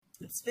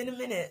It's been a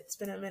minute. It's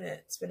been a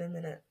minute. It's been a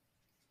minute.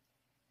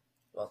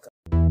 Welcome.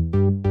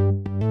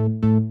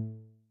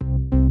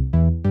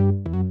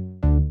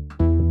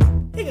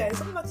 Hey guys,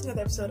 welcome back to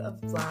another episode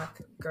of Black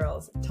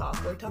Girls Talk,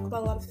 where we talk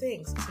about a lot of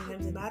things.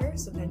 Sometimes they matter,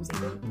 sometimes they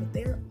don't, but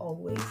they're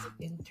always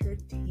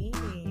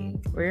entertaining.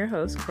 We're your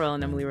hosts, Coral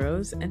and Emily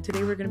Rose, and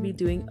today we're going to be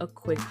doing a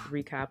quick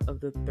recap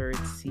of the third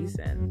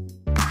season.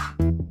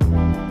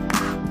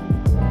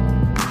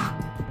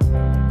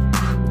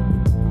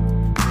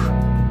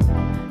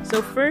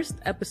 So first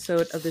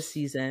episode of the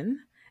season,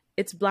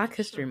 it's Black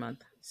History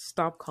Month.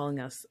 Stop calling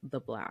us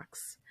the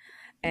Blacks.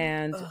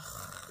 And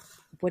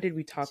what did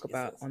we talk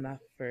about on that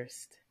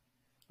first?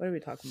 What did we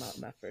talk about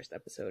in that first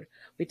episode?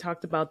 We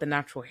talked about the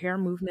natural hair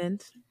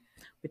movement.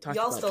 We talked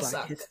Y'all about still Black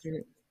suck.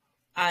 History.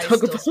 I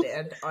still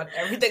stand on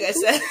everything I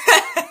said.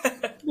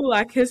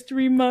 Black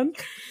History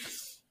Month.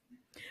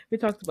 We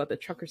talked about the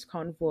truckers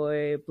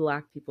convoy,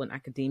 Black people in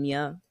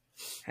academia,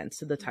 hence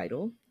the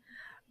title.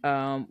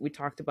 We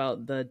talked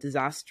about the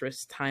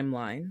disastrous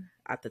timeline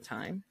at the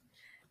time.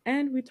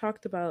 And we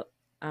talked about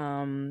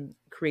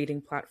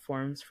creating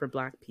platforms for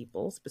Black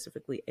people,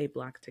 specifically a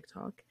Black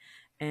TikTok,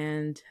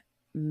 and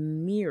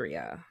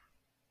Myria,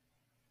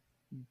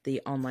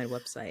 the online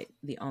website,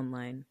 the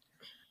online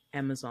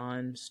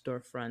Amazon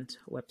storefront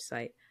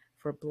website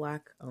for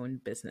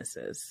Black-owned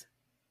businesses.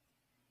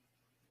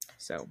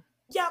 So,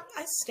 yeah,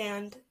 I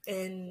stand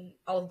in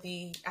all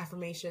the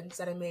affirmations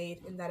that I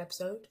made in that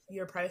episode.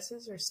 Your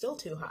prices are still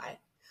too high.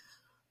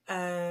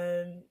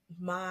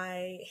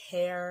 My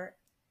hair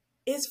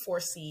is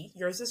 4C,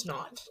 yours is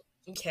not.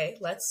 Okay,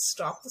 let's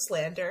stop the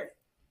slander,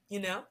 you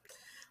know?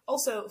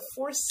 Also,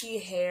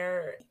 4C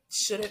hair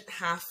shouldn't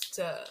have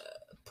to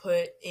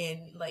put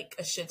in like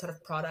a shit ton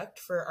of product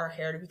for our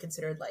hair to be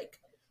considered like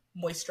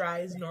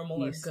moisturized,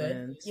 normal, or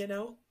good, you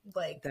know?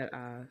 Like, that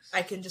ass.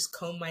 I can just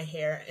comb my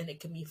hair and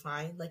it can be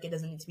fine. Like, it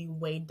doesn't need to be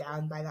weighed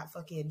down by that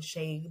fucking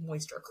Shea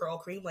Moisture Curl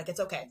Cream. Like, it's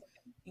okay.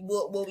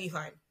 We'll be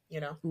fine, you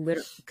know?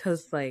 Literally,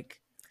 because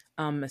like,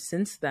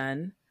 since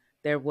then,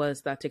 there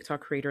was that TikTok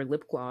creator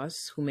Lip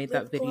Gloss who made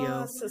that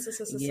video,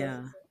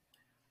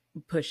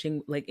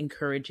 pushing, like,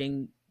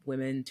 encouraging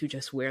women to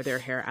just wear their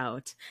hair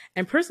out.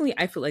 And personally,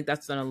 I feel like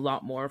that's done a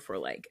lot more for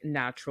like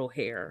natural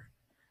hair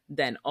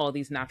than all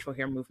these natural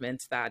hair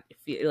movements that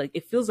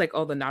it feels like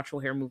all the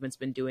natural hair movements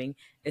been doing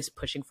is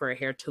pushing for a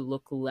hair to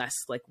look less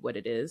like what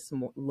it is,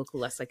 look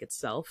less like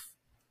itself.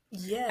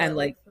 Yeah. And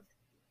like,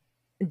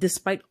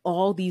 despite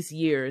all these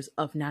years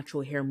of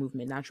natural hair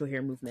movement,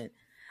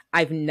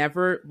 I've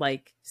never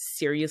like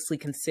seriously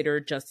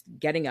considered just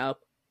getting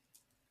up,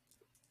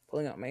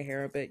 pulling out my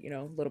hair a bit, you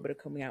know, a little bit of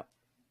combing out,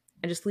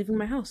 and just leaving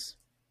my house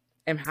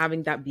and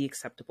having that be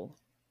acceptable.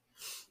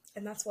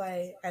 And that's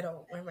why I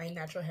don't wear my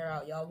natural hair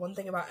out, y'all. One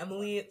thing about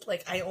Emily,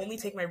 like, I only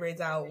take my braids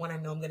out when I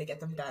know I'm going to get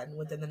them done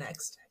within the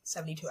next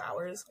 72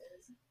 hours.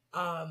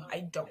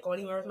 I don't go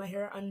anywhere with my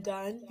hair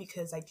undone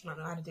because I do not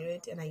know how to do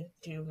it, and I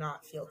do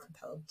not feel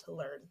compelled to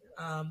learn.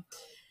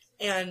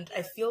 And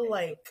I feel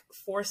like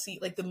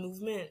 4C, like the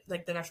movement,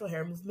 like the natural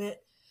hair movement,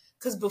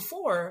 because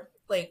before,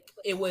 like,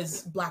 it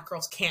was Black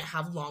girls can't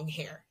have long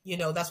hair. You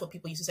know, that's what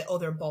people used to say, oh,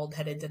 they're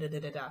bald-headed,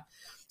 da-da-da-da-da.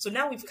 So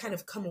now we've kind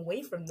of come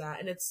away from that,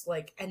 and it's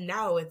like, and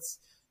now it's,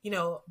 you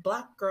know,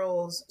 Black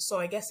girls, so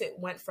I guess it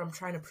went from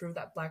trying to prove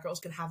that Black girls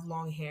can have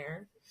long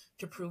hair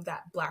to prove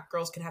that Black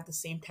girls can have the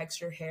same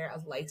texture hair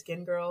as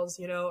light-skinned girls,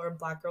 you know, or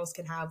Black girls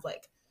can have,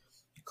 like,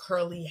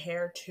 curly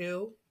hair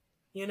too,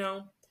 you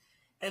know?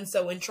 And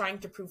so in trying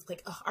to prove,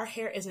 like, oh, our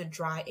hair isn't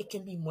dry, it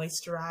can be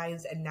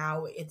moisturized, and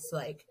now it's,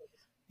 like,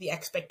 the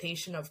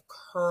expectation of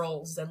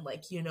curls and,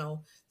 like, you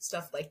know,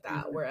 stuff like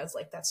that, whereas,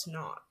 like, that's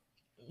not.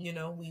 You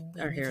know, we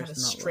kind of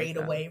strayed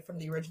away from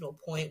the original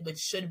point, which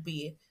should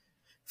be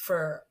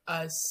for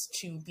us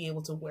to be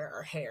able to wear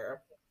our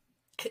hair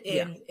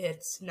in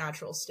its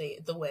natural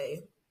state, the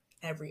way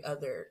every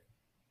other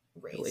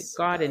race the way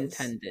God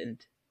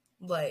intended.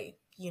 Like,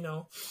 you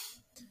know,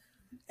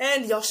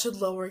 and y'all should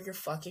lower your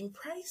fucking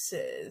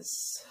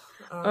prices.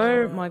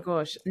 Oh my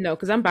gosh. No,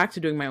 because I'm back to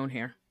doing my own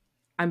hair.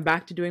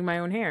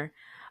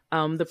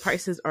 The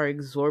prices are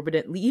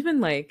exorbitantly,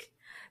 even like,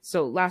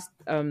 so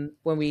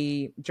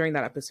during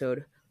that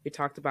episode, we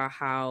talked about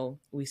how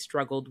we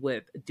struggled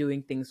with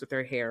doing things with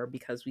our hair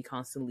because we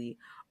constantly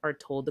are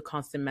told the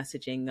constant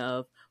messaging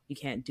of you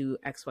can't do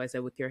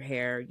XYZ with your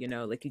hair, you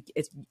know, like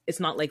it's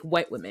not like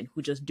white women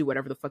who just do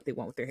whatever the fuck they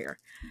want with their hair.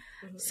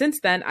 Mm-hmm.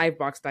 Since then, I've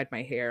box dyed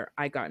my hair.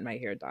 I got my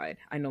hair dyed.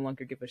 I no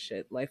longer give a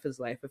shit. Life is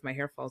life. If my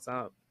hair falls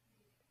out,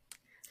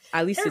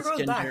 at least it's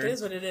ginger. Back. It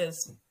is what it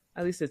is.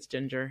 At least it's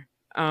ginger.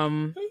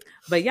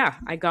 But yeah,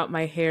 I got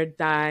my hair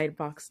dyed,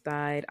 box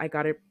dyed. I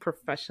got it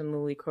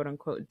professionally, quote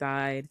unquote,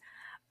 dyed.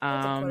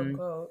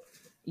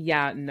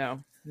 Yeah, no.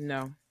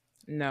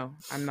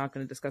 I'm not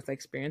going to discuss that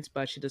experience,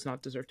 but she does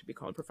not deserve to be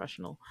called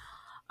professional.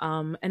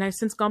 And I've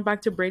since gone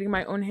back to braiding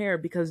my own hair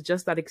because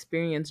just that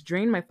experience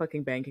drained my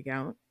fucking bank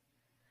account.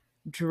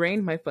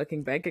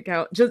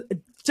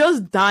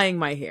 Just dyeing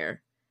my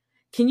hair.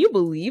 Can you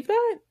believe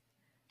that?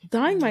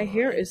 Dyeing my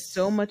hair is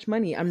so much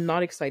money. I'm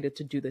not excited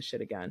to do this shit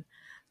again.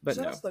 But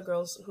Shout out no. to the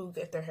girls who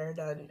get their hair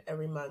done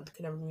every month.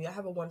 Can never meet. I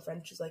have a one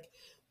friend. She's like,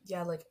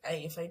 yeah, like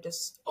if I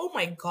just, oh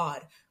my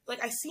god,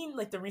 like I seen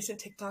like the recent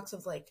TikToks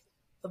of like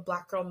the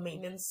black girl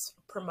maintenance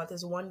per month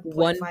is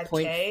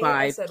 1.5K.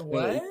 I said,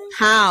 what? 1.5K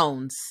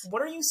pounds.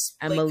 What are you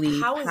like? Emily,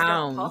 How is that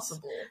pounds.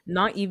 possible?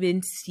 Not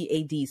even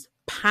CADs,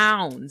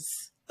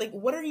 pounds. Like,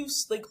 what are you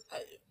like?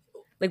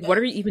 Like, what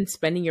are you even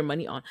spending your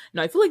money on?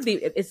 No, I feel like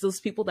it's those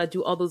people that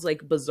do all those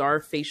like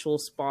bizarre facial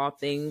spa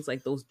things,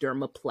 like those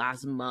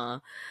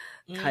dermaplasma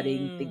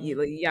cutting thing.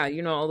 Like, yeah,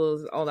 you know,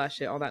 all that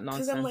shit, all that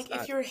nonsense. Because I'm like,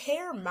 if your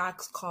hair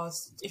max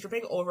costs, if you're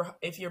paying over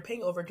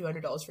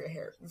 $200 for your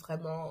hair,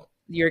 vraiment,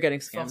 you're getting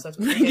scammed.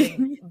 You're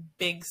getting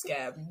big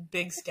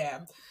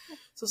scam.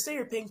 So say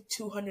you're paying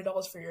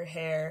 $200 for your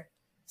hair.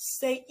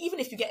 Say even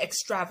if you get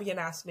extravagant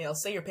ass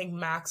nails, say you're paying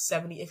max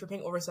 70. If you're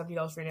paying over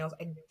 $70 for your nails,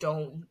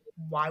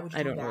 why would you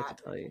do that? I don't know what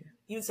to tell you.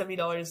 Even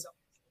 $70.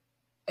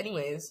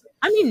 Anyways,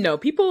 I mean,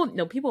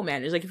 people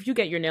manage. Like if you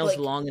get your nails like,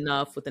 long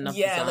enough with enough,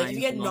 yeah, like if you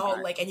get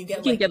and you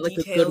can get like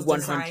a good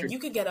 100. You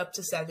could get up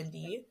to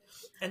 70,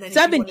 and then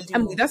 70. I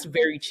mean, that's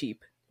very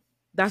cheap.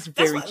 That's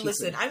very cheap.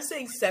 Listen, I'm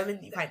saying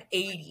 70, fine,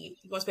 80.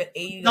 You want to spend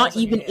 $80? Not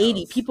even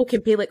 80. People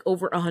can pay like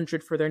over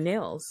 100 for their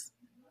nails.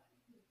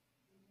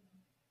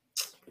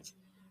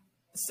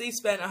 Say you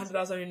spend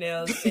 $100 on your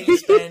nails. Say you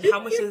spend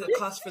how much does it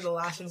cost for the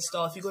lash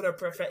install? If you go to a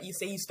perfect, you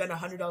say you spend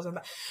 $100 on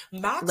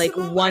maximum, like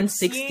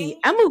 160.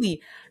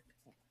 Emily,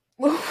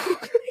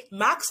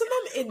 maximum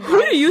in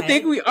who do you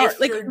think we are?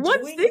 Like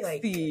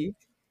 160.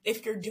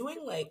 If you're doing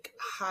like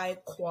high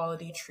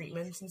quality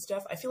treatments and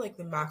stuff, I feel like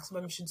the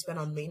maximum you should spend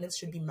on maintenance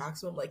should be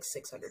maximum like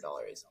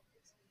 $600.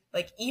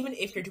 Like even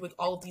if you're doing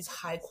all of these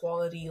high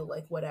quality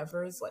like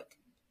whatever's like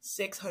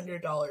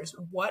 $600.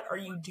 What are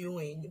you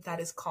doing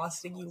that is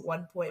costing you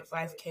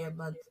 1.5K a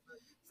month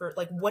for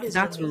like what is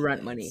that's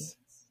rent money?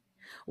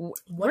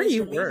 Where do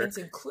you work?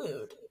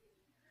 Include?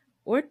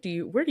 Where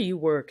do you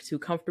work to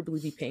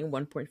comfortably be paying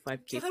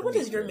 1.5K? So what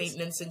does your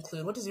maintenance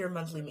include? What does your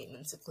monthly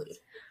maintenance include?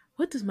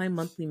 What does my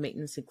monthly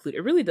maintenance include?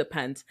 It really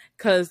depends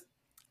because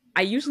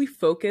I usually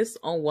focus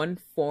on one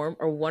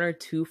or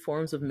two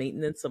forms of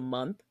maintenance a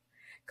month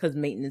because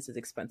maintenance is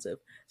expensive.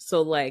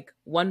 So like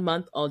 1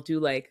 month I'll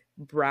do like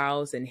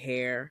brows and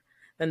hair.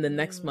 Then the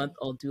next month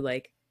I'll do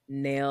like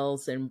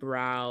nails and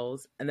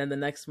brows. And then the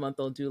next month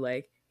I'll do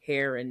like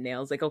hair and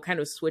nails. Like I'll kind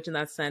of switch in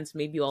that sense.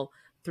 Maybe I'll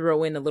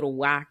throw in a little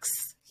wax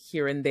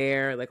here and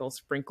there. Like I'll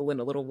sprinkle in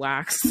a little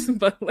wax.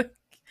 But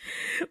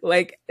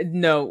like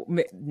no,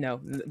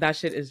 that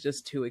shit is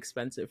just too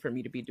expensive for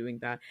me to be doing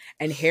that.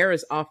 And hair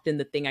is often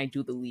the thing I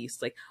do the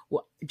least. Like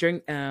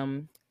during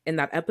in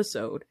that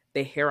episode,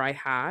 the hair I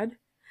had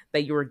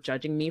that you were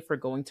judging me for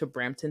going to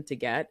Brampton to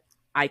get,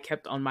 I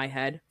kept on my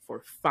head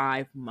for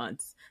 5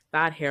 months.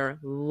 That hair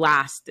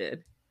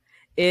lasted.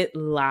 It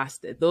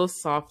lasted.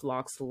 Those soft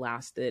locks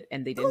lasted,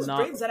 and they did not. Those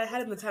braids that I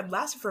had at the time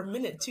lasted for a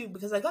minute too,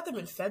 because I got them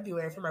in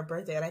February for my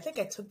birthday, and I think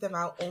I took them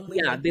out only.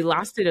 Yeah, they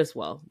lasted as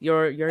well.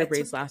 Your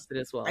braids lasted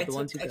as well. I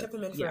kept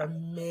them in for a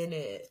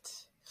minute.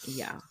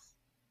 Yeah.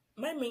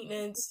 My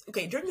maintenance,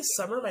 during the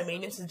summer, my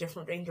maintenance is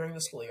different than during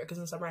the school year, because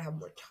in the summer I have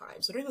more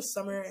time. So during the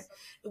summer,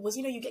 it was,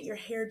 you get your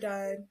hair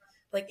done.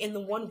 Like in the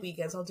one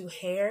weekends, I'll do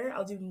hair,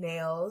 I'll do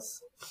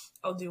nails,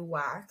 I'll do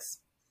wax.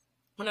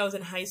 When I was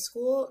in high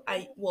school,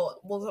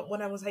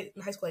 when I was in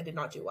high school, I did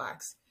not do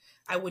wax.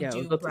 I would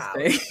do brows.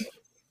 In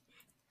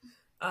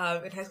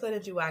high school, I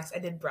didn't do wax. I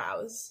did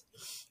brows,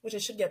 which I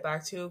should get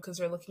back to because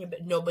they're looking a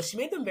bit. No, but she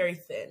made them very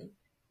thin.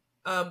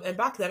 And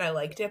back then I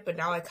liked it, but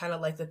now I kind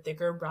of like the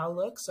thicker brow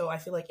look. So I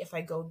feel like if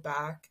I go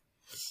back,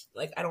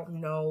 like I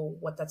don't know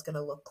what that's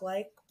gonna look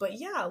like. But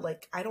yeah,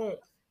 like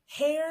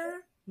hair,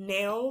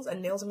 nails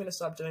I'm gonna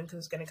stop doing because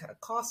it's getting kind of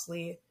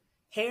costly.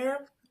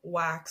 Hair,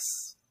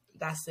 wax,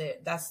 that's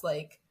it. That's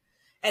like,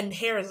 and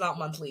hair is not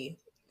monthly.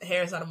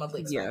 Hair is not a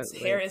monthly expense. Yeah,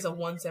 hair is a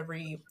once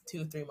every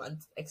 2-3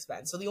 month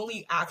expense. So the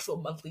only actual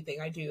monthly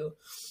thing I do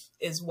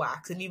is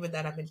wax, and even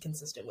then I'm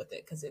inconsistent with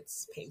it because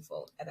it's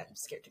painful and I'm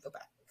scared to go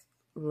back.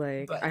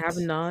 Like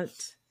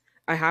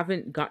I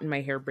haven't gotten my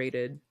hair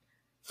braided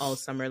all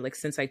summer. Like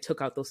since I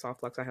took out those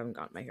soft locks, I haven't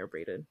gotten my hair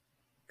braided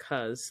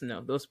because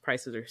no, those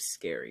prices are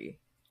scary.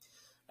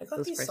 I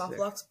got these soft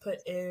locks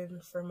put in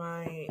for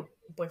my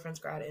boyfriend's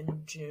grad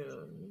in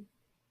June.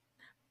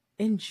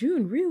 In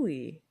June,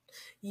 really?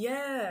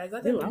 Yeah, I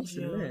got them in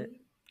June.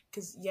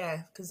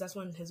 Because that's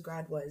when his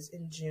grad was,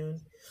 in June.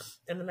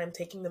 And then I'm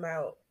taking them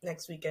out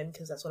next weekend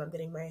because that's when I'm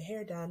getting my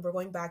hair done. We're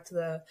going back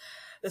to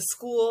the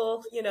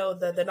school,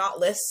 the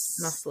knotless,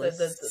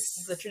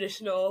 the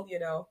traditional,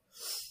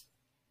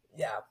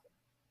 Yeah.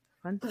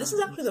 Fantastic. This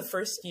is actually the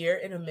first year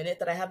in a minute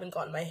that I haven't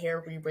gotten my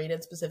hair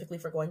rebraided specifically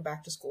for going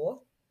back to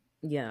school.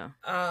 Yeah.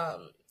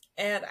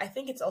 And I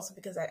think it's also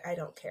because I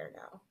don't care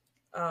now.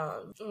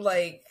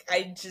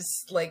 I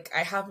just I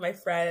have my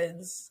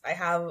friends.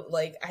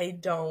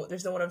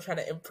 There's no one I'm trying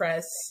to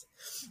impress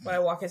when I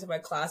walk into my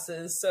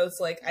classes. So it's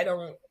like I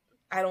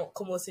don't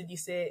como se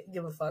dice,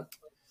 give a fuck.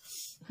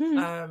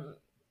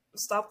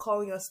 Stop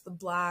calling us the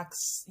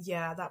blacks.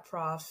 Yeah, that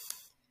prof.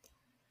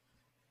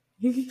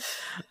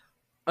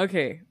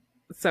 Okay.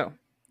 So,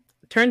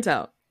 turns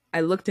out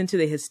I looked into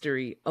the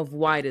history of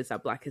why it is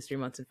that Black History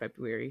Month in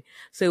February.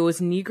 So it was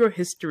Negro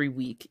History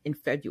Week in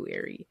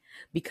February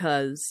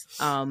because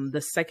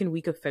the second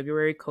week of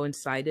February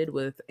coincided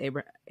with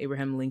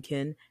Abraham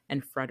Lincoln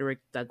and Frederick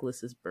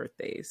Douglass's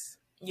birthdays.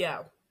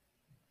 Yeah.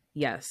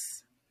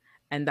 Yes.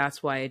 And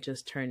that's why it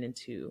just turned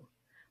into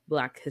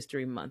Black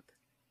History Month.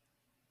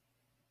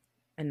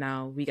 And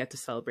now we get to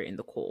celebrate in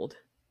the cold.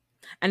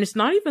 And it's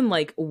not even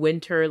like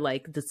winter,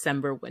 like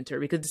December winter,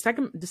 because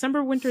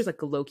December winter is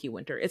like a low-key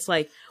winter. It's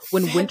like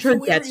when February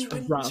winter gets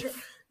rough.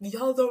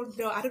 Y'all don't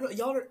know. I don't know.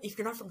 Y'all, if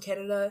you're not from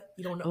Canada,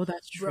 you don't know. Oh,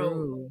 that's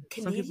true.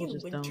 Canadian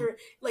winter,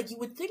 like you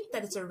would think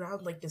that it's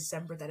around like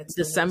December that it's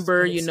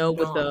December, worst, you know, not.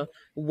 with the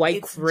white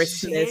it's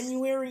Christmas.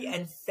 January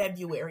and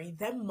February,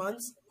 them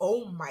months.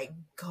 Oh my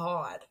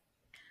god,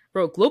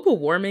 bro! Global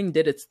warming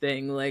did its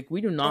thing. Like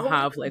we do not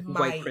have like my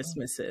white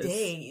Christmases.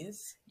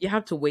 days. You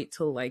have to wait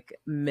till like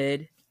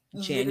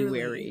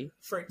mid-January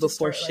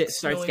before shit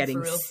starts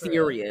getting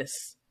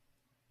serious.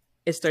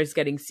 It starts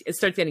getting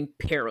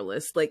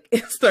perilous. Like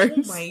it starts.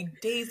 Oh my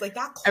days! Like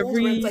that cold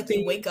where it's like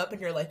you wake up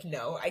and you're like,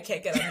 no, I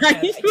can't get out of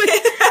bed.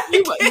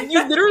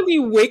 You literally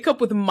wake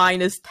up with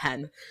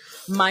 -10.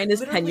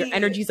 -10. Your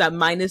energy's at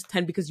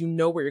 -10 because you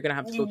know where you're gonna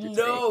have to go through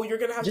today. You're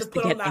gonna have to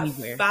put on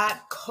that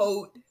fat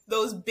coat,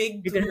 those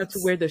big boots. You're gonna have to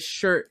wear the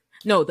shirt.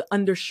 No, the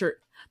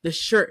undershirt, the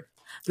shirt,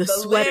 the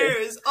sweater.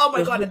 Layers. Oh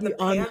my god, and the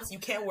pants. You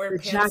can't wear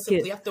pants. Jacket,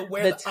 simply. You have to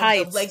wear the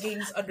tights, the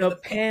leggings under the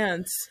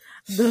pants.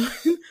 The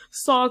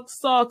socks,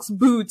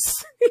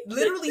 boots.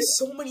 Literally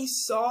so many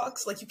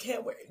socks. Like you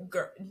can't wear.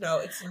 Girl, no,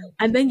 it's.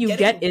 And then you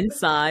get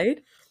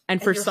inside.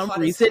 And for some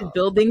reason,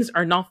 buildings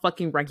are not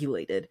fucking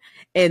regulated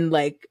in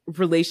like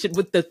relation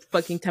with the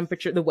fucking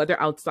temperature, the weather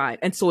outside.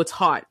 And so it's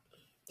hot.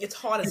 It's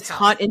hot as It's hell.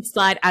 hot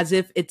inside as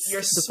if it's You're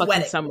the sweating.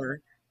 fucking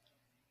summer.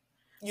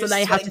 So now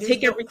you have to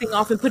take everything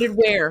off and put it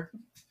where?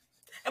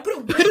 And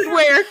put it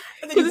where?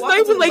 Because it's not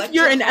even like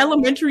you're in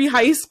elementary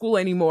high school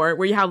anymore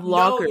where you have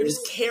lockers. No, you're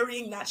just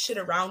carrying that shit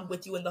around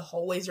with you in the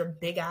hallways, your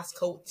big ass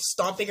coat,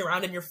 stomping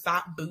around in your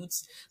fat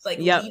boots, like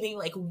leaving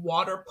like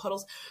water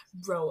puddles.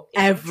 Bro,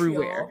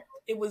 everywhere. Montreal,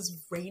 it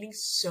was raining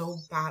so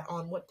bad.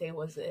 On what day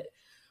was it?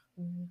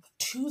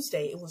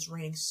 Tuesday. It was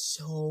raining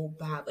so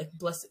bad.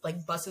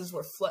 Like buses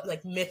were flooding,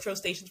 like metro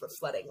stations were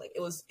flooding. Like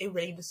it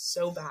rained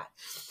so bad.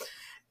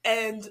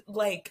 And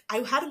like I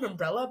had an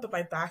umbrella, but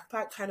my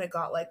backpack kind of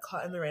got like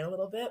caught in the rain a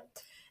little bit.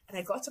 And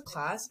I got to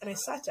class and I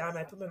sat down and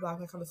I put my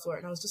backpack on the floor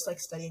and I was just like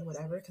studying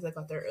whatever because I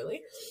got there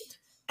early.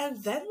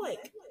 And then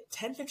like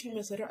 10-15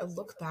 minutes later, I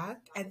look back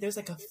and there's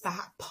like a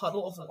fat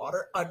puddle of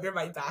water under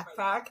my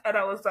backpack. And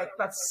I was like,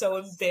 that's so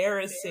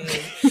embarrassing.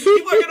 People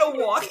are going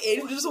to walk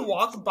in and just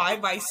walk by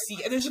my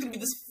seat and there's just going to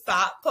be this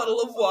fat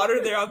puddle of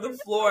water there on the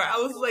floor. I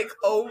was like,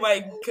 oh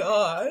my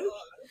God.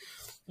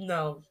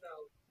 No,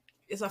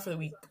 it's not for the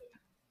weak.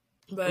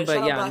 But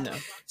yeah, no.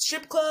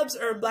 Strip clubs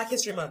or Black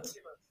History Month?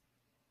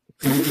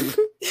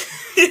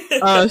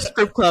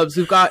 Strip clubs.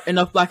 We've got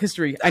enough Black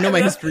history. I know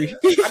my history.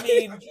 I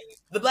mean,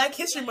 the Black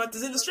History Month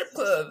is in the strip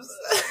clubs.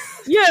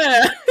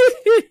 Yeah.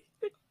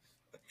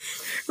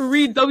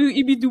 Read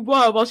W.E.B. Du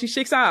Bois while she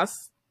shakes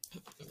ass.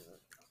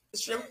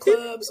 Strip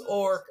clubs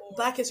or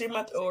Black History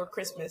Month or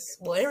Christmas.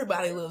 Well,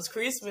 everybody loves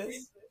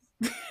Christmas.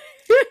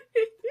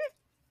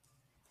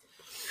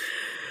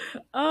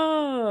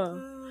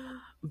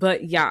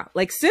 But yeah,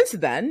 like since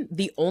then,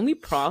 the only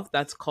prof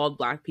that's called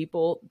Black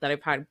people that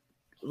I've had,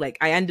 like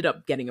I ended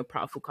up getting a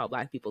prof who called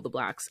Black people the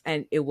Blacks,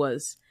 and it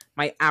was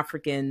my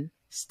African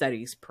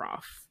studies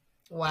prof.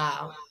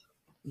 Wow.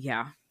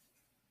 Yeah.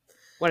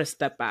 What a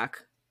step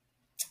back.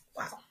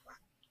 Wow.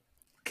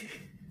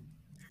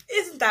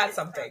 Isn't that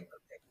something?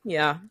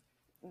 Yeah.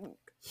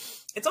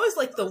 It's always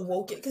like the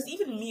woke, because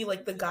even me,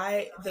 like the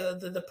guy,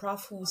 the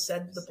prof who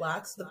said the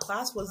Blacks, the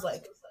class was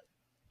like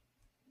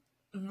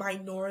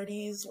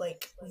minorities,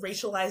 like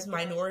racialized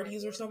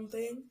minorities or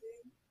something.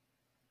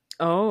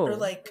 Oh. Or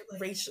like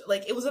racial,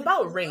 like it was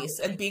about race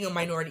and being a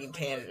minority in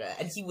Canada,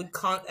 and he would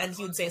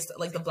say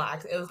like the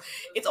Blacks.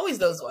 It's always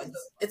those ones.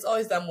 It's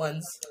always them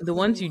ones. The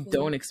ones you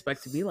don't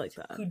expect to be like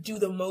that. Who do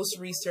the most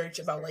research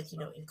about like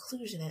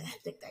inclusion and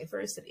ethnic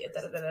diversity and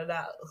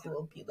who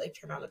will be like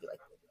turn around and be like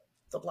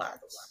the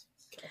Blacks.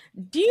 Okay.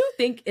 Do you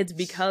think it's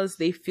because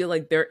they feel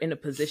like they're in a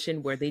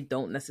position where they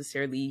don't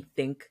necessarily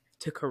think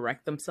to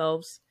correct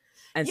themselves?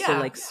 And so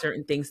like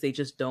certain things they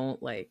just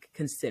don't like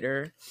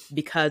consider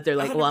because they're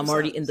like, 100%. Well, I'm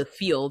already in the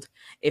field.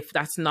 If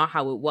that's not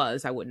how it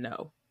was, I would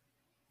know.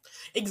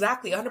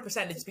 Exactly.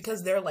 100%. It's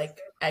because they're like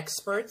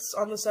experts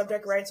on the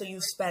subject, right? So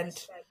you've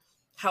spent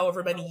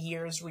however many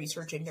years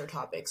researching their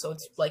topic. So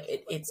it's like,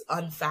 it's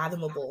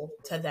unfathomable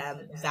to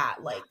them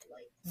that like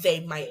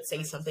they might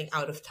say something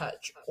out of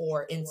touch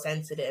or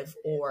insensitive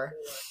or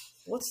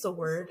what's the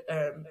word?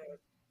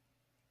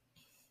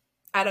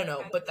 I don't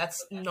know, but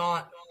that's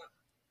not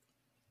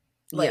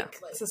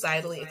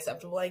societally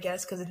acceptable, I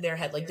guess, because in their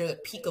head, like, they're the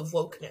peak of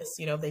wokeness.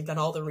 They've done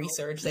all the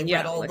research, they've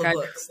read all the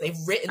books, they've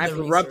written the research.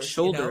 I've rubbed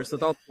shoulders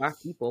with all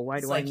Black people. Why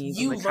do I need?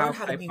 You learn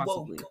how to be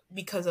woke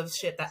because of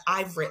shit that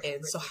I've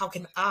written. So how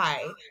can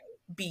I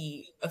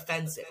be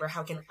offensive, or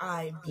how can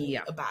I be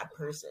Yeah. a bad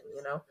person,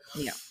 you know?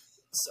 Yeah.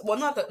 So,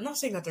 well, I'm not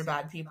saying that they're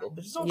bad people,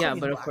 but just don't call Yeah, me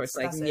but the of blacks. course,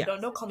 like, That's yeah,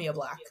 it. Don't call me a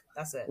black.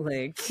 That's it.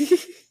 like,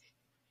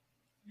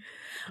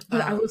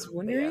 but I was But yeah.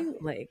 wondering,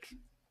 like,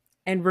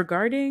 and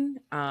regarding,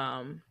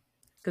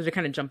 because we're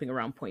kind of jumping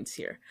around points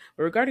here,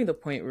 but regarding the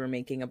point we were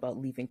making about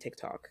leaving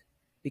TikTok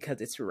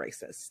because it's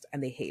racist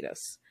and they hate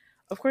us.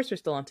 Of course, we're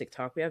still on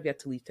TikTok. We have yet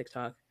to leave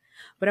TikTok.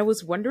 But I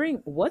was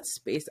wondering what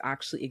space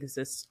actually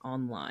exists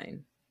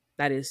online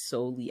that is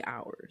solely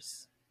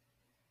ours.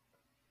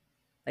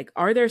 Like,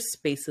 are there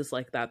spaces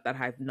like that that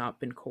have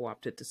not been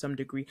co-opted to some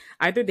degree?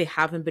 Either they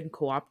haven't been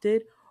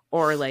co-opted,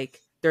 or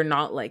like they're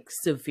not like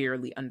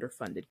severely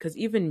underfunded. Because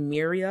even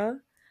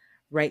Miria,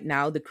 right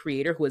now, the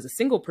creator, who is a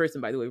single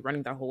person, by the way,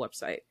 running that whole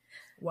website,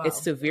 Wow.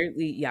 it's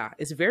severely,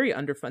 it's very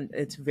underfunded.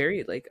 It's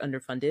very like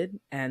underfunded,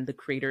 and the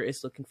creator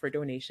is looking for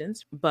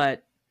donations.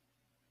 But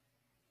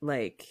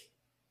like,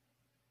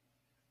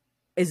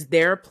 is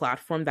there a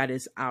platform that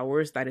is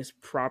ours that is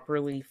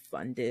properly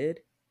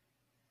funded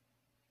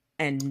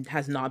and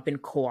has not been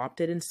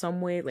co-opted in some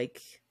way? Like,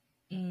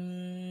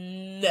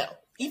 no.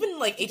 Even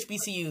like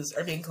HBCUs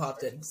are being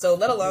co-opted. So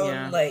let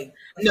alone like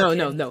no.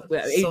 social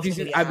HBCUs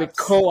media have been apps.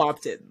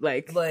 co-opted.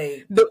 Like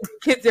the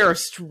kids there are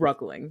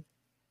struggling.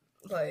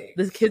 Like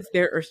the kids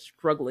there are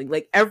struggling.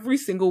 Like every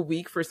single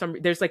week for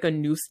there's like a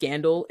new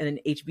scandal in an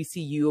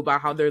HBCU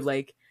about how they're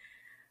like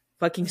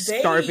fucking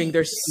starving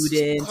their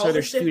students, or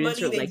their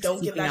students money, are like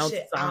don't give sleeping that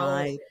shit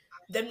outside. Out.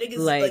 Them niggas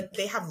like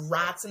they have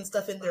rats and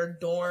stuff in their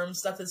dorm.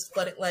 Stuff is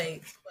flooded.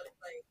 Like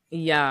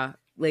yeah,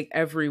 like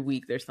every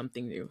week there's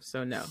something new.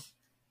 So no,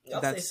 y'all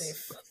that's stay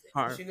safe.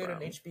 If you go to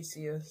an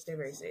HBCU, stay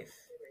very safe.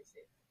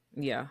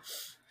 Yeah,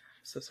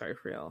 so sorry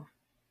for y'all.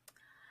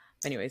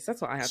 Anyways,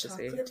 that's what I have to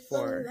say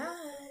for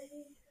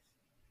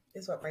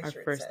is what my our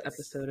first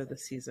episode of the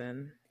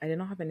season. I did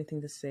not have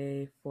anything to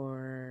say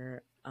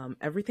for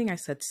everything I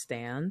said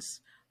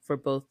stands for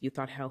both. You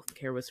thought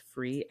healthcare was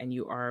free and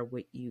you are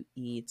what you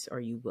eat or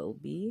you will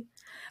be,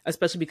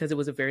 especially because it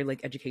was a very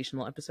like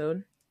educational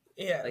episode.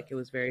 Yeah, like it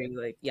was very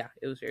like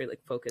it was very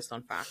like focused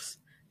on facts.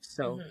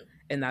 So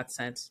in that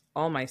sense,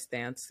 all my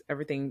stance,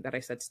 everything that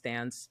I said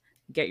stands.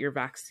 Get your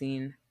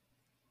vaccine.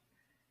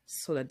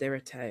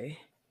 Solidarity.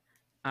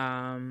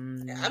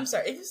 I'm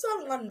sorry if you still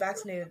haven't gotten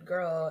vaccinated,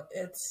 girl.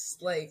 It's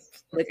like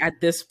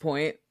at this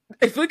point,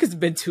 I feel like it's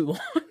been too long.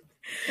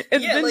 I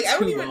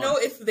don't even know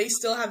if they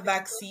still have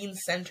vaccine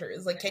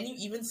centers. Like, can you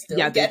even still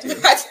get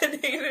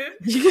vaccinated?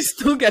 You can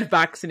still get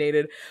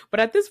vaccinated, but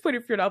at this point,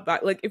 if you're not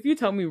if you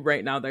tell me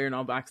right now that you're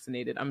not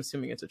vaccinated, I'm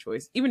assuming it's a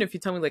choice. Even if you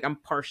tell me like I'm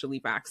partially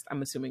vaxxed,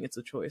 I'm assuming it's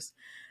a choice.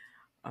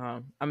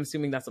 I'm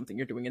assuming that's something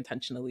you're doing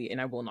intentionally, and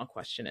I will not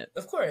question it.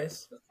 Of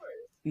course.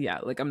 Yeah,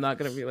 like I'm not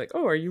gonna be like,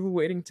 oh, are you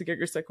waiting to get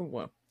your second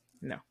one?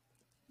 No,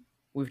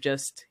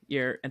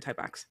 you're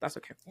anti-vax. That's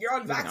okay. You're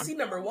on vaccine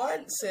number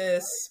 1,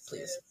 sis.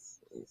 Please.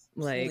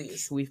 Like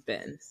we've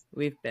been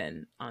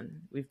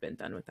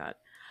done with that.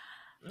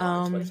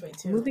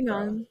 Moving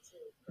on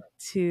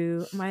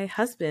to my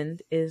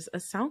husband is a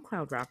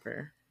SoundCloud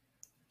rapper.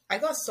 I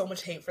got so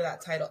much hate for that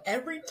title.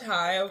 Every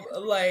time,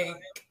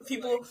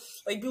 people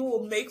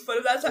will make fun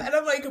of that title, and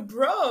I'm like,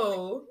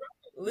 bro,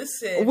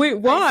 listen. Wait,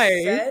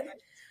 why?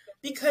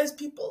 Because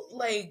people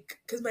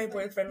because my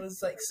boyfriend was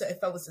like, so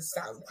if I was a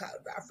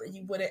SoundCloud rapper,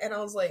 you wouldn't. And I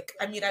was like,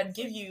 I mean, I'd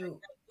give you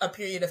a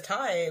period of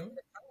time.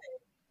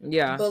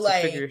 Yeah, but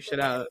to figure shit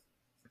out.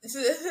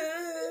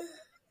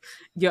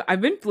 Yeah, I've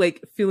been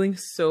feeling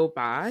so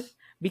bad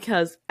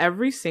because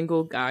every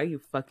single guy you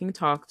fucking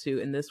talk to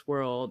in this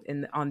world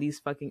on these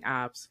fucking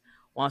apps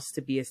wants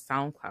to be a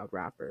SoundCloud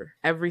rapper.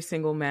 Every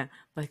single man,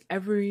 I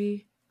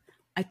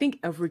think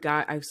every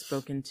guy I've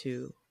spoken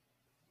to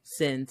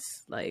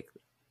since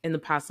in the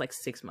past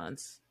 6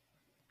 months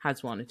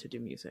has wanted to do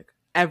music.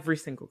 Every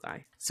single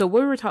guy. So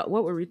what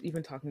were we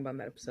even talking about in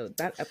that episode?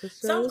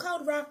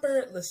 SoundCloud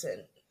rapper.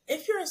 Listen,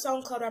 if you're a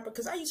SoundCloud rapper,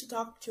 because I used to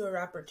talk to a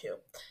rapper too.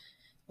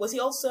 Was he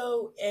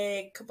also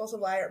a compulsive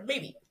liar?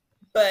 Maybe,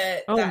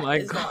 but oh my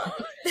god.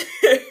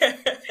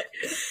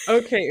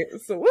 Okay,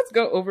 so let's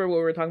go over what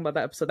we were talking about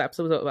that episode. That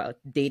episode was about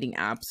dating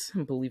apps.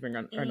 Believe it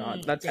or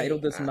not, that title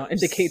does not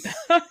indicate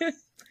that.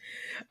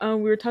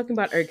 We were talking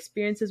about our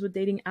experiences with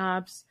dating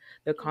apps,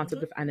 the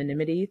concept of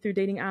anonymity through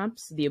dating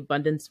apps, the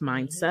abundance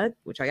mindset,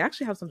 which I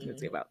actually have something to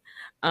say about,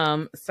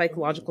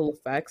 psychological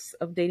effects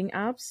of dating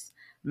apps,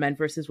 men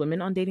versus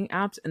women on dating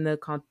apps, and the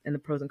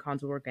pros and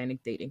cons of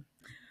organic dating.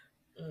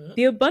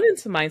 The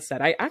abundance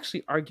mindset, I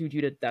actually argued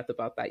you to death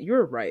about that.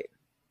 You're right.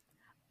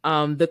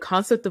 The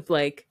concept of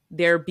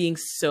there being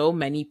so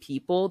many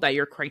people that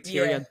your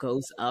criteria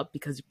goes up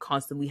because you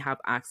constantly have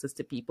access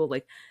to people.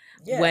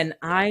 When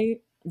I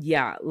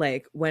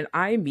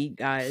meet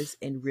guys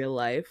in real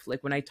life,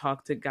 when I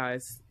talk to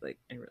guys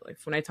in real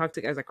life, when I talk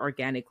to guys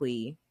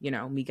organically,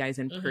 meet guys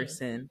in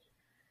person.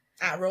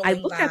 At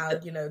Rolling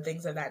Loud,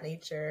 things of that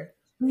nature.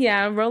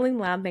 Yeah, Rolling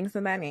Loud, things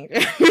of that nature.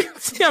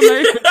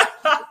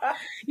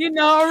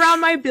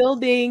 Around my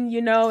building,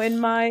 in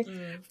my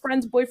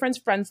friends' boyfriends'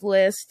 friends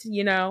list,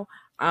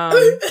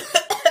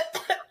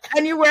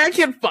 anywhere I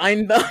can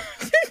find them.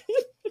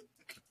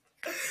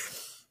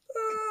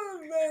 Oh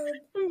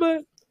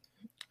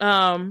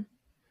man.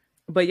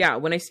 But yeah,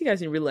 when I see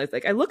guys in real life,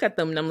 like I look at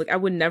them and I'm like, I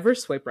would never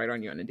swipe right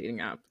on you on a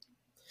dating app.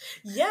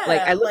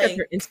 Like I Yeah, look at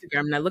their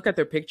Instagram and I look at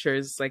their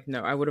pictures, like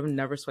no, I would have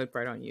never swiped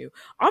right on you.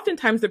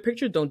 Oftentimes their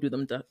pictures don't do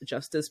them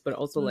justice, but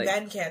also like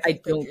men can't I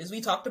take don't. pictures.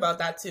 We talked about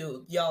that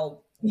too,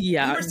 y'all. We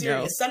Yeah, were no,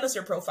 serious. Send us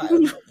your profile,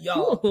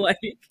 y'all. like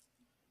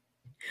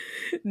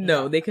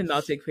no, No. they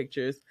cannot take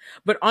pictures.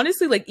 But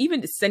honestly, like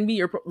even send me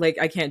your like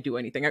I can't do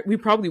anything. We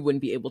probably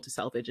wouldn't be able to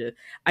salvage it.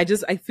 I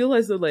feel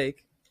as though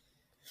like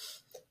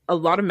a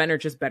lot of men are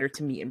just better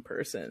to meet in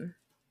person.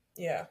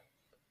 Yeah.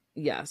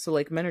 Yeah, so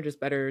like men are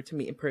just better to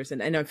meet in person.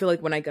 And I feel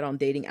like when I get on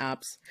dating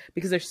apps,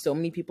 because there's so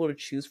many people to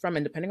choose from,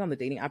 and depending on the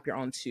dating app you're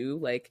on too,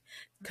 like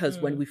because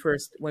when we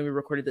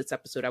recorded this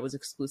episode, I was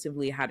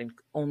exclusively hadn't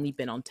only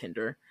been on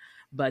Tinder.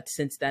 But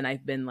since then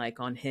I've been like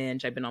on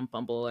Hinge, I've been on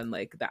Bumble and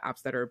like the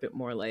apps that are a bit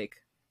more like,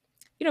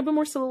 a bit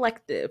more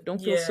selective,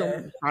 don't feel so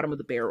Yeah. bottom of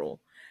the barrel,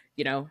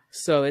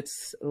 So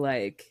it's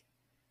like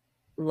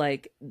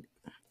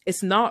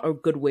it's not a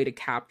good way to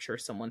capture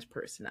someone's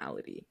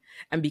personality.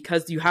 And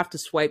because you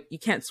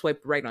can't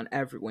swipe right on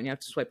everyone. You have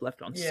to swipe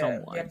left on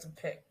someone. You have to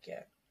pick,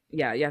 yeah.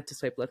 Yeah, you have to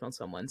swipe left on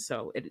someone.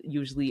 So it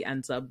usually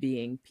ends up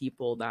being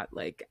people that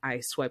like I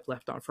swipe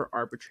left on for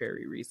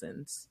arbitrary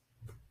reasons.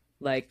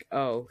 Like,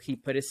 oh, he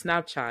put his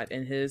Snapchat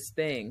in his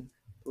thing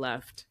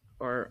left.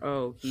 Or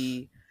oh,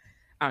 I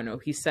don't know,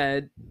 he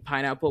said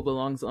pineapple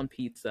belongs on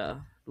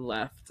pizza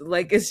left.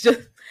 Like it's just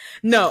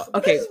no,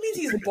 okay. That just means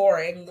he's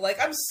boring. Like,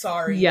 I'm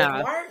sorry.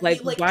 Yeah.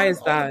 Why is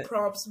that?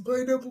 Props,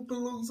 pineapple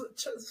belongs on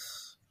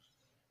chest.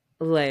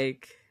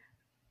 Like,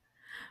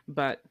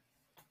 but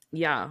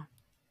yeah.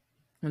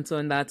 And so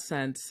in that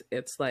sense,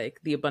 it's like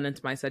the abundance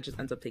mindset just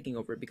ends up taking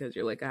over because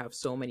you're like, I have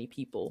so many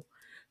people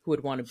who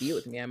would want to be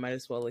with me. I might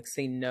as well like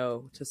say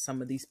no to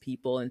some of these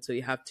people. And so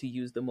you have to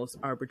use the most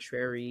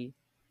arbitrary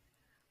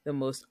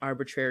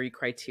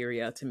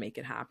criteria to make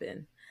it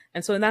happen.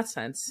 And so in that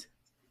sense,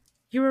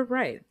 you were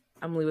right.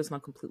 Emily was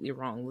not completely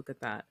wrong. Look at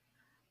that.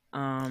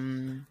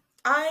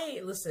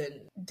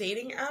 Listen,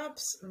 dating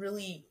apps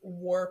really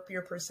warp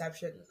your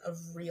perception of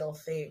real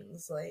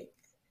things. Like,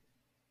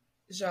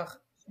 genre,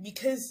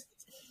 because,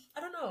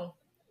 I don't know,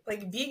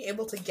 like being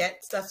able to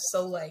get stuff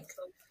so like,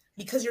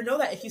 because you know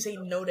that if you say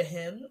no to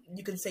him,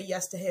 you can say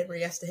yes to him or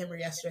yes to him or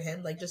yes to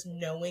him. Like just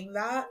knowing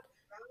that,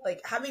 like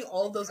having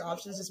all of those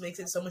options just makes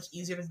it so much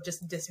easier to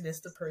just dismiss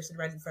the person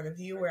right in front of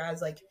you.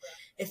 Whereas like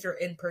if you're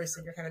in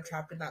person, you're kind of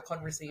trapped in that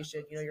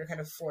conversation. You're kind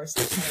of forced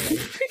to kind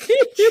of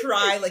like,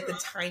 try like the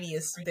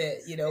tiniest bit,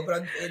 But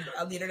on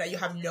the internet, you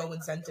have no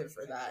incentive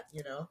for that,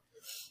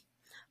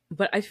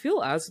 But I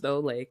feel as though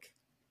like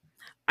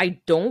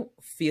I don't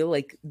feel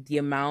like the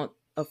amount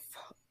of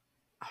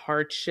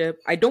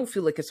hardship. I don't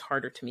feel like it's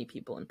harder to meet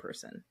people in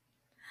person.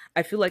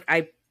 I feel like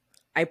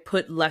I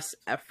put less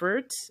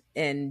effort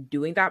in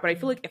doing that, but I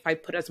feel like if I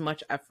put as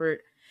much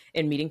effort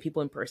in meeting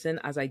people in person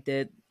as I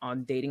did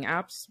on dating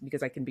apps,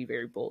 because I can be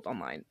very bold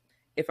online,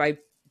 if I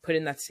put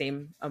in that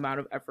same amount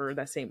of effort,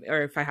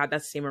 or if I had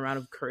that same amount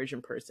of courage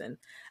in person,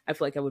 I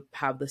feel like I would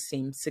have the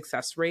same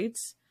success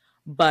rates,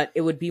 but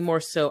it would be more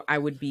so I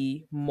would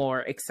be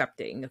more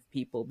accepting of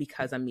people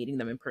because I'm meeting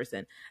them in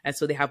person. And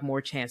so they have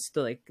more chance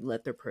to like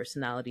let their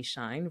personality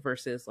shine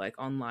versus like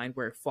online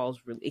where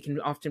it can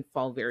often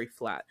fall very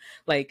flat.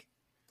 Like,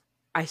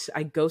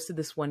 I ghosted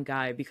this one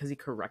guy because he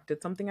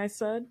corrected something I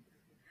said.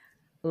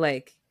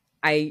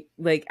 I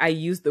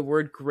used the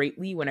word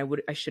greatly when I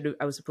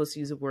was supposed to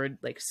use the word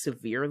like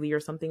severely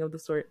or something of the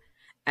sort.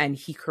 And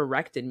he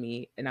corrected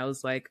me and I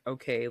was like,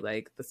 okay,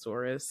 like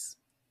thesaurus,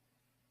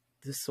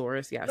 yes,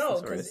 no,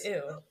 thesaurus. because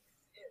ew.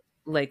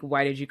 Like,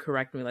 why did you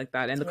correct me like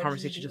that? And the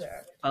conversation just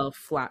fell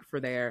flat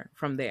from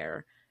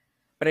there.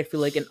 But I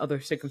feel like in other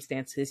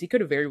circumstances, he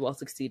could have very well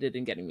succeeded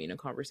in getting me in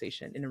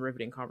a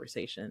riveting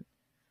conversation.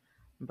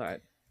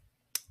 But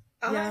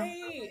yeah.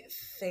 I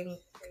think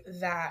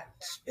that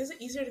is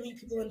it easier to meet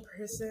people in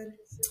person?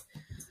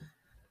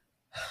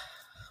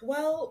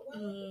 Well,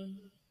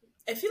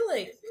 I feel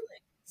like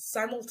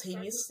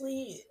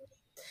simultaneously,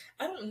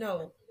 I don't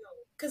know,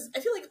 because I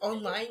feel like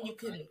online you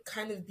can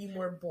kind of be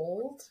more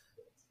bold,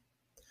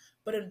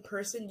 but in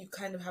person you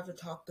kind of have to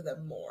talk to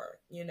them more,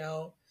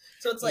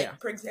 So it's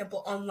like, for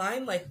example,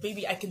 online, like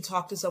maybe I can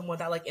talk to someone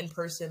that like in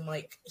person,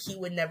 like he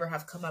would never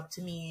have come up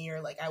to me,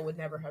 or like I would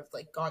never have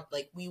like gone,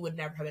 like we would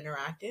never have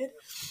interacted,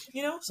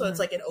 So it's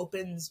like it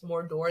opens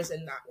more doors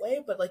in that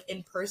way. But like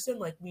in person,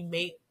 like we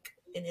make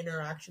an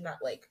interaction that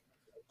like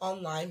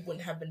online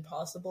wouldn't have been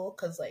possible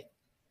because like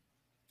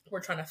we're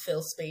trying to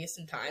fill space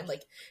and time.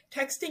 Like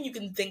texting, you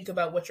can think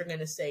about what you're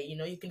gonna say,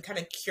 you can kind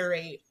of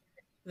curate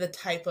the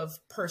type of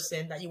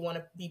person that you want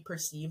to be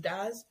perceived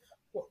as.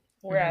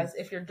 Whereas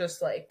if you're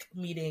just like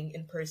meeting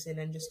in person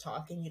and just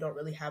talking, you don't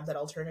really have that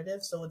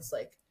alternative. So it's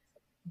like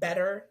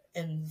better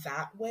in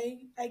that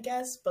way, I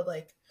guess. But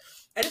like,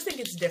 I just think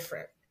it's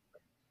different.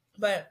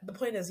 But the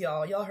point is,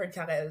 y'all heard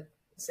Kaka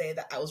say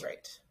that I was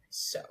right.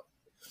 So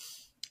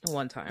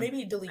one time,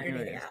 maybe delete your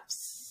dating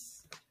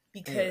apps.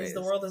 because the Anyways.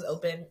 world is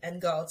open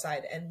and go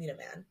outside and meet a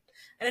man.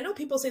 And I know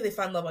people say they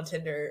find love on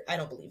Tinder. I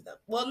don't believe them.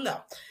 Well,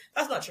 no,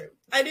 that's not true.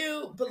 I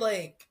do, but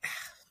like,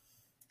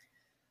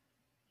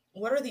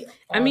 what are the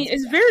I mean, odds of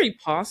it's that? very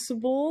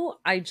possible.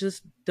 I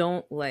just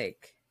don't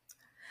like.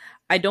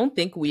 I don't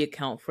think we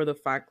account for the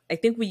fact. I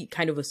think we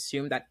kind of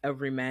assume that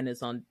every man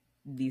is on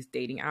these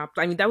dating apps.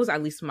 I mean, that was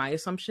at least my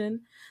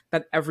assumption,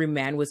 that every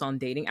man was on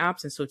dating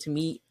apps. And so to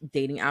me,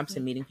 dating apps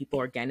and meeting people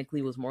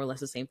organically was more or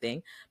less the same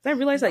thing. But I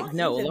realized, like, Not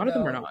no, a even lot of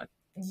them are though. not.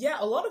 Yeah,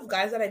 a lot of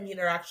guys that I meet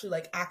are actually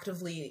like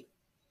actively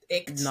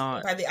icked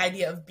Not. by the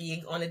idea of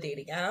being on a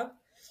dating app. Like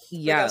I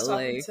Yeah, was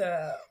talking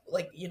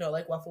like, to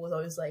like Waffle was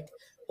always like,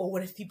 "Oh,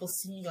 what if people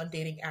see me on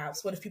dating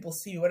apps? What if people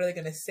see me? What are they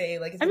gonna say?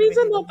 Like, it's I gonna mean, make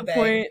that's me not look the beg.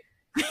 point.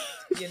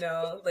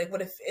 Like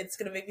what if it's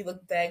gonna make me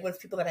look beg? What if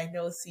people that I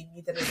know see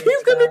me? Da, da, da,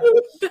 He's da, gonna da.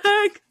 look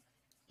back.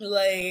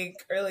 Like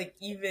or like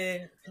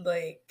even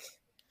like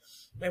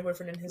my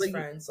boyfriend and his Like,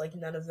 friends, like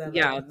none of them I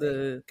yeah, don't think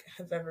the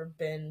have ever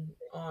been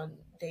on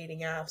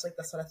dating apps, like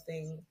that sort of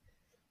thing.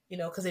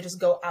 Because they just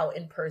go out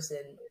in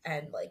person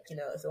and like,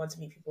 if they want to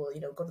meet people,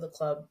 go to the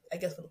club. I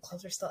guess when the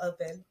clubs are still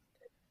open,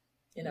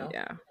 you know.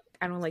 yeah.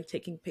 I don't like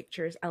taking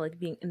pictures. I like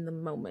being in the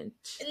moment.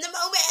 In the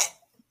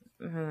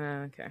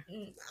moment.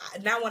 Okay.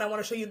 Now when I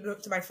want to show you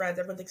to my friends,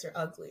 everyone thinks you're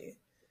ugly.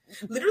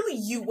 Literally,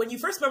 when you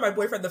first met my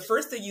boyfriend, the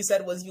first thing you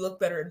said was, "You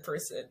look better in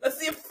person." That's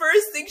the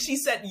first thing she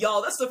said,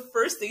 y'all. That's the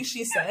first thing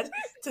she said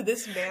to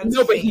this man's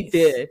No, but face. he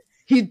did.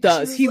 He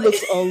does. He like...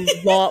 looks a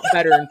lot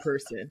better in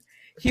person.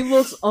 He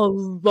looks a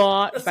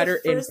lot That's better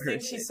the in first person.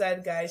 thing she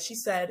said, guys. She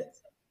said,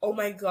 "Oh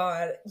my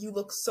god, you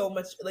look so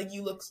much like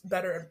you look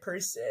better in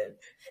person."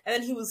 And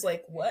then he was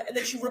like, "What?" And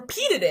then she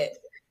repeated it.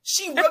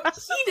 She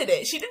repeated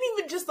it. She didn't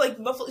even just like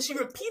muffle. She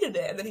repeated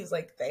it, and then he was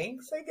like,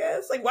 "Thanks, I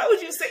guess." Like, why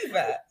would you say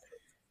that?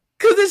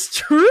 Because it's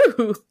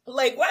true.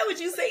 Like, why would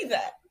you say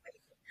that?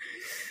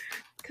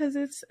 Because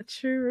it's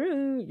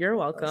true. You're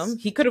welcome.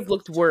 He could have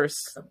looked worse.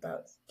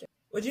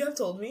 Would you have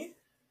told me?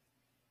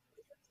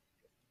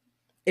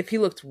 If he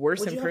looked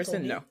worse in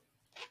person, no.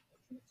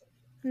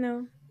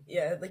 No.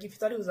 Yeah, like if you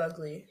thought he was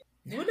ugly.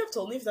 You wouldn't have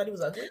told me if you thought he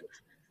was ugly?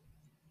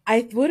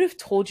 I would have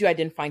told you I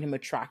didn't find him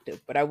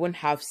attractive, but I wouldn't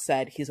have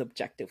said he's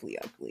objectively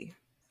ugly.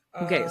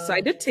 Okay, so I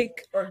did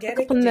take a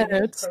couple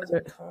notes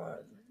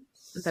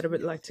that I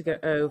would like to go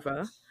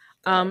over.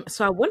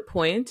 So at one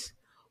point,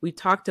 we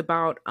talked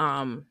about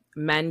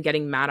men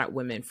getting mad at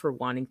women for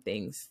wanting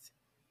things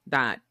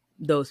that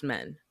those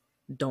men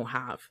don't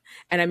have.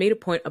 And I made a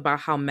point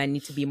about how men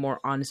need to be more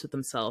honest with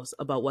themselves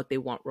about what they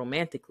want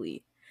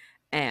romantically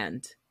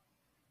and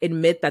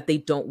admit that they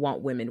don't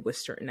want women with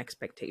certain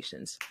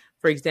expectations.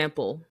 For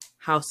example,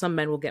 how some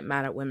men will get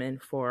mad at women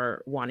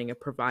for wanting a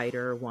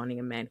provider, wanting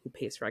a man who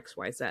pays for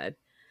XYZ.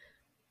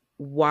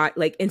 Why,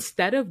 like,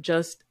 instead of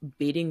just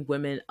beating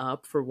women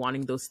up for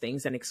wanting those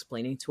things and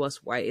explaining to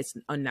us why it's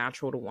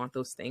unnatural to want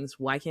those things,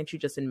 why can't you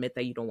just admit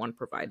that you don't want to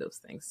provide those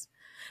things?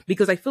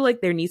 Because I feel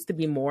like there needs to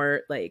be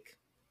more like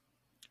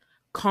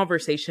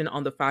conversation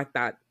on the fact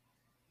that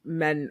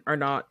men are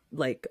not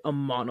like a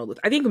monolith.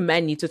 I think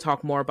men need to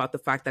talk more about the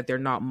fact that they're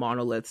not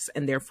monoliths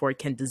and therefore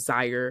can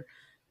desire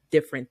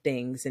different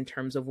things in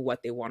terms of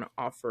what they want to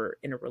offer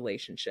in a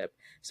relationship.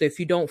 So if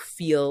you don't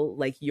feel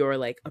like you're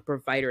like a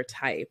provider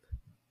type,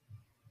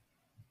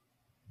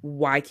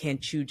 why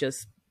can't you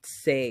just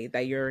say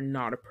that you're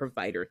not a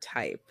provider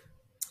type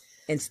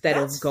instead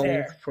of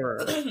going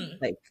for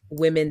like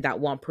women that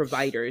want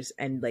providers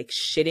and like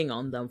shitting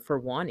on them for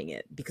wanting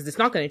it? Because it's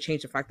not going to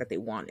change the fact that they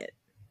want it.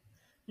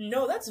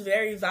 No, that's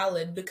very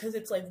valid, because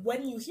it's like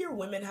when you hear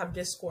women have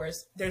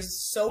discourse,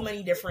 there's so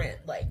many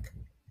different, like,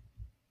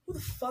 who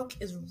the fuck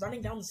is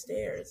running down the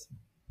stairs?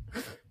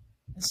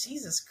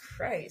 Jesus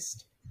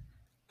Christ.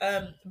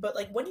 But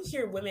like when you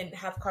hear women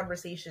have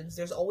conversations,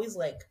 there's always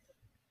like,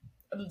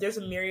 there's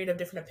a myriad of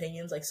different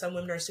opinions. Like some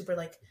women are super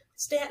like,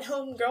 stay at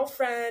home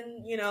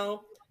girlfriend,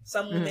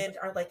 Some women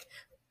are like,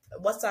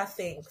 what's that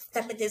thing?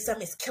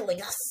 Feminism is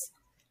killing us.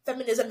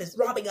 Feminism is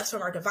robbing us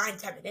from our divine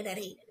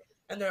femininity.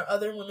 And there are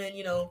other women,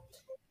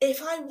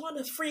 if I want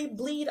to free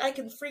bleed, I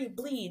can free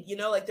bleed.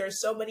 Like there's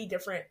so many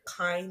different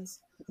kinds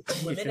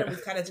of women, and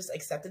we've kind of just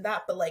accepted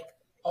that. But like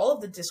all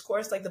of the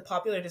discourse, like the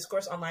popular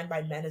discourse online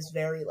by men is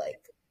very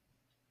like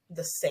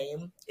the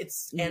same.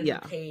 It's Andrew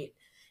Tate.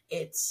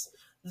 It's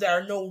there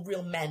are no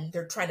real men.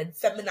 They're trying to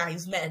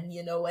feminize men,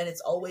 and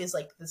it's always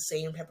like the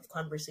same type of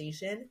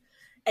conversation.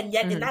 And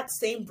yet in that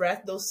same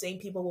breath, those same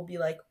people will be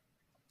like,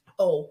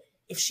 oh,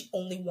 if she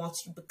only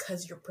wants you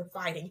because you're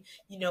providing,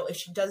 if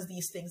she does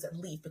these things and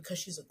leave because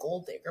she's a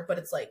gold digger. But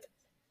it's like,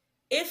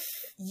 if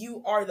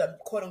you are the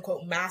quote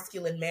unquote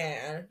masculine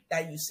man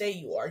that you say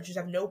you are, you just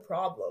have no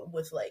problem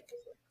with like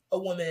a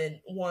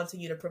woman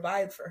wanting you to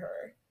provide for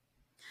her.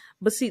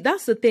 But see,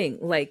 that's the thing.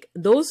 Like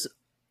those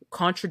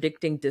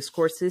contradicting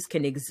discourses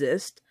can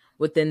exist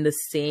within the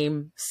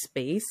same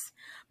space,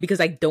 because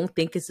I don't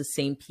think it's the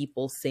same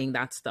people saying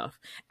that stuff.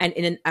 And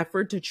in an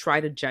effort to try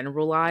to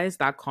generalize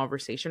that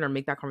conversation or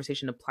make that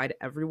conversation apply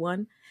to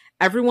everyone,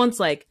 everyone's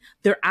like,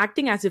 they're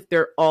acting as if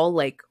they're all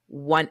like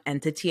one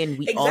entity and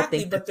we all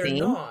think the same.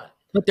 Not.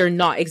 But they're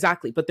not,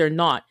 exactly, but they're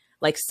not.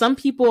 Like some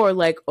people are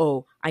like,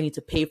 oh, I need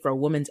to pay for a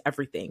woman's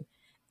everything.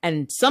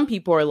 And some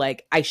people are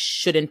like, I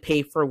shouldn't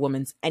pay for a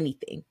woman's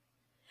anything.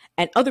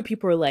 And other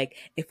people are like,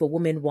 if a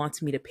woman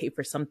wants me to pay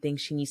for something,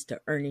 she needs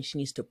to earn it. She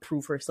needs to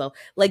prove herself.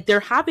 Like they're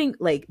having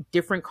like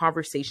different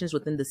conversations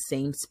within the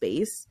same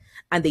space,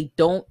 and they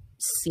don't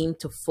seem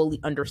to fully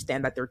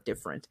understand that they're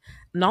different.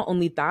 Not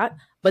only that,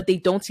 but they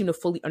don't seem to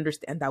fully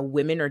understand that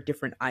women are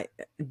different.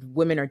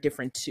 Women are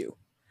different too.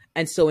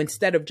 And so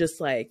instead of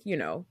just like,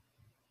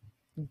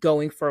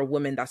 going for a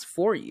woman that's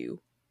for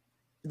you,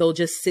 they'll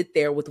just sit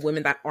there with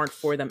women that aren't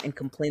for them and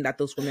complain that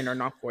those women are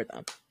not for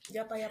them.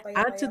 Yappa, yappa,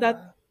 Add yappa, to yappa.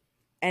 that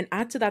And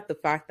add to that the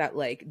fact that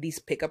like these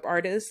pickup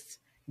artists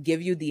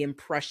give you the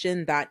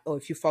impression that, oh,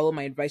 if you follow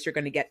my advice, you're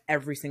going to get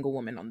every single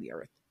woman on the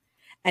earth.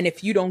 And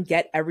if you don't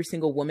get every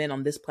single woman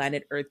on this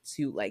planet earth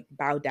to like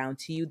bow down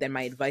to you, then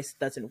my advice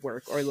doesn't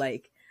work, or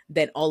like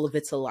then all of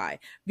it's a lie.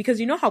 Because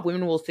you know how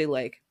women will say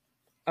like,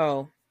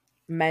 oh,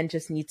 men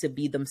just need to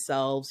be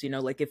themselves,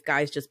 like if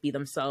guys just be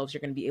themselves,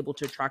 you're going to be able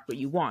to attract what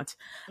you want.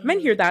 Men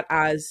hear that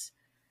as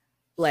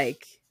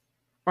like,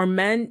 or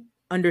men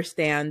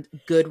understand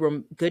good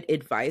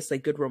advice,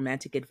 like good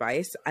romantic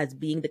advice, as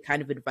being the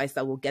kind of advice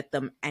that will get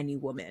them any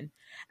woman.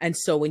 And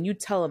so when you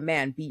tell a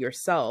man be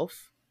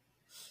yourself,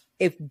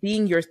 if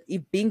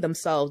being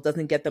themselves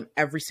doesn't get them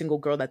every single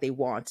girl that they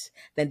want,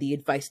 then the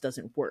advice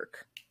doesn't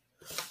work.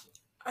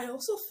 I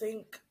also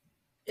think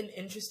an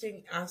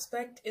interesting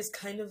aspect is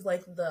kind of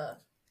like the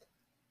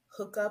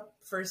hookup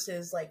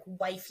versus like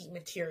wifey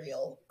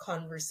material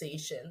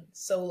conversation.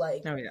 So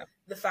like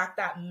the fact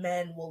that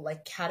men will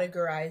like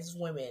categorize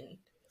women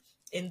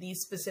in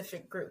these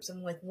specific groups,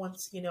 and like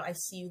once I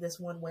see you this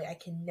one way, I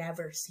can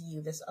never see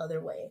you this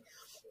other way,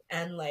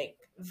 and like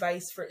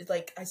vice versa.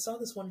 Like I saw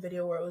this one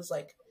video where it was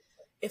like,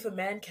 if a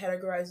man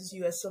categorizes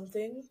you as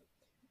something,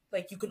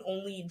 like you can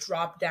only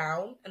drop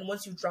down, and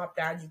once you drop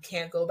down you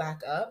can't go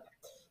back up.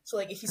 So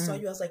like if he saw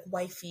you as like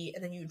wifey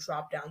and then you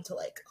drop down to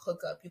like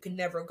hookup, you can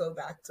never go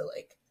back to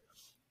like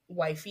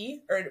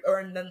wifey,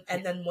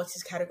 and then once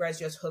he's categorized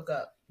you as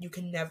hookup, you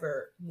can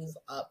never move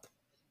up.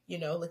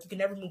 Like you can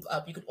never move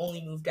up, you can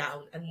only move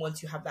down. And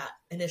once you have that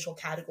initial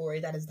category,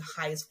 that is the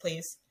highest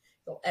place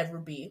you'll ever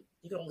be.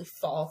 You can only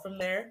fall from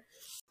there.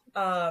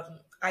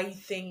 I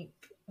think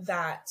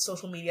that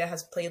social media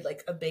has played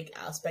like a big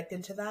aspect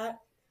into that,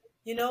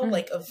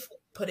 like of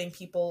putting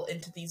people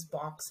into these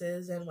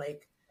boxes, and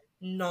like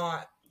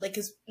not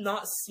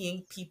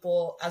seeing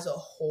people as a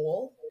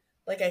whole.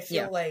 Like I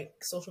feel like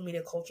social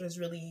media culture has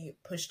really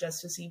pushed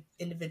us to see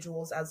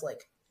individuals as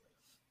like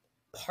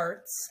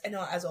parts and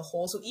not as a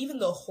whole. So even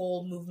the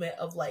whole movement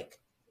of like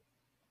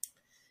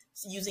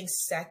using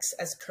sex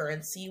as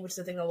currency, which is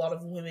the thing a lot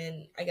of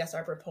women, I guess,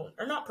 are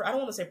I don't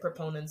want to say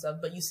proponents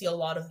of, but you see a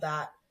lot of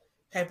that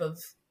type of,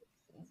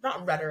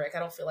 not rhetoric, I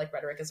don't feel like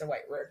rhetoric is the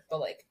right word, but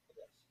like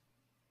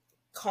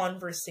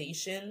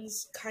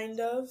conversations, kind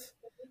of.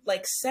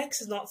 Like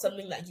sex is not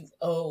something that you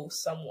owe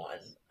someone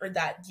or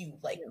that you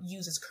like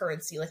use as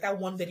currency. Like that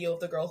one video of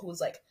the girl who was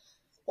like,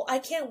 well, I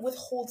can't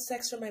withhold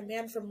sex from my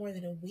man for more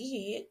than a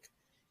week.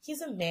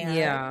 He's a man.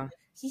 Yeah.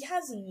 He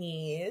has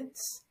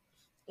needs.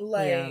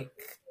 Like,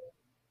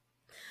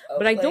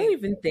 but I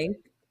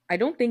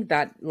don't think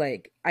that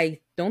like, I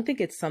don't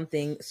think it's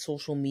something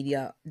social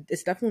media,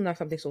 it's definitely not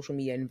something social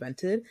media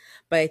invented,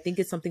 but I think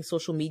it's something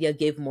social media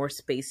gave more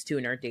space to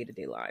in our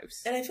day-to-day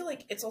lives. And I feel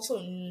like it's also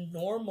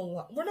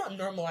normal. We're not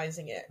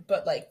normalizing it,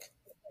 but like,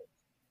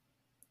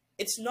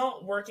 it's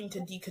not working to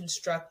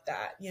deconstruct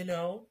that,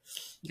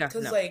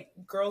 because like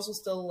girls will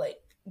still like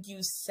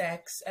use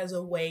sex as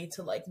a way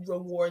to like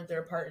reward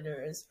their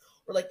partners,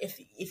 or like if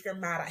you're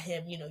mad at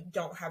him,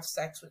 don't have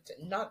sex with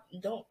him. If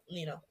you don't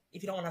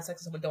want to have sex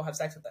with someone, don't have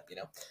sex with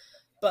them,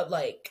 but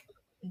like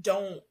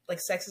don't, like,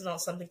 sex is not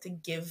something to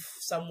give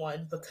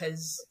someone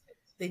because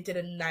they did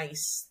a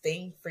nice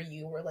thing for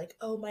you, or like,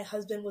 oh, my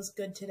husband was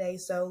good today,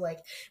 so like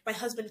my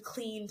husband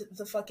cleaned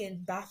the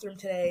fucking bathroom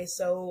today,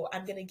 so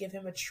I'm gonna give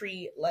him a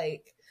treat.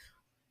 Like,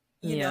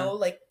 you know,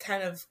 like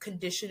kind of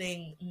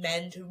conditioning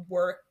men to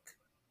work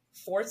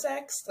for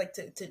sex, like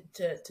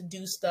to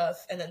do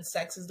stuff, and then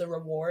sex is the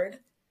reward.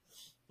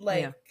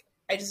 Like,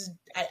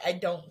 I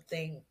don't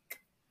think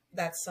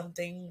that's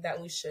something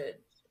that we should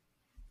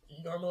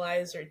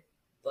normalize or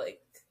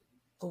like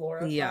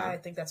glorify. I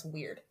think that's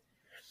weird.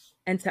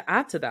 And to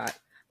add to that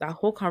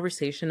whole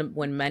conversation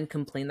when men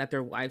complain that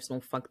their wives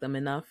don't fuck them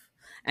enough,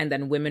 and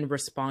then women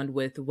respond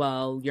with,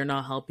 well, you're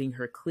not helping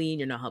her clean,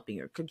 you're not helping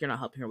her cook, you're not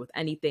helping her with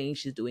anything,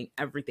 she's doing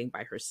everything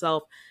by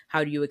herself,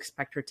 how do you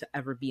expect her to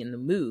ever be in the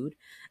mood?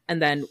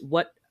 And then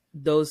what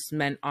those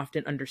men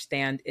often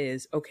understand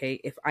is, okay,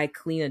 if I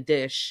clean a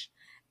dish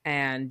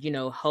and,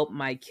 help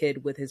my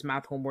kid with his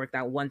math homework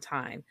that one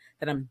time,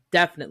 then I'm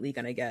definitely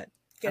gonna get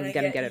it on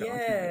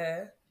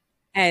tonight.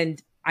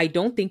 And I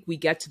don't think we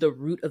get to the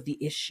root of the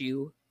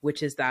issue,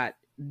 which is that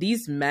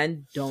these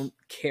men don't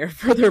care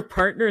for their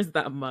partners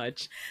that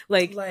much.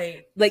 Like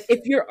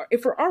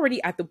if we're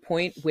already at the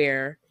point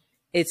where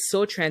it's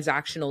so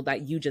transactional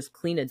that you just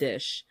clean a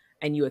dish,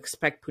 and you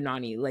expect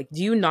punani. Like,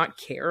 do you not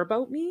care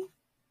about me?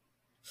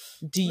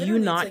 Do you Literally,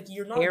 it's not like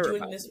you're not care doing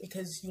about this me?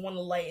 because you want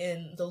to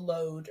lighten the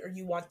load or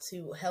you want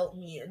to help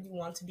me or you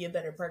want to be a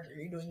better partner.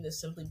 You're doing this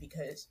simply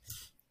because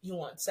you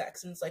want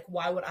sex. And it's like,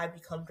 why would I be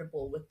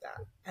comfortable with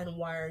that? And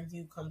why are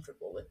you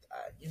comfortable with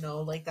that? You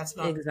know, like that's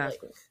not like,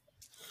 Exactly.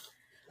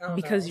 I don't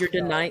Because know, you're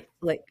y'all. denying,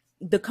 like,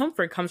 the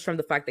comfort comes from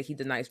the fact that he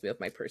denies me of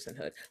my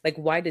personhood. Like,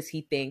 why does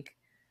he think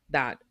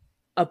that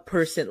a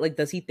person, like,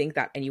 does he think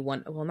that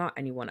anyone, well, not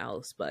anyone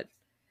else, but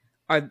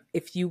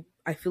if you,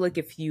 I feel like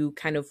if you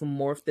kind of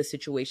morph the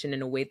situation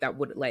in a way that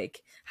would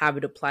like have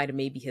it apply to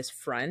maybe his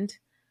friend,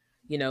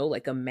 you know,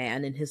 like a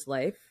man in his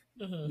life,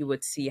 Mm-hmm. you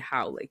would see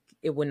how like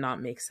it would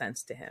not make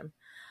sense to him.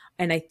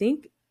 And I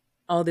think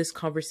all this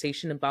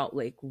conversation about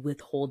like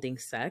withholding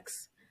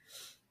sex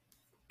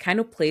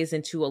kind of plays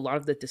into a lot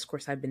of the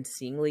discourse I've been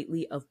seeing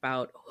lately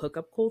about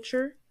hookup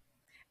culture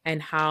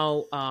and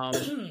how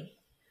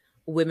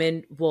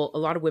women will, a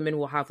lot of women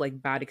will have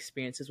like bad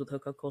experiences with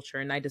hookup culture,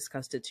 and I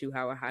discussed it too,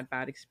 how I had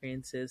bad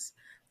experiences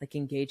like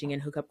engaging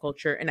in hookup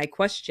culture, and I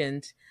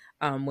questioned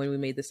when we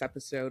made this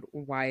episode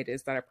why it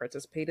is that I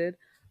participated.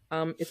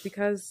 It's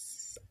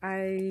because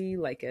I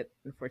like it,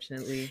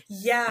 unfortunately.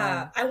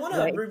 Yeah, I want to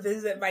Like,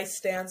 revisit my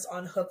stance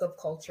on hookup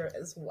culture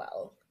as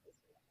well.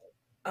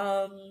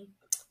 Um,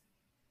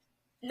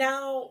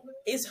 Now,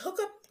 is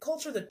hookup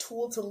culture the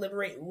tool to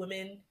liberate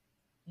women?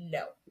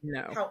 No.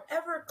 no.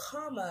 However,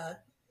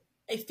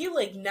 I feel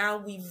like now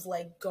we've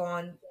like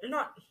gone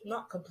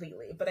not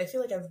completely, but I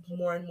feel like I've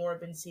more and more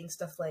been seeing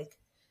stuff like,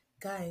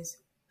 guys,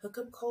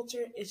 hookup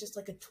culture is just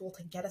like a tool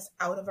to get us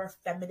out of our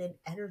feminine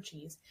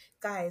energies.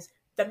 Guys,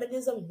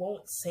 feminism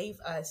won't save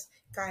us.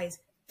 Guys,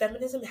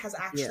 feminism has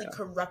actually Yeah.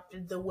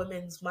 corrupted the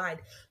women's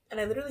mind. And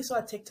I literally saw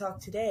a TikTok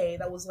today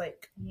that was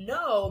like,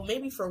 no,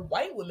 maybe for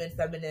white women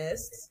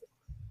feminists,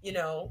 you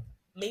know,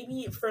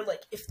 maybe for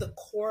like if the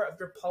core of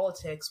your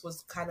politics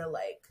was kind of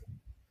like,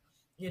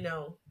 you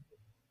know,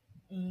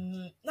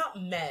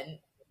 not men,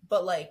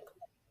 but like,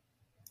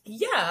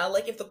 yeah,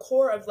 like if the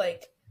core of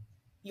like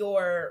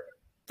your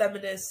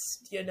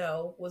feminist, you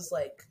know, was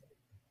like,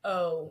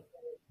 oh,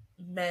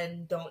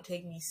 men don't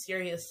take me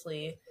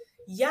seriously.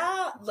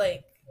 Yeah,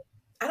 like,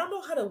 I don't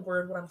know how to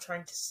word what I'm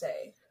trying to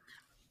say.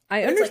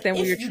 I But it's like understand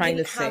what you're trying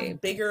to say.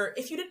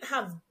 if you didn't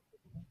have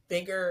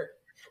bigger,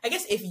 I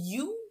guess if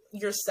you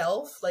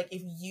yourself, like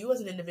if you as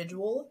an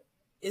individual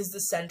is the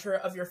center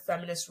of your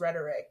feminist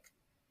rhetoric,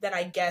 then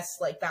I guess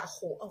like that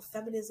whole, oh,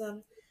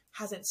 feminism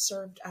hasn't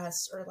served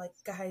us, or like,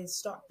 guys,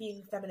 stop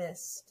being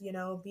feminist, you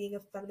know, being a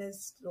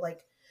feminist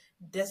like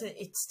doesn't,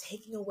 it's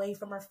taking away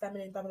from our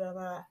feminine blah blah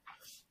blah,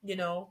 you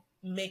know,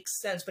 makes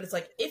sense. But it's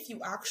like if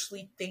you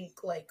actually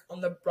think like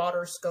on the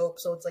broader scope,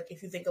 so it's like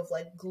if you think of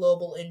like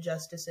global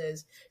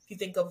injustices, if you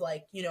think of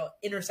like, you know,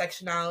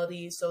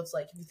 intersectionality, so it's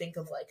like if you think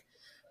of like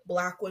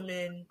black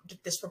women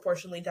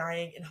disproportionately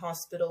dying in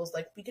hospitals,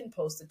 like we can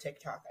post a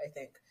TikTok, I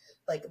think,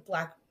 like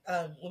black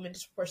women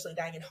disproportionately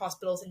dying in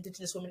hospitals,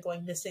 indigenous women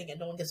going missing and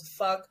no one gives a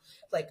fuck,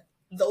 like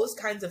those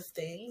kinds of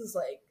things,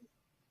 like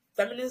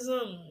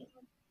feminism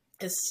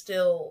is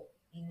still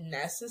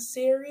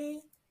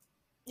necessary,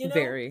 you know,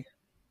 Very,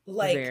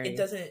 like it very.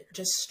 doesn't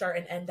just start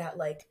and end at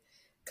like,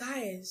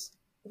 guys,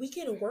 we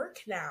can work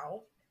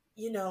now,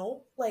 you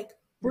know, like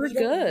We're we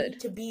don't good. need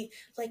to be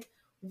like,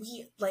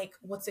 we like,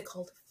 what's it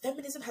called,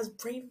 feminism has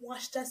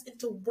brainwashed us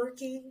into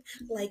working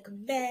like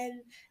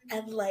men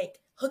and like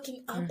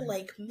hooking up Mhm.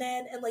 like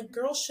men, and like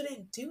girls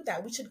shouldn't do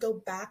that, we should go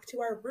back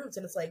to our roots.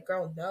 And it's like,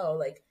 girl, no,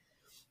 like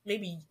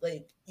maybe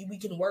like we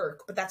can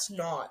work, but that's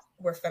not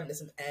where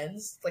feminism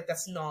ends, like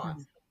that's not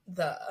Mhm.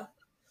 the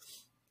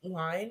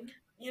line,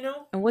 you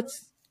know. And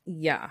what's,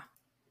 yeah.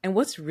 And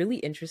what's really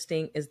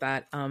interesting is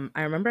that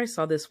I remember I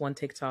saw this one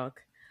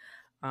TikTok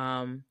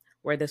um,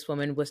 where this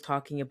woman was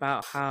talking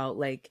about how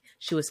like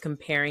she was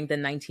comparing the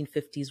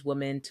 1950s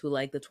woman to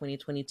like the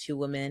 2022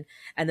 woman,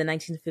 and the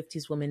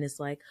 1950s woman is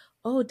like,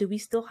 oh, do we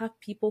still have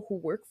people who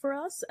work for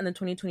us? And the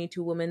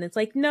 2022 woman is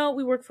like, no,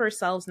 we work for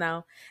ourselves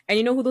now. And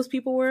you know who those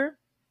people were?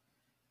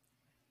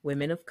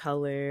 Women of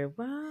color.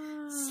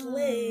 Wow.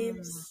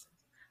 Slaves.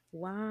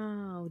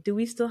 Wow. Do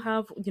we still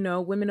have, you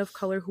know, women of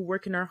color who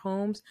work in our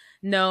homes?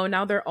 No,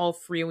 now they're all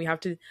free and I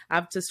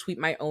have to sweep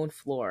my own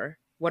floor.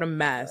 What a Right.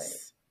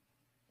 mess.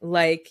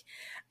 Like,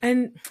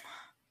 and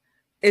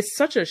it's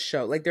such a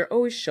show. Like they're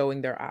always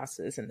showing their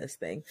asses in this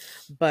thing.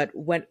 But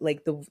when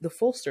like the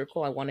full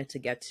circle I wanted to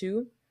get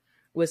to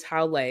was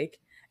how like,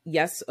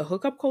 yes, a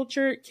hookup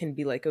culture can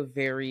be like a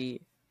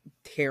very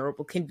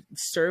terrible, can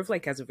serve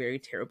like as a very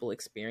terrible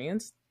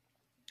experience.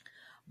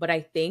 But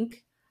I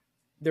think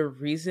the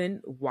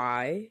reason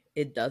why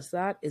it does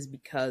that is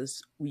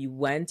because we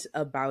went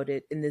about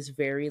it in this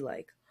very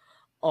like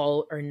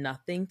all or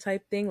nothing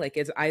type thing. Like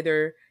it's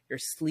either you're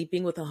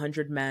sleeping with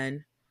 100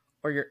 men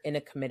or you're in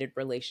a committed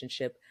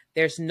relationship.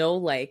 There's no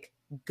like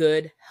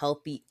good,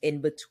 healthy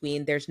in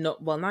between. There's no,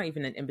 well, not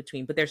even an in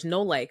between, but there's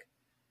no like,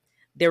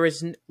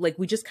 like,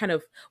 we just kind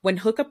of, when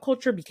hookup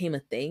culture became a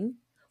thing,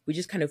 we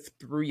just kind of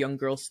threw young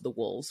girls to the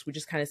wolves. We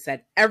just kind of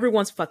said,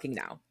 everyone's fucking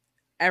now.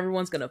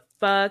 everyone's gonna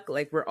fuck.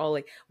 Like, we're all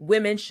like,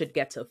 women should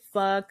get to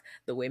fuck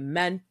the way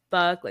men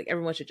fuck. Like,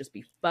 everyone should just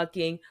be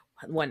fucking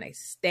one night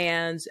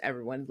stands.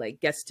 Everyone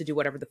like gets to do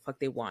whatever the fuck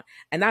they want.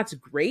 And that's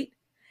great.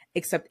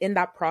 Except in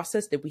that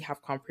process, did we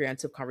have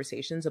comprehensive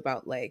conversations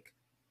about like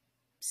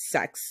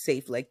sex,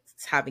 safe, like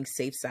having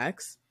safe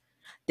sex?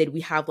 Did we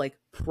have like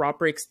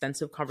proper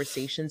extensive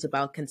conversations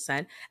about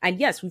consent? And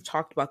yes, we've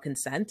talked about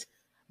consent,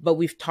 but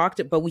we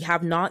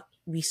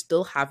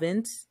still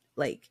haven't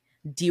like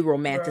Bro,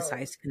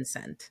 de-romanticized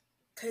consent.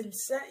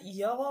 consent,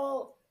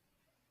 y'all.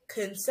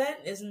 Consent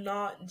is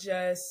not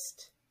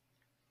just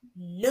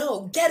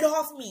no, get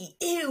off me.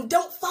 Ew,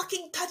 don't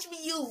fucking touch me,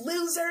 you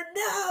loser.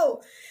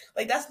 No.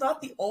 Like, that's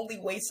not the only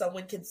way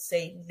someone can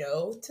say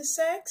no to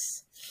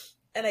sex.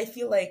 And I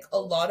feel like a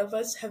lot of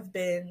us have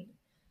been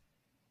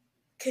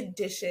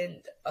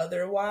conditioned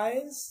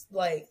otherwise.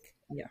 Like,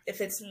 Yeah. if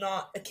it's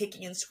not a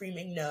kicking and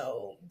screaming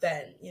no,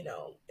 then,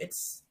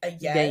 it's a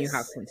Then you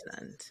have yes.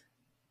 consent.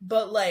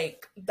 But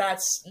like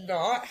that's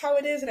not how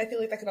it is, and I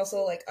feel like that can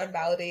also like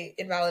invalidate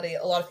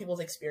a lot of people's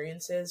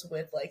experiences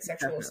with like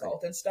sexual Definitely.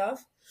 assault and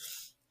stuff.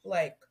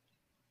 Like,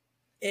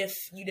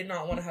 if you did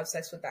not want to have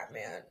sex with that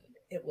man,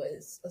 it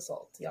was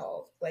assault,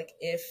 y'all. Like,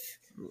 if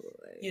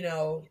Like, you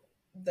know,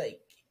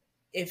 like,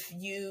 if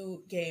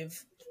you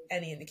gave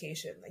any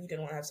indication that you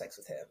didn't want to have sex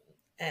with him,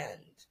 and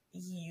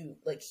he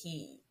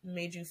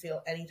made you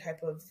feel any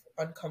type of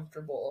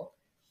uncomfortable,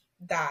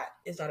 that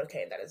is not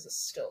okay, and that is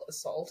still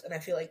assault. And I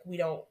feel like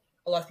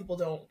a lot of people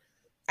don't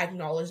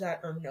acknowledge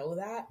that or know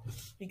that,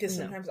 because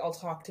no. sometimes I'll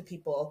talk to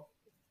people.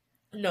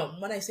 No,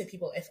 when I say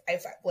people, if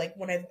like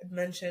when I've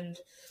mentioned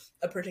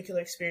a particular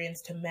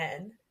experience to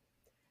men,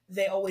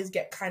 they always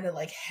get kind of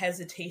like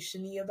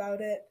hesitation-y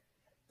about it.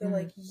 They're Mhm.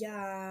 like,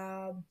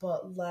 yeah,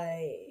 but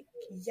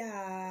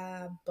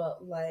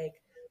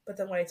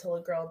then when I tell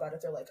a girl about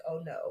it, they're like, oh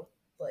no,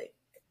 like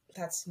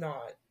that's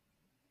not,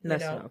 you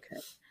That's know? not okay.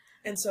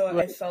 And so I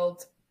Like,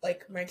 felt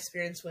like my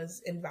experience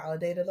was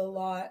invalidated a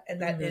lot.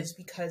 And that mhm. is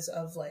because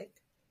of like,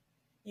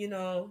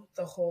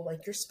 the whole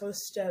like you're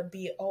supposed to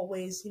be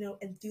always,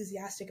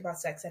 enthusiastic about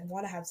sex and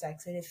want to have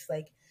sex. And if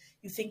like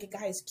you think a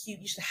guy is cute,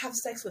 you should have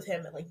sex with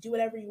him and like do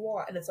whatever you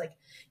want. And it's like,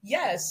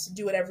 yes,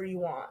 do whatever you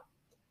want,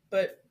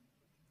 but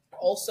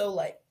also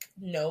like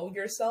know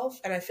yourself.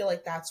 And I feel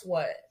like that's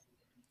what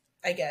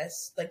I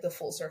guess like the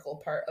full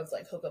circle part of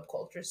like hookup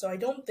culture. So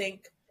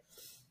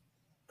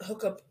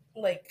hookup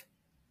like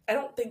I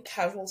don't think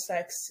casual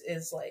sex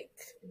is like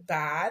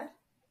bad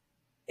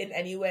in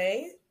any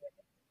way,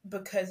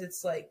 because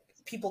it's like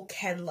people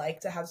can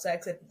like to have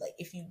sex, and like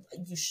if you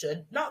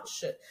should not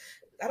should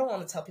I don't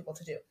want to tell people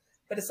to do,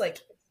 but it's like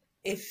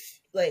if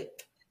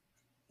like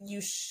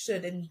you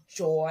should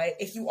enjoy,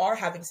 if you are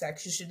having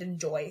sex, you should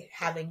enjoy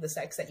having the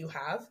sex that you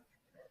have.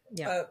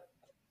 Yeah. uh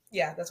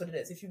yeah, that's what it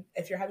is.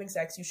 If you're having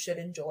sex, you should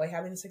enjoy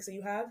having the sex that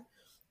you have.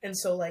 And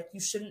so like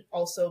you shouldn't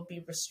also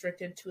be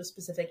restricted to a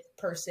specific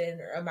person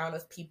or amount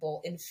of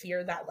people in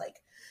fear that like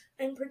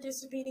I'm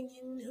participating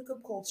in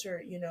hookup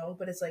culture,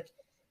 but it's like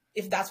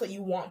if that's what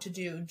you want to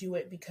do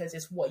it because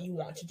it's what you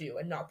want to do,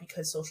 and not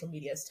because social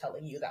media is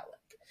telling you that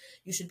like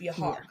you should be a Yeah.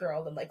 hot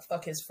girl and like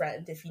fuck his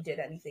friend if he did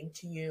anything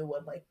to you,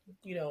 and like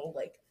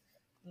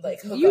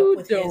like hook up You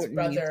with his don't need to be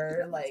brother,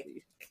 that like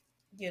messy.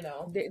 you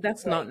know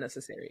That's not like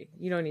necessary.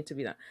 You don't need to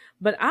be that.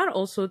 But add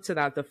also to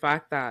that the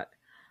fact that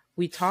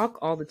we talk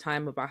all the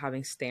time about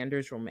having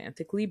standards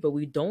romantically, but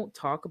we don't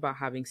talk about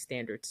having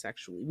standards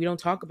sexually. We don't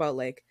talk about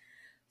like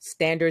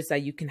standards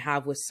that you can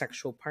have with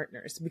sexual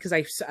partners, because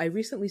I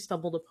recently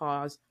stumbled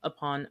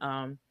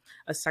upon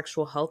a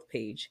sexual health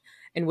page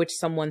in which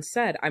someone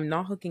said, I'm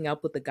not hooking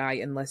up with a guy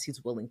unless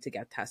he's willing to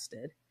get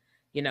tested.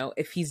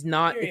 If he's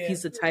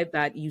period. the type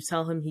that you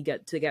tell him he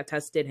get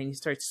tested and he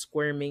starts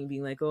squirming,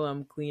 being like, oh,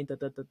 I'm clean, da,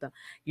 da, da, da,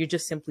 you're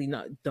just simply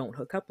not don't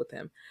hook up with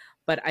him.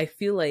 But I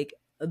feel like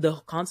the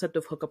concept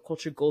of hookup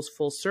culture goes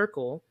full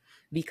circle,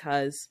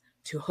 because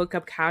to hook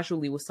up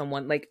casually with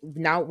someone, like,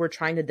 now we're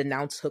trying to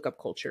denounce hookup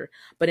culture,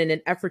 but in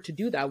an effort to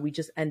do that, we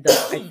just end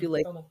up, I feel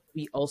like, Pardon.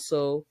 we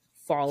also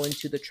fall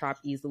into the trap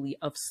easily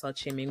of slut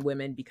shaming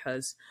women,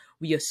 because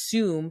we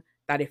assume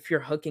that if you're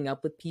hooking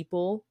up with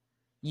people,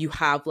 you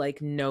have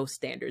like no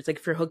standards. Like,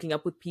 if you're hooking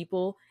up with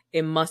people,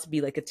 it must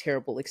be like a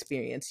terrible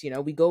experience.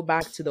 We go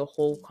back to the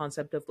whole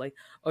concept of like,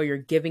 oh, you're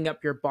giving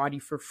up your body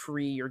for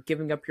free, you're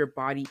giving up your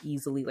body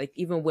easily. Like,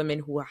 even women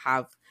who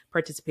have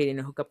participating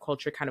in hookup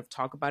culture kind of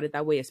talk about it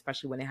that way,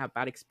 especially when they have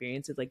bad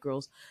experiences. Like,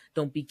 girls,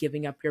 don't be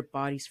giving up your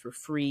bodies for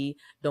free.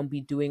 Don't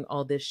be doing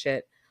all this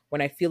shit.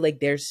 When I feel like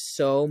there's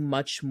so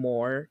much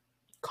more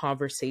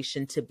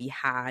conversation to be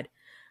had,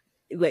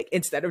 like,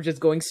 instead of just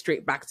going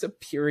straight back to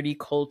purity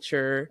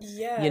culture,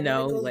 Yeah, and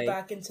then it goes like,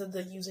 back into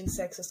the using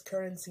sex as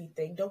currency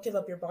thing. Don't give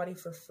up your body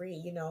for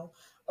free,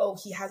 Oh,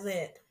 he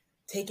hasn't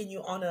taken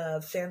you on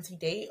a fancy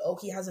date. Oh,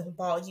 he hasn't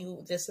bought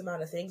you this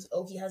amount of things.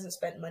 Oh, he hasn't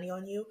spent money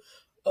on you.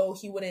 Oh,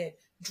 he wouldn't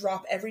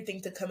drop everything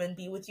to come and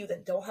be with you.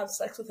 Then don't have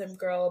sex with him,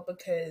 girl,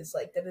 because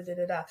like da da da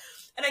da da.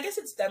 And I guess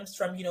it stems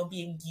from,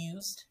 being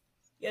used,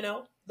 yeah,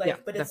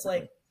 like, but it's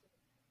like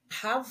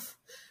definitely. have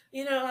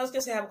You know, I was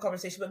gonna say have a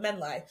conversation, but men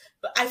lie.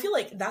 But I feel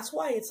like that's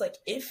why it's like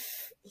I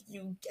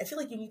feel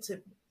like you need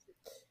to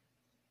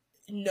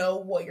know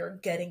what you're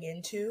getting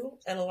into,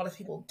 and a lot of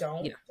people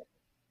don't. Yeah.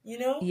 You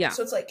know, Yeah.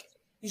 so it's like,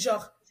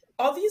 genre,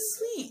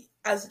 obviously,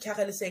 as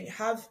Karen is saying,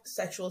 have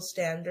sexual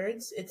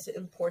standards. It's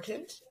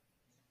important,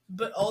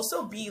 but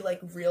also be like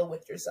real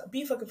with yourself.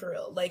 Be fucking for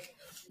real. Like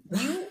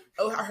you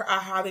are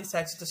having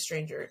sex with a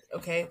stranger.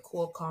 Okay,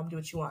 cool, calm, do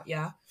what you want.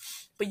 Yeah,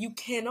 but you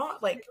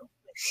cannot like.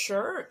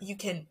 Sure, you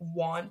can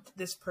want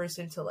this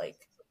person to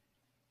like,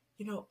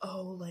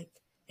 oh, like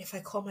if I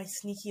call my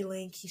sneaky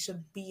link, he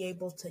should be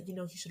able to,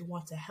 he should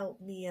want to help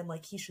me and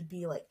like he should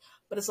be like,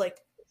 but it's like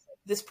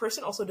this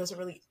person also doesn't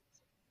really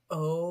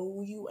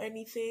owe you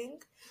anything.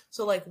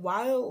 So like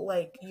while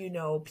like,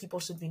 people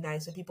should be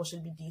nice and people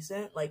should be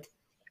decent, like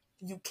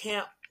you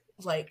can't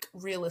like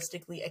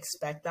realistically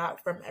expect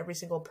that from every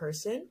single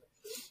person.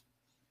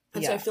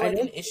 And so I Yeah. feel I like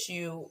an don't.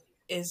 issue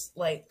is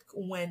like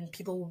when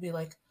people will be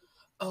like,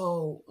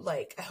 oh,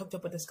 like I hooked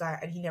up with this guy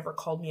and he never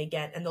called me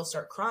again, and they'll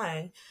start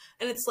crying.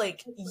 And it's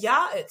like,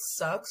 yeah, it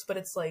sucks, but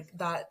it's like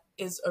that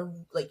is a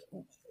like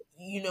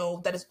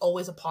that is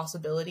always a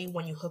possibility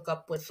when you hook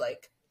up with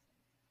like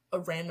a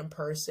random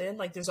person.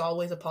 Like there's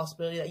always a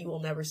possibility that you will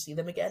never see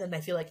them again. And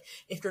I feel like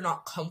if you're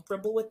not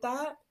comfortable with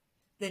that,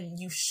 then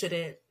you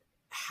shouldn't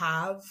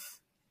have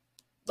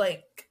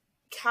like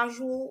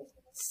casual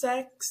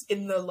sex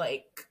in the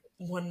like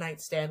one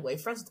night stand way.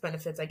 Friends with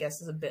benefits, I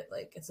guess, is a bit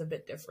like it's a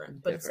bit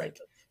different. But it's Different.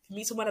 like if you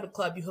meet someone at a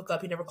club, you hook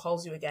up, he never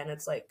calls you again.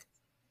 It's like,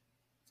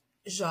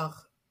 genre,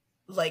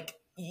 like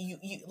you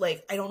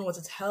like I don't know what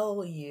to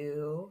tell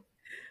you.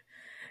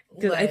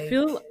 Because I Like,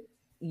 feel,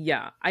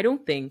 yeah, I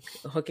don't think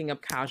hooking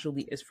up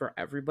casually is for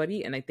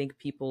everybody, and I think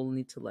people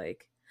need to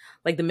like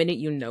the minute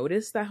you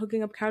notice that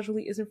hooking up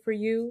casually isn't for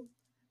you,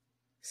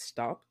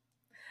 stop.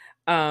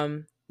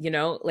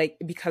 Like,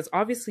 because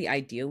obviously,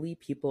 ideally,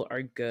 people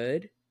are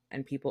good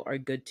and people are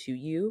good to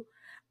you.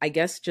 I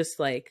guess just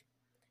like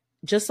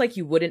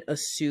you wouldn't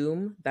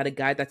assume that a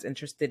guy that's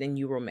interested in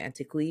you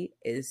romantically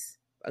is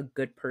a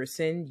good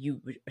person,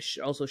 you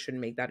also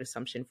shouldn't make that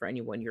assumption for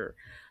anyone you're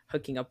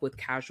hooking up with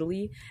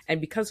casually. And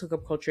because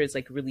hookup culture is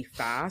like really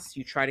fast,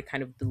 you try to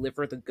kind of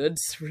deliver the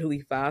goods really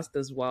fast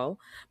as well.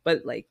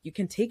 But like you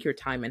can take your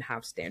time and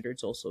have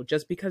standards also.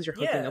 Just because you're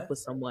hooking yeah, up with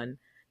someone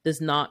does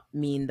not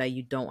mean that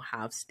you don't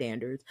have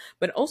standards.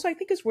 But also I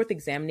think it's worth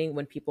examining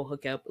when people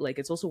hook up. Like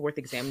it's also worth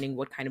examining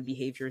what kind of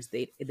behaviors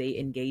they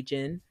engage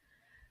in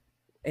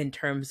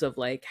terms of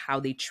like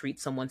how they treat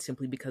someone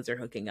simply because they're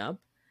hooking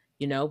up,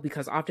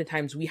 because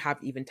oftentimes we have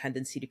even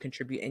tendency to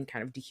contribute in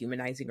kind of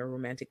dehumanizing our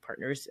romantic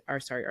partners, our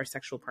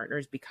sexual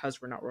partners,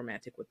 because we're not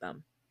romantic with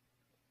them.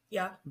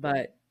 yeah.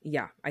 But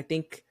yeah, I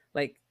think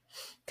like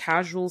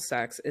casual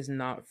sex is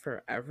not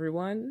for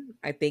everyone.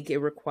 I think it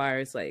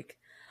requires like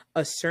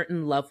a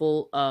certain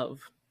level of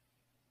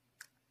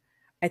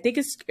I think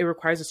it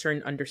requires a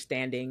certain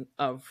understanding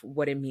of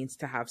what it means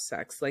to have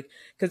sex. Like,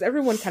 because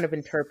everyone kind of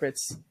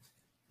interprets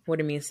what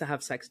it means to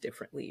have sex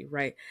differently,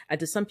 right? And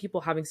to some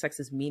people, having sex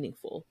is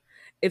meaningful.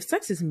 If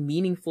sex is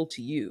meaningful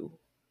to you,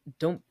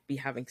 don't be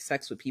having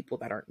sex with people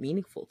that aren't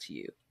meaningful to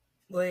you.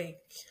 Like,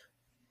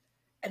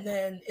 and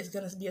then it's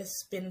gonna be a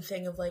spin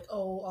thing of like,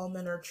 oh, all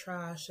men are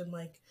trash, and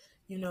like,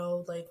 da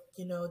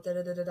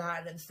da da da da,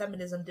 and then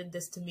feminism did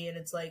this to me, and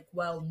it's like,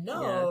 well, Yeah.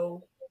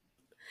 no,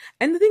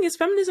 And the thing is,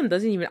 feminism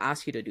doesn't even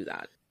ask you to do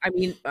that. I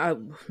mean,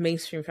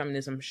 mainstream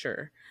feminism,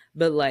 sure,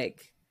 but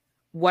like,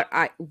 what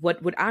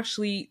would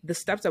actually the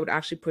steps that would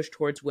actually push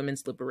towards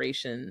women's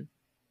liberation,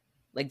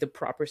 like the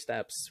proper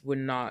steps, would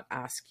not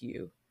ask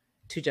you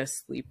to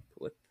just sleep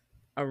with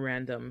a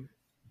random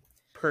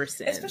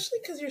person. especially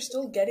because you're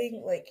still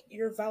getting like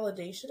your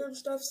validation and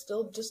stuff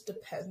still just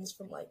depends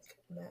from like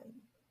men.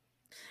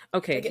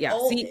 Okay, Like it yeah.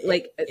 all See, it,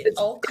 like it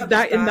all comes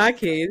that back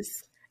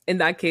in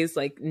that case,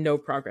 like no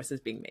progress is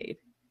being made.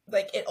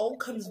 like it all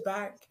comes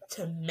back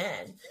to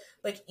men.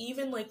 Like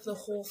even like the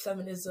whole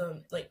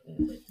feminism, like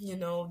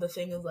the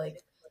thing of like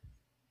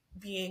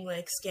being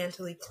like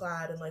scantily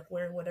clad and like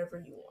wearing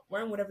whatever you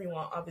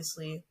want,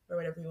 obviously, or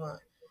whatever you want.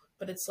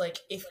 But it's like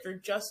if you're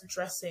just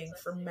dressing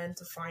for men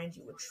to find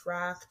you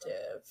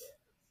attractive,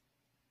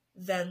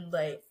 then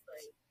like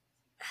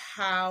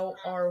how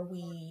are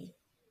we?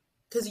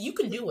 Because you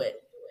can do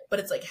it, but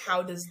it's like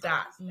how does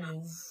that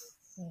move?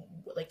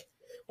 Like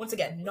once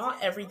again,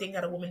 not everything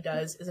that a woman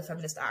does is a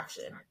feminist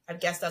action. I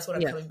guess that's what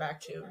I'm Yeah, coming back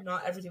to.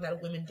 Not everything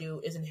that women do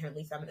is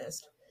inherently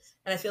feminist.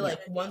 And I feel yeah. like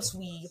once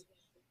we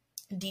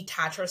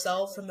detach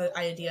ourselves from the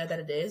idea that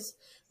it is,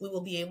 we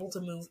will be able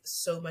to move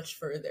so much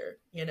further.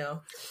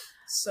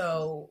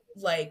 So,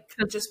 like,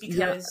 'Cause- just yeah,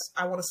 because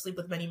I want to sleep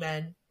with many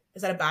men,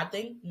 is that a bad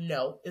thing?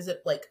 No. Is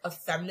it like a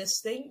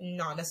feminist thing?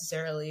 Not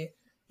necessarily.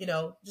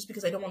 Just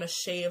because I don't want to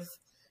shave,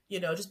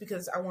 just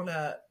because I want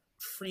to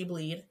free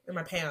bleed in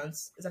my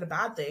pants, is that a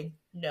bad thing?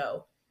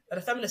 No. Is that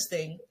a feminist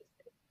thing?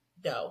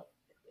 No.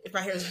 If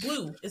my hair is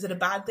blue, is it a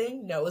bad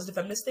thing? No. Is it a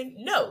feminist thing?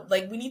 No.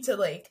 Like, we need to,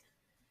 like,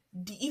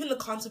 even the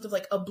concept of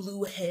like a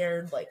blue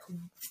haired like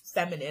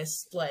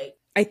feminist like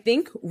I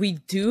think we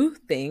do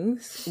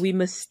things, we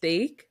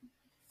mistake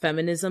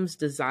feminism's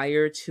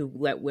desire to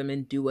let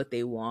women do what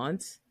they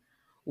want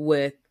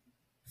with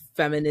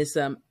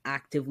feminism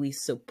actively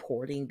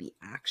supporting the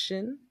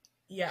action.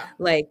 Yeah.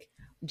 Like,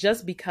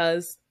 just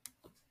because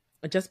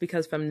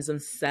feminism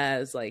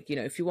says, like, you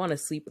know, if you want to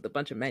sleep with a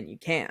bunch of men, you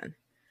can.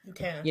 You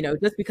can. You know,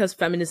 just because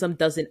feminism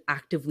doesn't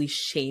actively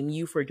shame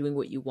you for doing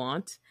what you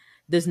want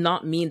does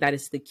not mean that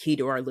it's the key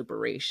to our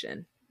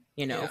liberation.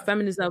 You know, Yeah.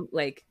 feminism,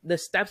 like the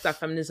steps that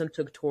feminism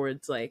took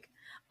towards like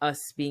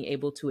us being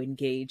able to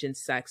engage in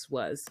sex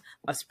was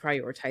us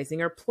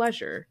prioritizing our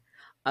pleasure,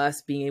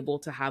 us being able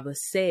to have a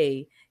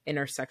say in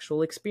our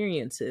sexual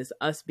experiences,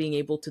 us being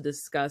able to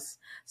discuss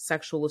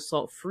sexual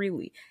assault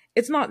freely.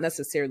 It's not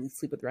necessarily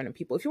sleep with random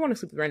people. If you want to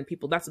sleep with random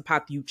people, that's the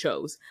path you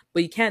chose.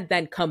 But you can't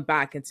then come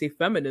back and say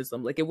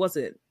feminism. Like, it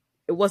wasn't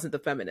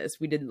the feminists.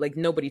 We didn't, like,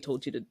 nobody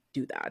told you to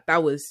do that.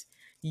 That was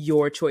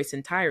your choice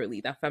entirely.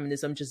 That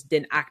feminism just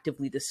didn't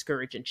actively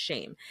discourage and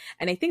shame.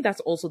 And I think that's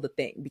also the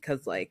thing,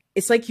 because like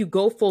it's like you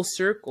go full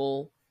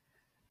circle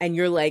and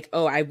you're like,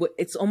 oh, I would.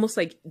 It's almost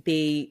like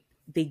they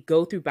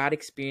go through bad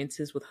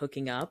experiences with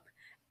hooking up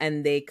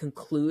and they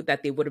conclude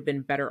that they would have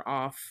been better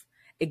off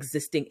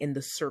existing in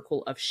the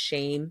circle of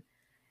shame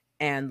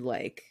and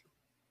like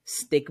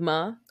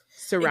stigma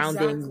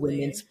surrounding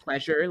women's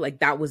pleasure. Like,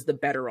 that was the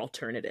better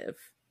alternative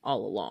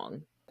all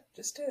along.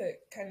 Just to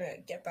kind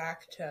of get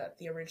back to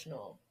the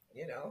original,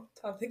 you know,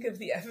 topic of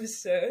the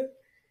episode,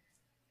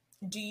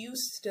 do you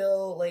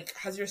still, like,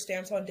 has your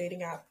stance on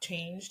dating app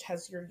changed?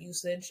 Has your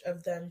usage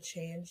of them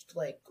changed?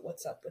 Like,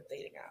 what's up with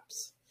dating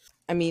apps?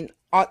 I mean,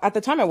 at the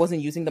time I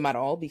wasn't using them at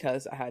all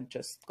because I had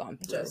just gone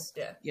through,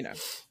 you know,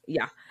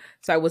 yeah.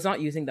 So I was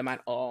not using them at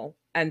all.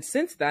 And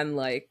since then,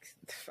 like,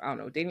 I don't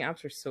know, dating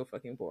apps are so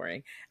fucking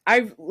boring.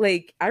 I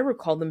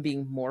recall them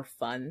being more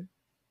fun.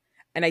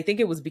 And I think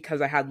it was because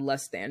I had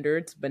less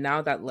standards. But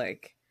now that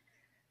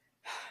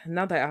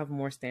I have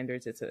more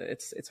standards,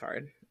 it's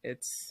hard.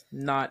 It's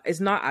not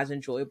as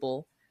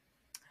enjoyable.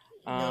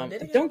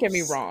 Don't get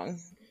me wrong.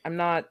 I'm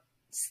not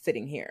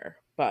sitting here,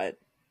 but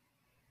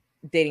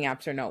dating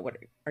apps are not what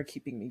are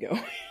keeping me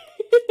going.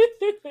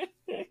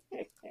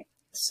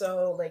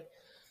 So, like,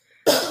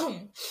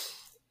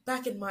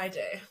 back in my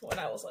day when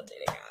I was on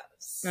dating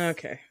apps.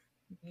 Okay.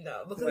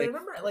 No, because I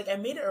remember, like, I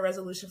made it a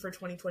resolution for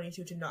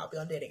 2022 to not be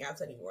on dating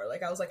apps anymore.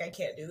 Like, I was like, I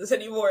can't do this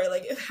anymore.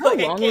 Like, how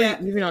long were you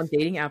even on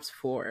dating apps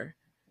for?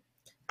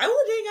 I was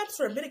on dating apps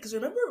for a minute, because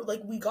remember, like,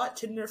 we got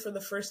Tinder for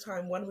the first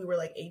time when we were,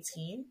 like,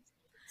 18,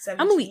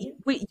 17. Emily,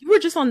 wait, you were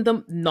just on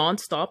them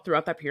nonstop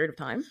throughout that period of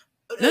time?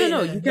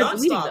 No, you kept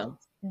deleting them.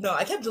 No,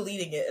 I kept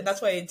deleting it, and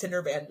that's why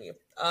Tinder banned me.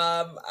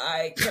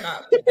 I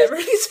cannot ever.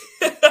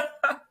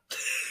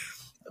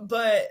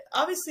 But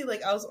obviously,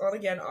 like, I was on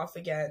again, off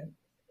again.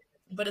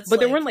 But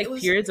there weren't like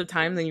periods of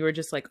time then you were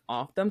just like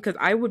off them, because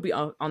I would be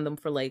on them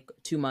for like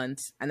 2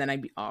 months and then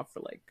I'd be off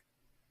for like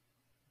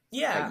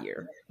a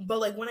year. But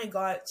like when I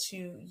got to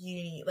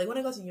uni,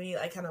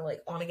 I kind of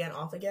like on again,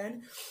 off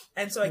again,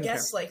 and so I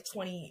guess like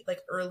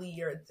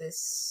earlier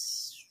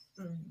this,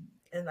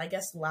 and I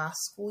guess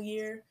last school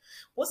year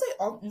was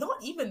I on?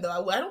 Not even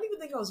though I don't even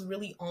think I was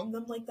really on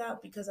them like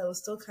that, because I was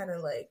still kind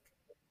of like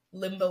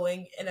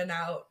limboing in and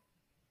out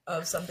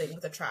of something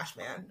with a trash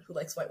man who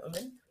likes white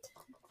women.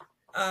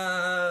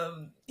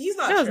 He's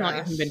not. That has not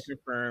even been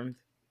confirmed.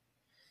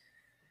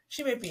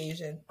 She might be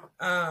Asian.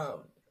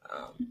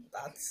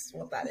 That's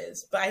what that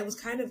is. But I was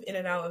kind of in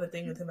and out of a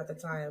thing with him at the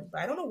time.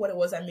 But I don't know what it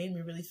was that made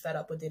me really fed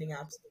up with dating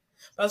apps.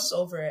 But I was just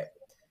over it.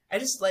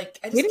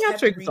 Dating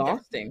apps are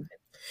exhausting.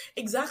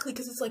 Exactly,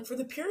 because it's like for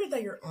the period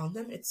that you're on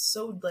them, it's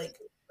so like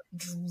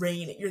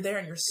draining. You're there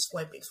and you're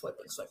swiping.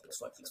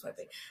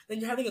 Then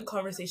you're having a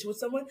conversation with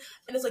someone,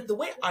 and it's like the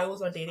way I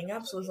was on dating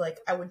apps was like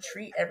I would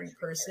treat every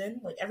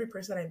person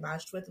that I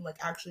matched with and like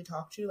actually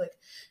talked to, like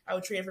I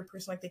would treat every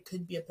person like they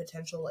could be a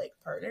potential like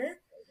partner.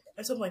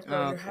 And so I'm like,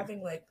 bro, you're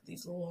having like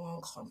these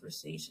long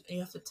conversations and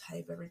you have to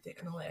type everything,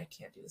 and I'm like, I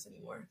can't do this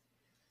anymore.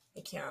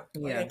 I can't.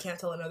 Like, I can't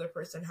tell another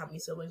person how many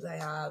siblings I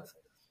have.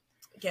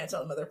 I can't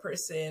tell another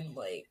person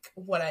like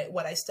what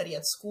I study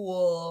at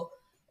school.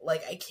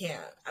 Like, I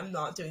can't. I'm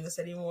not doing this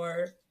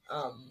anymore.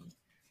 So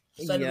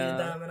I deleted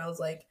them, and I was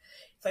like,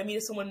 if I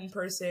meet someone in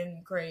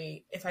person,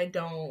 great. If I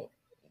don't,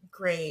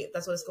 great.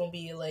 That's what it's gonna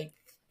be. Like,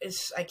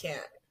 I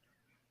can't.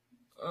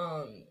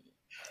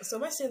 So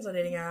my stance on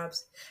dating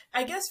apps,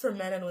 I guess for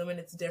men and women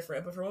it's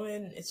different, but for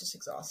women it's just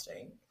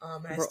exhausting.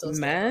 And I still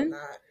stand on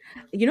that.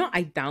 You know,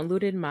 I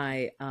downloaded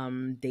my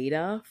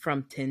data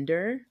from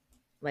Tinder,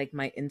 like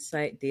my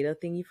insight data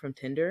thingy from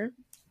Tinder.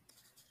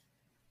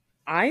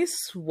 I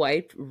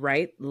swiped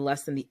right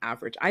less than the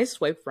average. I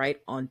swiped right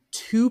on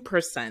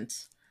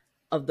 2%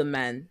 of the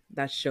men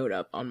that showed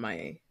up on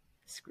my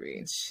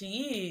screen.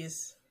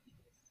 Jeez.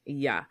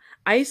 Yeah.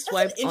 I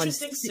swiped on...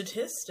 That's an interesting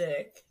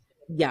statistic.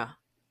 Yeah.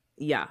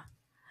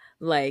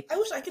 Like, I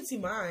wish I could see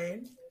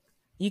mine.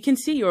 You can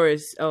see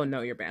yours. Oh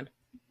no, you're banned.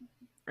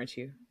 Aren't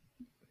you?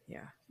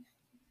 Yeah.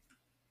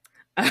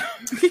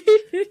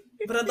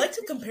 But I'd like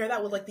to compare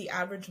that with like the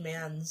average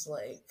man's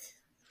like.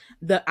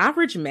 The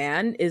average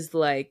man is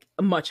like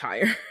much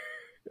higher.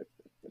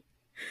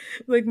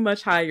 Like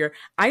much higher.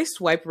 I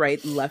swipe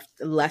right left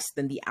less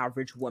than the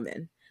average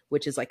woman,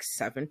 which is like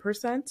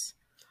 7%.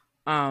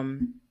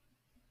 Um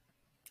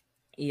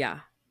yeah.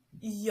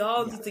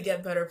 Y'all Yeah. need to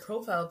get better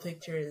profile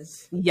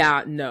pictures.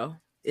 Yeah, no.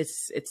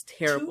 It's Two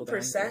terrible down here.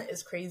 percent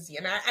is crazy,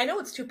 and I know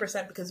it's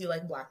 2% because you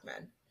like black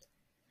men.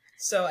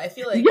 So I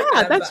feel like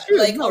Yeah, that's true.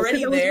 like No,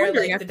 because already I was there,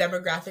 wondering. like the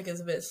demographic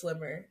is a bit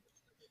slimmer.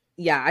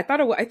 Yeah, I thought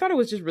it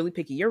was just really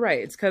picky. You're right.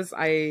 It's because No,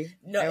 I it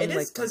only is like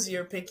black because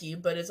you're picky,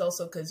 but it's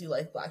also because you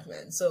like black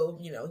men. So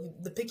you know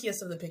the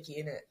pickiest of the picky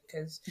in it.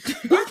 Because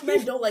black men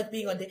men. don't like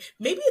being on date.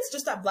 Maybe it's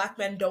just that black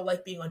men don't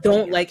like being on dating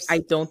Don't like. apps. I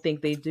don't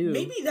think they do.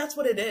 Maybe that's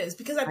what it is.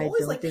 Because I've I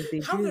always don't like, think they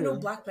how are there no do.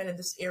 black men in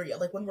this area?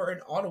 Like when we're in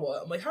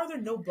Ottawa, I'm like, how are there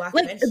no black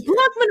Like men here?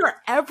 black men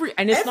are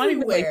and it's not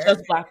even like Everywhere.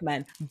 just black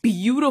men.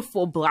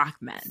 Beautiful black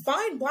men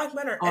Fine black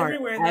men are are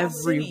everywhere in that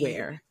city.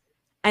 everywhere,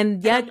 and And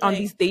I'm yet on like,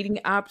 these dating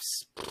apps,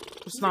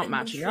 it's even not in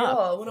matching up.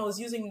 Montreal, when I was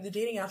using the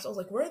dating apps, I was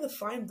like, where are the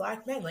fine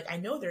black men? Like, I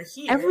know they're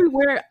here.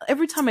 Everywhere,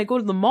 every time I go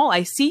to the mall,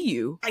 I see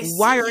you. I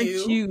Why see aren't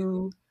you,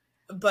 you?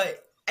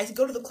 but I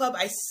go to the club,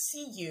 I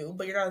see you,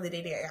 but you're not on the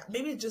dating app.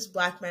 Maybe just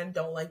black men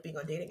don't like being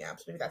on dating apps.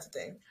 Maybe that's a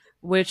thing.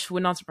 Which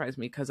would not surprise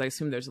me because I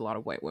assume there's a lot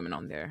of white women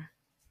on there.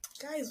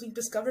 Guys, we've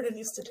discovered a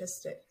new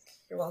statistic.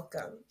 You're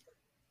welcome.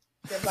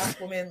 If you're a black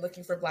woman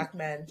looking for black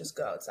men, just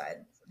go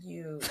outside.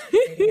 You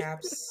dating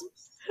apps.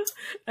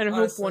 And I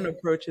hope one Honestly.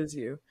 approaches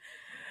you.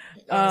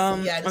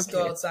 Honestly, yeah, just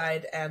go Okay.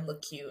 outside and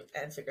look cute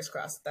and fingers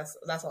crossed. That's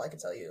all I can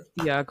tell you.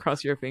 Yeah,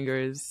 cross your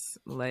fingers.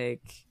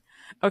 Like,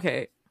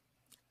 okay.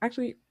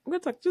 Actually, I'm gonna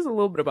talk just a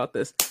little bit about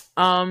this.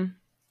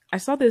 I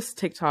saw this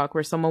TikTok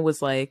where someone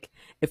was like,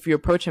 if you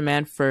approach a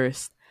man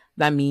first,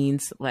 that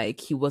means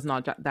like he was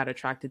not that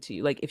attracted to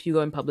you. Like if you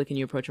go in public and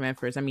you approach a man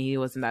first, I mean he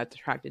wasn't that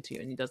attracted to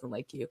you and he doesn't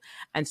like you.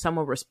 And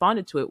someone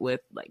responded to it with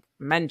like,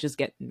 men just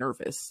get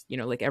nervous, you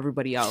know, like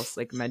everybody else.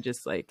 Like men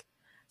just like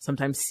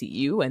sometimes see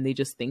you and they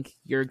just think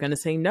you're gonna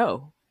say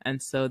no,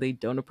 and so they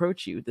don't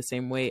approach you. The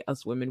same way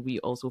as women, we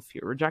also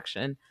fear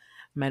rejection.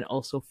 Men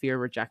also fear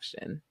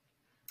rejection.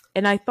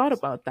 And I thought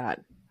about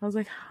that. I was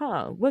like,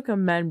 huh, look at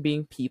men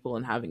being people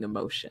and having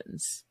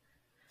emotions.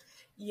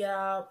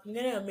 Yeah, I'm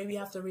gonna maybe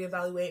have to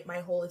reevaluate my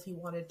whole if he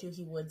wanted to,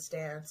 he would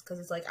stance. Because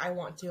it's like, I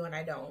want to and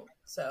I don't.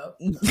 So,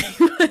 you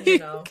Like,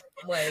 know,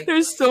 like,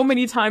 there's so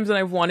many times when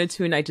I've wanted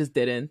to and I just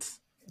didn't.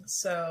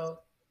 so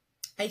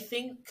I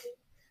think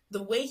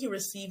the way he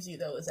receives you,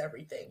 though, is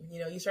everything.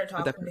 You know, you start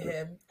talking to Definitely.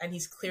 him and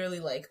he's clearly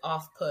like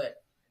off put,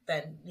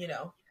 then, you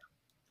know,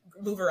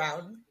 move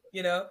around,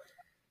 you know?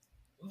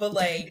 But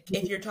like,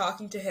 if you're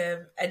talking to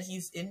him and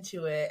he's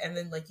into it, and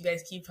then like you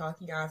guys keep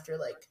talking after,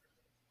 like,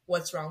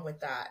 what's wrong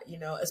with that, you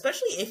know?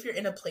 Especially if you're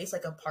in a place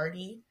like a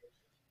party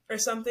or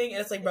something,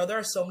 and it's like, bro, there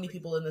are so many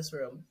people in this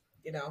room,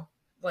 you know?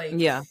 Like,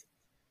 Yeah.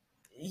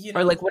 you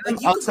Or like know, when I'm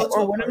like you could also, go to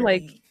or a when I'm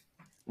like, party.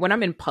 when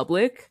I'm in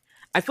public,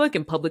 I feel like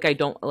in public I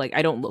don't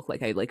look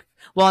like I like.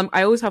 Well,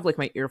 I always have like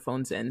my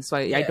earphones in, so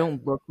I Yeah.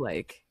 don't look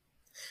like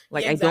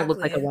Yeah, I don't look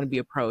like I exactly. want to be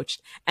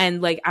approached.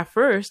 And like at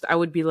first I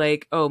would be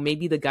like, oh,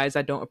 maybe the guys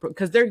that don't approach,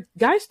 because there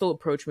guys still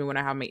approach me when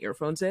I have my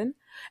earphones in,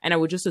 and I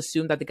would just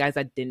assume that the guys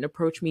that didn't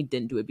approach me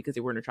didn't do it because they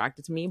weren't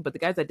attracted to me. But the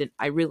guys that didn't,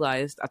 I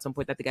realized at some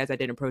point that the guys that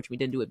didn't approach me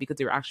didn't do it because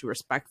they were actually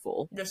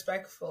respectful.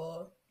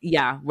 Respectful.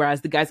 Yeah,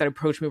 whereas the guys that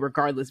approach me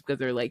regardless because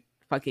they're like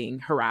fucking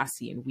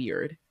harassy and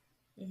weird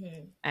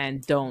Hmm.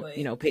 and don't, you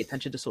Like, know, pay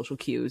attention to social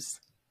cues.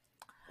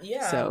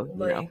 yeah, So, you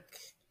know. like,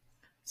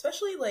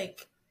 especially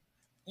like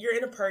you're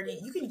in a party,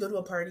 you can go to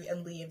a party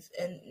and leave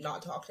and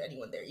not talk to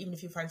anyone there. Even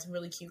if you find some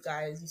really cute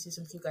guys, you see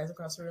some cute guys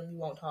across the room, you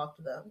won't talk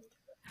to them,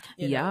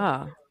 you know?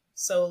 Yeah.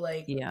 So,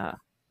 like, Yeah.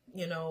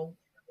 you know,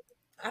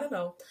 I don't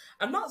know.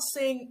 I'm not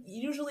saying,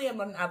 usually, I'm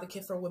not an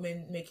advocate for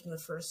women making the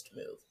first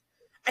move.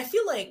 I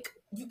feel like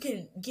you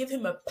can give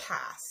him a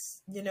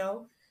pass, you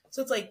know?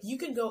 So it's like you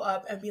can go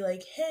up and be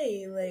like,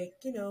 hey, like,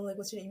 you know, like,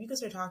 what's your name? You can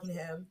start talking to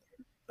him.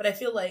 But I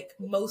feel like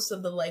most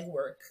of the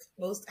legwork,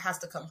 most has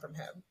to come from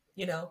him,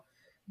 you know?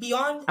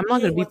 Beyond, I'm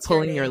not hey, going to be what's your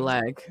pulling your name?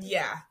 leg.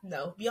 Yeah,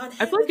 no. Beyond, I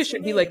hey, feel like it what's your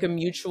should be like a name?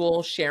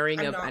 mutual sharing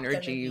I'm of not gonna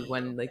energy be.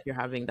 when like you're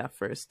having that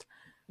first.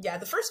 Yeah,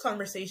 the first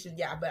conversation,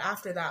 yeah, but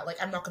after that,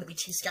 like, I'm not gonna be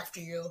chasing after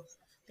you,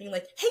 being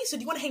like, hey, so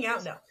do you want to hang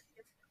out? No,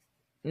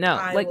 No,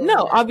 I like will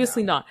no,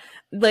 obviously no. not.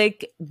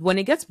 Like when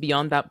it gets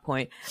beyond that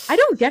point, I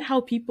don't get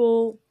how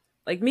people,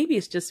 like maybe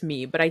it's just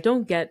me, but I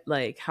don't get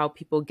like how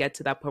people get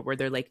to that point where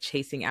they're like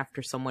chasing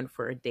after someone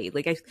for a date.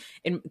 Like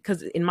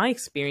because in my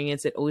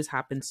experience it always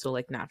happens so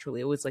like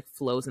naturally. It always like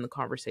flows in the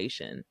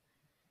conversation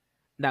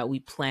that we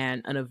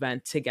plan an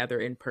event together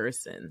in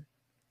person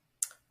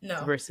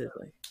No. versus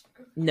like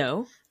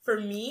no. For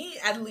me,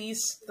 at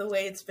least the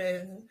way it's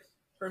been,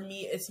 for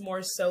me, it's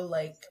more so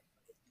like,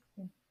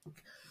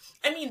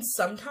 I mean,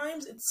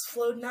 sometimes it's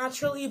flowed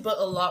naturally, but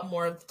a lot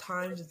more of the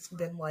times it's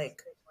been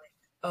like,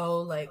 oh,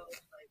 like,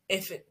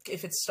 if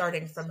it's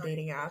starting from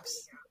dating apps,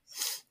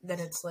 then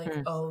it's like,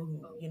 Hmm. oh,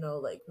 you know,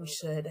 like, we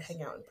should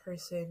hang out in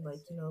person, like,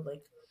 you know,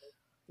 like,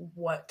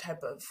 what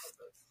type of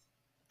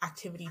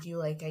activity do you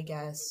like, I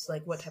guess,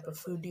 like, what type of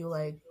food do you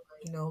like,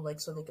 you know, like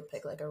so they could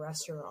pick like a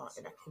restaurant,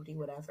 an activity,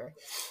 whatever.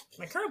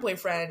 My current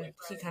boyfriend,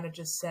 he kind of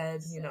just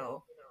said, you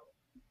know,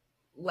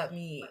 let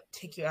me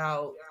take you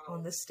out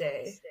on this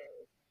day.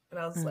 And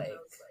I was like,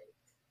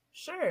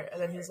 sure.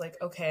 And then he was like,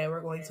 okay,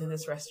 we're going to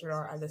this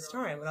restaurant at this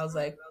time. And I was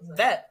like,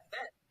 bet.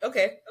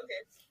 Okay.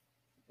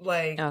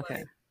 Like,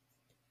 Okay.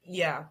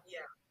 Yeah.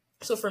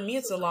 So for me,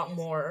 it's a lot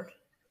more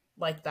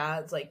like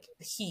that. It's like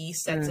he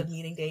sets a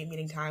meeting date,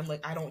 meeting time.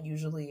 Like I don't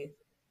usually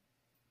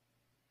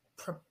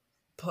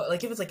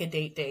like if it's like a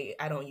date,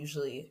 I don't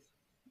usually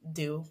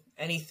do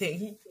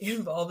anything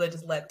involved. I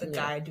just let the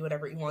guy do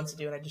whatever he wants to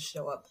do, and I just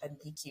show up and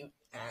be cute,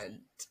 and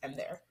I'm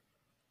there,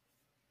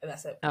 and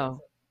that's it.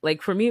 Oh,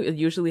 like for me, it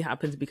usually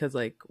happens because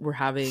like we're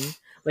having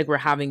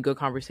good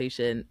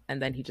conversation,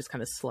 and then he just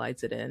kind of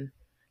slides it in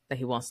that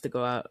he wants to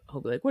go out.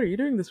 He'll be like, "What are you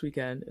doing this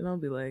weekend?" And I'll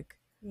be like,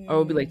 or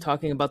we'll be like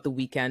talking about the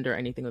weekend or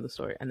anything of the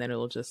sort, and then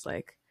it'll just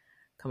like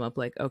come up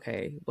like,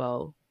 okay,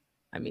 well,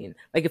 I mean,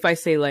 like if I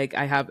say like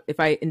if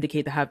I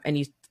indicate to have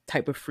any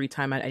type of free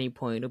time at any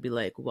point, it'll be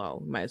like,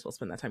 well, might as well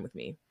spend that time with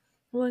me.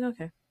 We're like,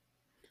 okay.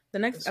 The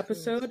next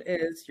episode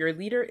is Your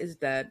Leader is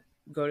Dead.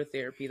 Go to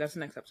therapy. That's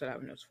the next episode I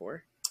have notes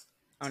for.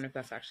 I don't know if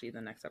that's actually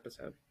the next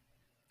episode.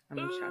 I'm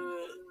gonna check.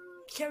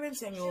 Kevin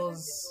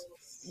Samuels,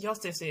 y'all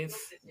stay safe.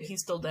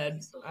 He's still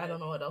dead. I don't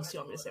know what else you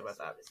want me to say about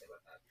that.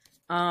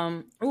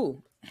 I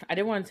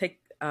didn't want to take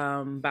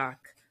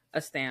back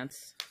a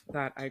stance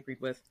that I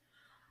agreed with.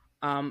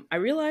 I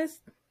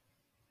realized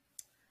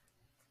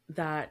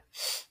that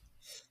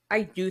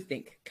I do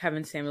think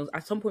Kevin Samuels,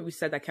 at some point we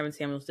said that Kevin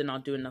Samuels did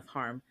not do enough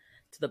harm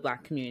to the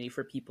Black community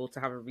for people to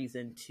have a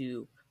reason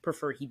to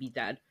prefer he be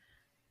dead.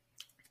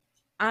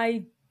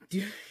 I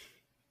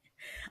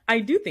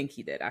do think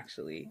he did,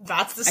 actually.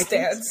 That's the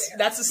stance.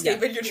 That's the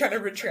statement you're trying to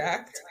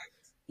retract.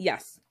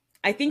 Yes.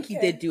 I think he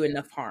did do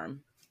enough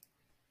harm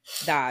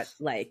that,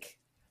 like,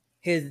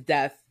 his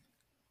death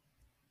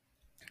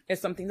is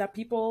something that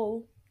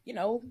people, you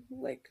know,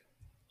 like...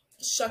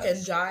 shuck and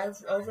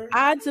jive over?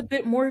 Adds a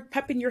bit more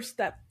pep in your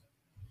step.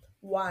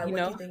 Why? You what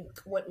know? do you think?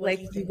 What like,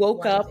 do you you think?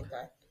 woke Why up... do you think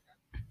that?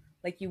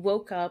 Like, you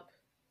woke up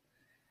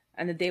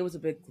and the day was a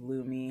bit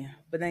gloomy,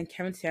 but then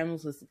Kevin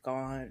Samuels was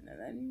gone, and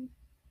then,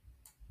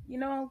 you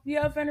know, you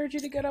have energy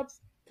to get up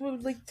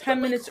like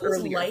 10 minutes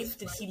earlier. Life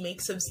did he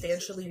make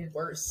substantially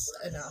worse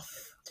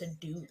enough to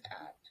do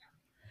that?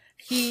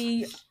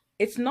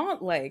 It's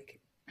not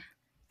like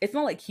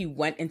he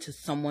went into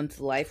someone's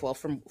life. Well,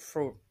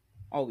 for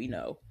all we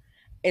know,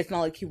 it's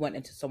not like he went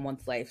into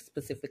someone's life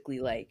specifically,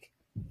 like,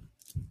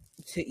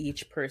 to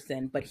each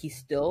person, but he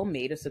still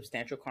made a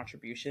substantial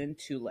contribution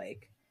to,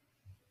 like,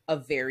 a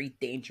very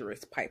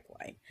dangerous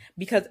pipeline.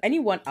 Because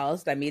anyone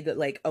else that made that,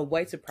 like, a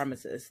white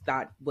supremacist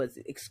that was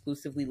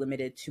exclusively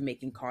limited to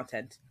making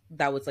content,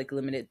 that was like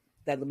limited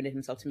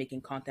himself to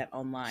making content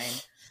online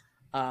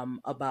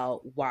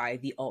about why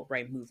the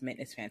alt-right movement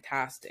is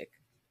fantastic,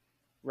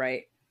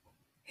 right?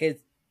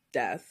 His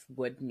death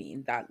would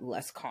mean that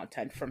less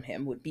content from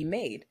him would be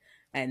made,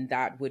 and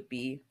that would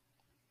be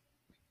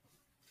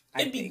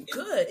It'd be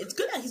good. It's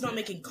good that he's not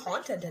making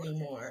content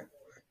anymore.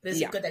 But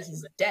it's good that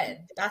he's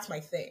dead. That's my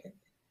thing.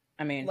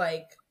 I mean,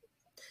 like,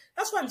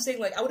 that's why I'm saying,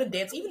 like, I wouldn't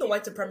dance. Even the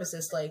white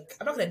supremacist, like,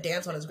 I'm not gonna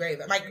dance on his grave.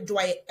 Am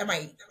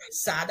I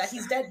sad that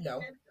he's dead?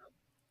 No.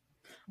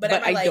 But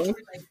am I like,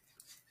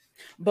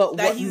 but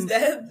that he's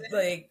dead?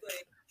 Like,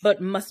 but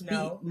must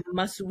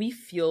we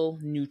feel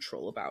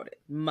neutral about it?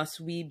 Must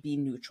we be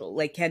neutral?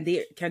 Like, can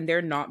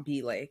there not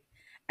be like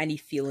any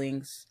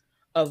feelings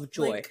of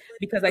joy? Like,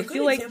 because I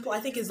feel like example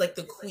I think is like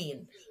the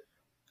Queen.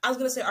 I was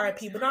gonna say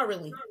R.I.P., but not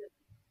really.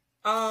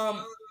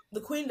 The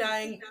Queen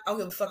dying, I don't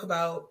give a fuck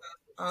about.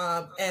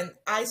 And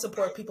I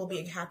support people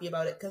being happy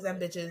about it because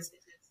them bitches,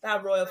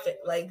 that royal fit,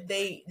 like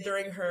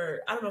during her,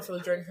 I don't know if it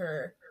was during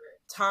her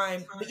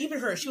time, but even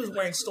her, she was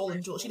wearing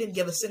stolen jewels. She didn't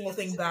give a single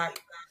thing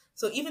back.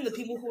 So even the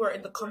people who are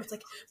in the comments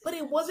like, but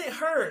it wasn't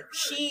her.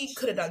 She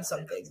could have done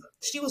something.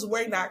 She was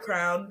wearing that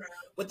crown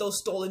with those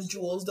stolen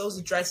jewels,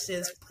 those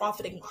dresses,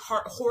 profiting,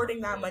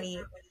 hoarding that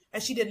money,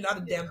 and she did not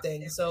a damn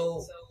thing.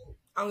 So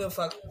I don't give a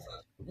fuck.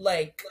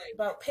 Like,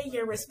 about pay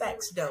your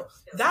respects. No,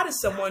 that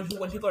is someone who,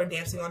 when people are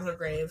dancing on her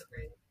grave,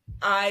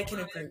 I can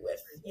agree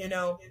with, you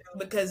know,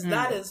 because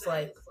that is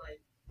like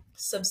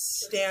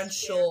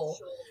substantial,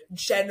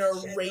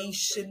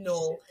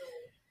 generational,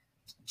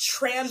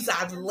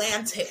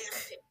 transatlantic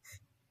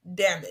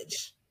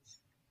damage,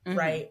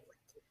 right?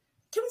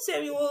 Kevin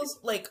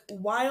Samuels, like,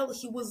 while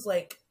he was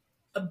like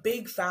a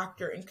big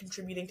factor in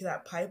contributing to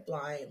that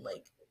pipeline,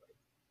 like,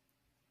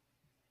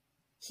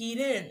 he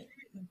didn't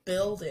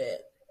build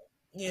it,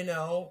 you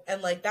know,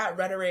 and like that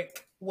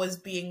rhetoric was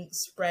being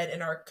spread in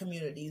our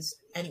communities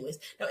anyways.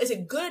 Now, is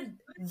it good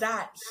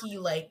that he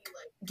like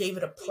gave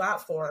it a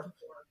platform?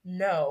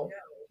 No,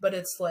 but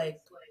it's like,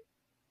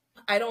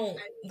 I don't know,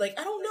 like,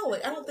 I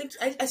don't think,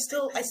 I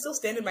still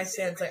stand in my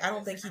stance. Like, I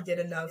don't think he did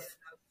enough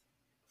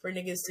for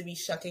niggas to be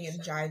shucking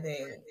and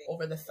jiving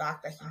over the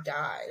fact that he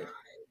died.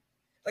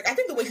 Like, I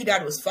think the way he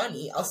died was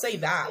funny. I'll say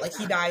that. Like,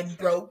 he died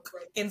broke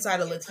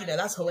inside a Latina.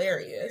 That's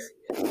hilarious.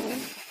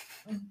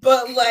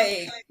 But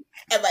like,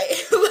 and like,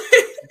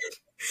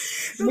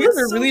 Niggas what's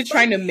are so really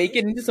trying to make funny?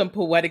 it into some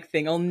poetic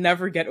thing. I'll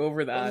never get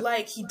over that.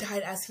 Like, he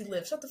died as he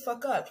lived. Shut the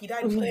fuck up. He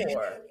died Like,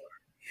 poor.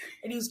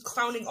 And he was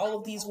clowning all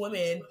of these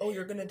women. Oh,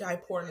 you're gonna die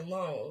poor and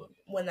alone.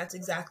 When that's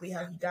exactly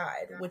how he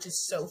died, which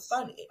is so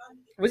funny.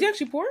 was he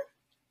actually poor?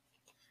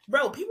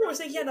 Bro, people were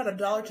saying he had not a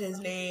dollar to his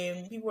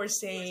name. People were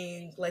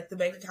saying like the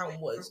bank account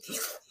was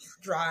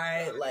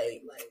dry.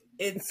 Like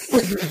it's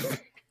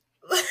like,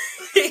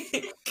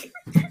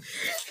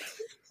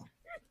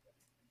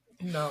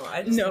 no,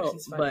 I just think No,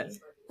 he's but funny.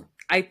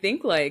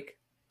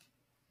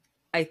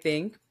 I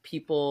think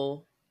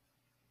people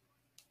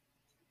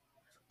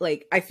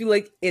like I feel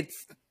like I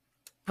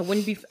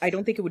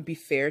don't think it would be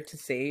fair to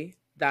say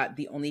that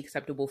the only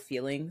acceptable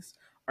feelings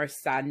are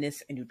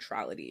sadness and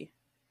neutrality.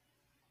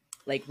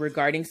 Like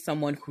regarding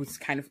someone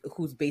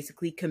who's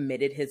basically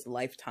committed his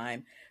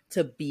lifetime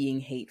to being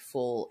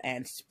hateful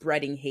and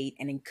spreading hate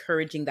and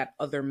encouraging that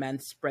other men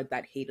spread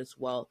that hate as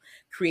well,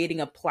 creating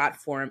a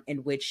platform in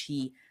which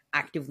he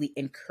actively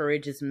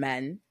encourages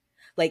men.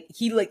 Like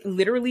he like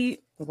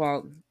literally,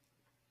 well,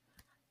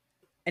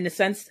 in a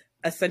sense,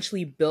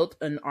 essentially built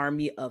an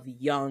army of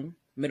young,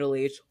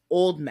 middle-aged,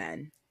 old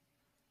men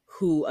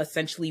who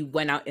essentially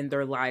went out in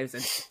their lives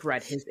and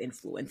spread his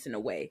influence in a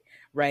way,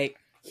 right?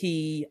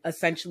 He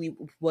essentially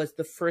was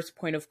the first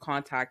point of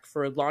contact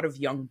for a lot of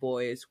young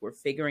boys who are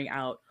figuring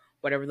out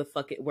whatever the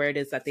fuck where it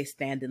is that they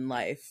stand in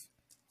life,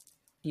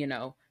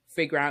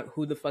 figure out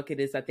who the fuck it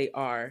is that they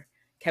are.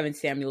 Kevin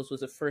Samuels was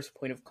the first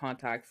point of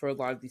contact for a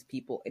lot of these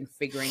people in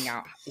figuring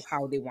out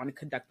how they want to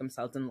conduct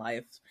themselves in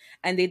life.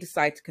 And they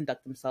decide to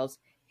conduct themselves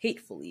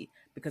hatefully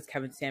because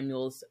Kevin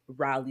Samuels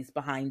rallies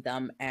behind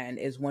them and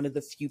is one of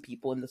the few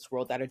people in this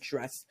world that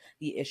address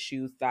the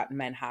issues that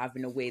men have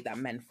in a way that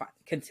men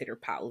consider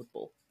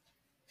palatable.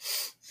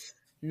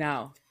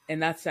 Now, in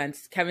that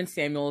sense, Kevin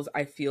Samuels,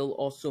 I feel,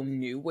 also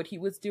knew what he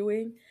was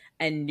doing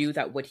and knew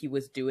that what he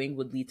was doing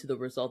would lead to the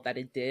result that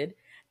it did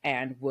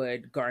and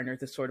would garner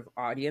the sort of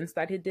audience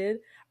that it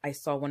did. I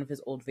saw one of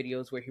his old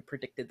videos where he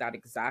predicted that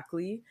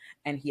exactly,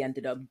 and he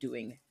ended up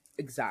doing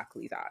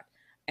exactly that.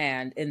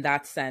 And in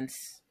that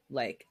sense,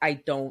 like, I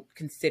don't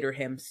consider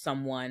him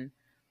someone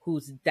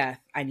whose death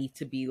I need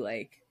to be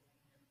like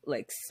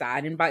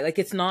saddened by. Like,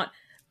 it's not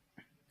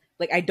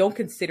like, I don't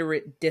consider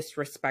it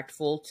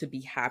disrespectful to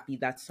be happy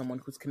that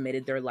someone who's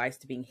committed their lives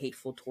to being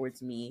hateful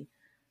towards me,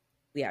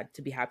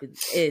 to be happy,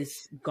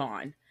 is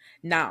gone.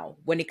 Now,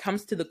 when it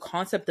comes to the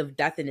concept of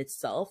death in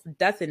itself,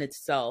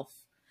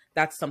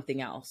 that's something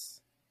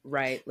else,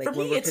 right? Like,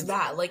 For me, it's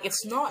that. Like,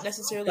 it's not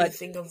necessarily a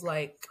thing of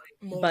like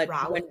morality.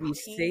 But when we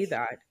say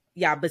that,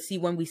 yeah, but see,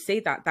 when we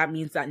say that, that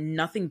means that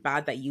nothing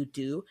bad that you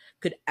do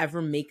could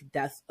ever make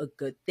death a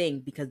good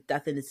thing, because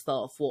death in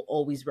itself will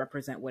always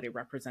represent what it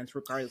represents,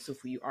 regardless of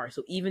who you are.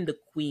 So even the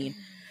queen,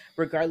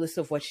 regardless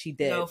of what she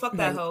did. No, fuck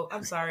that hoe.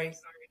 I'm sorry.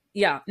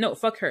 Yeah, no,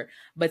 fuck her.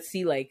 But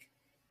see, like,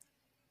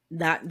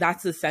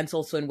 that's the sense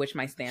also in which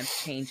my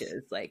stance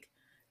changes. Like,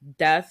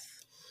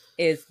 death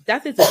is a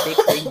big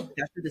thing.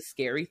 Death is a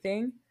scary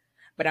thing.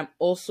 But I'm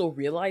also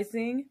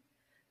realizing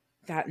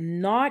that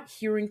not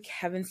hearing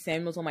Kevin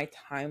Samuels on my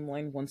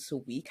timeline once a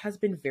week has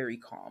been very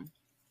calm.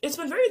 It's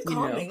been very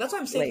calming. That's what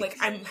I'm saying. Like,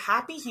 I'm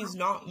happy he's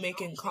not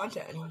making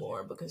content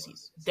anymore because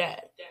he's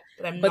dead.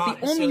 But I'm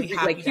not necessarily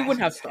happy that he wouldn't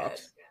have he's stopped.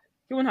 dead.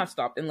 He wouldn't have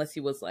stopped unless he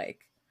was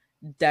like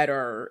dead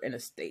or in a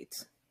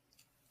state.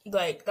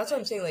 Like, that's what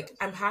I'm saying. Like,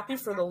 I'm happy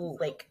for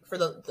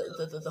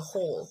the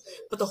hole,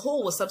 but the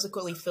hole was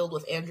subsequently filled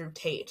with Andrew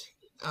Tate,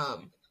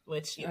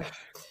 which, you know,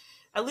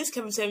 at least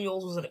Kevin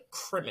Samuels wasn't a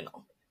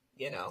criminal.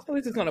 You know, at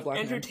least it's not a black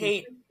Andrew man.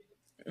 Tate.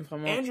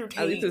 Andrew Tate.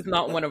 At least it's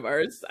not one of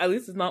ours. At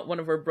least it's not one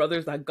of our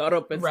brothers that got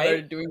up and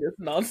started doing this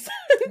nonsense.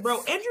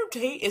 Bro, Andrew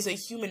Tate is a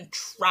human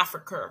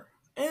trafficker.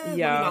 Let me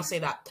not say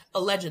that.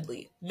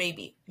 Allegedly,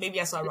 maybe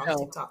I saw it wrong on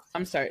TikTok.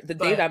 I'm sorry. The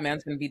day that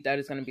man's gonna be dead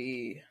is gonna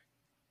be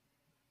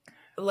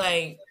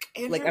like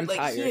Andrew, I'm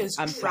tired. He is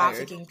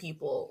trafficking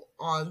people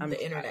on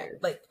the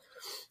internet. Like,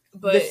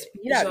 but the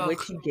speed at which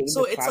he gained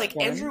so the it's platform.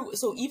 like Andrew.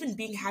 So even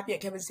being happy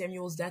at Kevin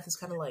Samuels' death is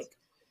kind of like,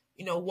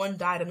 you know, one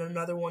died and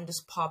another one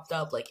just popped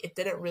up. Like, it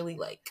didn't really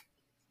like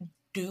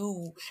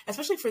do,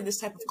 especially for this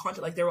type of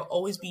content. Like, there will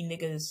always be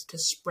niggas to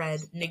spread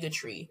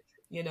niggatry.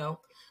 You know,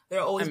 there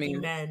will always be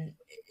men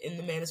in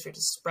the manosphere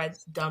to spread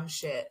dumb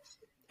shit.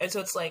 And so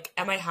it's like,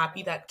 am I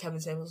happy that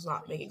Kevin Samuels is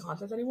not making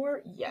content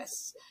anymore?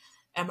 Yes.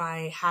 Am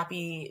I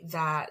happy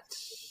that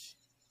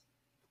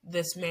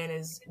this man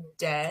is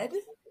dead?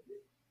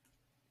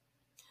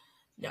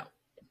 No.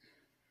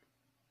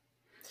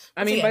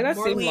 I mean, by that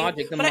same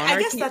logic, the monarchy... I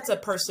guess that's a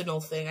personal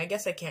thing. I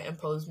guess I can't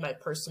impose my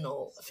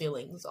personal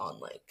feelings on,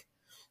 like,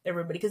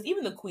 everybody. Because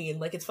even the queen,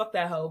 like, it's fuck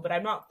that hoe, but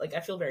I'm not, like,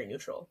 I feel very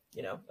neutral,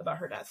 you know, about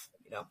her death.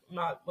 You know, I'm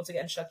not, once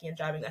again, shucking and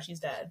jiving that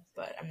she's dead,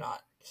 but I'm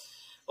not,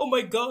 oh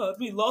my god,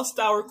 we lost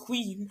our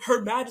queen,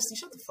 her majesty,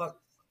 shut the fuck.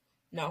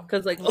 No.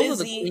 Because, like, also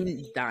the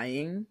queen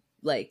dying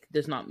like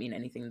does not mean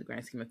anything in the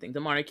grand scheme of things. The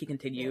monarchy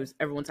continues.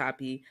 Everyone's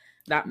happy.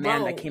 That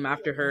man that Bro, came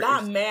after her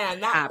that is man,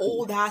 that happy.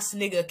 old ass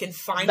nigga can That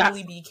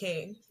finally be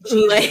king.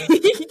 like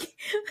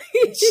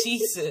Jesus.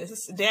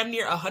 Jesus. Damn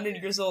near 100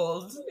 years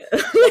old.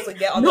 Supposed to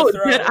get on no, the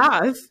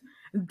throne.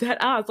 dead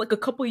ass, like a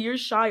couple years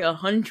shy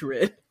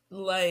 100.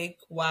 Like,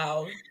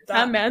 wow.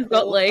 That That man's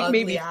got old, like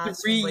ugly maybe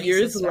ass, 3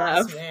 years racist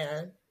ass left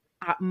man.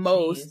 at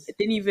most. Jeez. It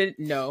didn't even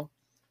know.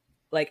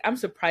 Like, I'm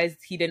surprised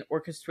he didn't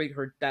orchestrate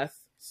her death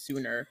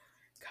sooner,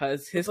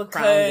 because his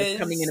crown was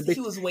coming in a bit.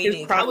 He was waiting.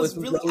 His crown was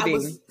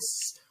waiting.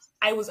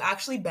 I was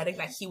actually betting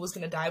that he was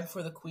gonna die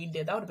before the queen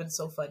did. That would have been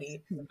so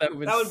funny. That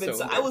would have been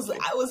so. I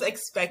was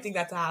expecting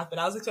that to happen.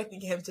 I was expecting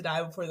him to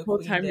die before the whole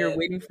queen time did. You're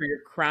waiting for your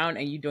crown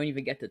and you don't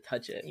even get to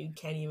touch it. You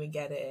can't even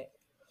get it.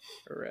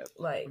 Rip.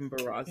 Like,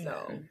 embarrassing.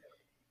 No.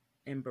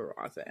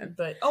 Embarrassing.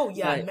 But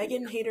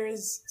Meghan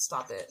haters,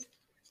 stop it.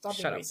 Stop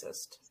being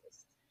racist.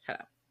 Shut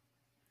up.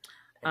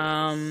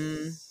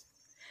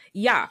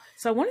 Yeah.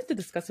 So I wanted to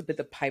discuss a bit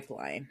the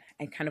pipeline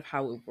and kind of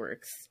how it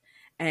works.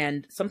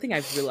 And something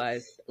I've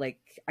realized, like,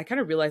 I kind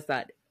of realized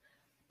that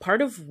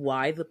part of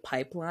why the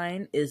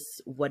pipeline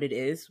is what it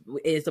is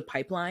a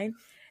pipeline,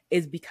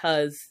 is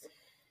because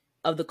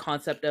of the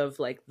concept of,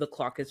 like, the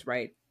clock is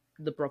right.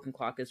 The broken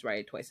clock is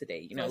right twice a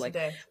day,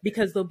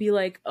 because they'll be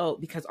like, oh,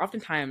 because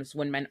oftentimes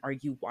when men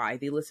argue why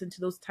they listen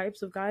to those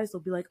types of guys,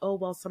 they'll be like, oh,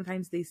 well,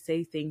 sometimes they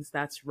say things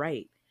that's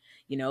right.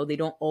 They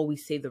don't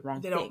always say the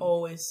wrong thing. They don't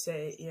always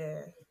say,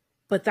 yeah.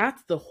 But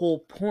that's the whole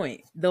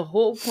point. The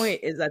whole point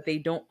is that they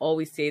don't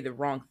always say the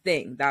wrong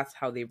thing. That's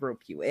how they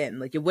rope you in.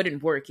 Like, it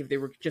wouldn't work if they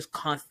were just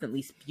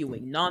constantly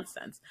spewing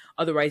nonsense.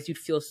 Otherwise, you'd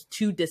feel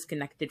too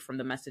disconnected from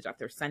the message that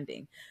they're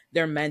sending.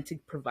 They're meant to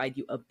provide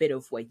you a bit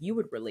of what you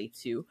would relate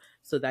to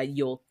so that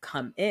you'll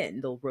come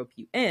in. They'll rope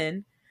you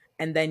in,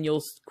 and then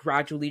you'll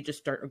gradually just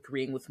start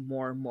agreeing with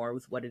more and more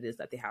with what it is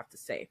that they have to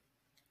say.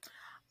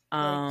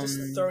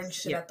 Just throwing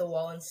shit at the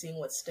wall and seeing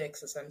what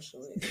sticks,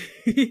 essentially.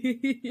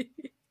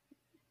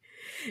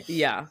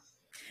 Yeah.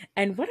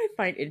 And what I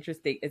find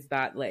interesting is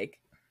that, like,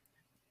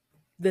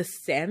 the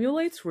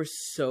Samuelites were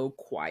so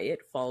quiet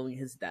following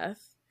his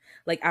death.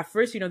 Like, at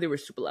first, they were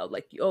super loud.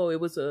 Like, oh,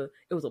 it was a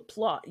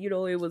plot.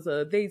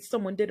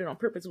 Someone did it on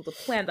purpose. It was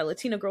a plan. That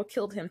Latina girl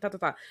killed him.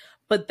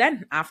 But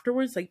then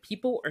afterwards, like,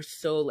 people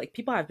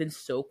have been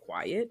so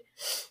quiet.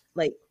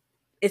 Like,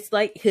 it's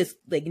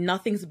like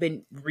nothing's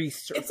been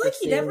researched. It's like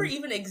he never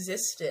even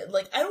existed.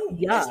 Like, I don't.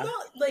 Yeah. It's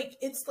not like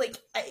it's like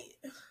I.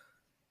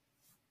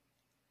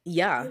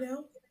 Yeah.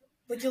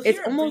 Like, you'll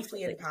hear it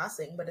briefly in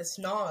passing, but it's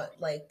not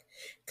like,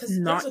 because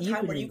there's a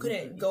time where you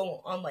couldn't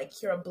go on, like,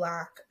 hear a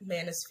Black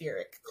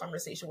manospheric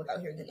conversation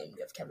without hearing the name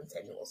of Kevin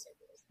Samuels.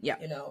 Yeah.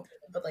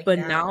 But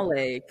now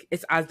like,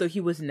 it's as though he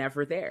was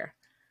never there.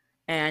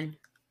 And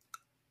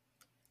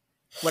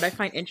what I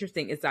find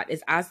interesting is that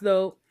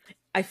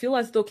I feel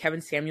as though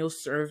Kevin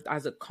Samuels served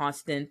as a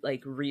constant,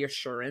 like,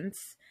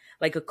 reassurance,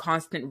 like a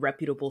constant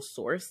reputable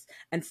source.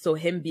 And so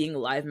him being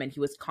alive meant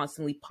he was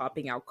constantly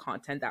popping out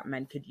content that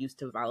men could use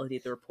to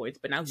validate their points.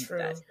 But now he's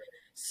dead.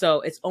 So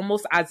it's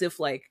almost as if,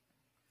 like,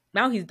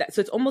 now he's dead.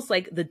 So it's almost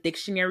like the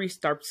dictionary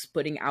starts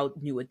putting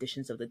out new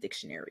editions of the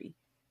dictionary.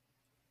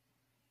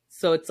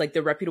 So it's like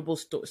the reputable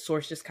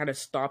source just kind of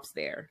stops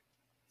there,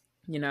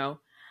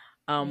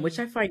 which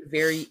I find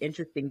very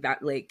interesting,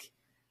 that like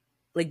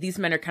these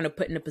men are kind of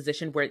put in a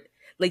position where,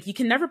 like, you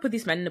can never put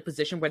these men in a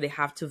position where they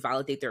have to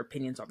validate their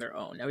opinions on their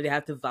own, or they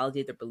have to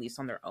validate their beliefs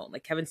on their own.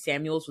 Like, Kevin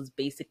Samuels was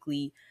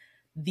basically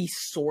the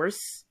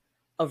source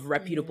of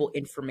reputable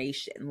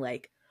information.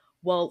 Like,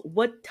 well,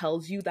 what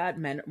tells you that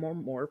men are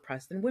more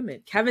oppressed than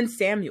women? Kevin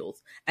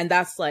Samuels. And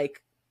that's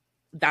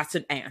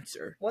an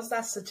answer. What's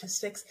that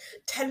statistics?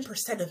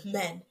 10% of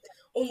men.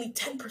 Only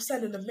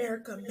 10% in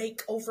America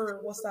make over,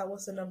 what's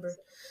the number?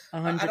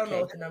 I don't know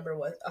what the number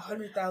was.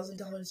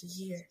 $100,000 a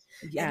year.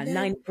 Yeah,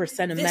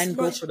 9% of men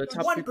go for the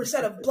top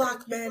 1% of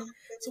Black men.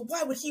 So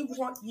why would he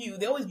want you?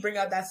 They always bring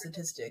out that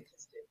statistic.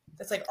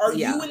 That's like, are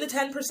you in the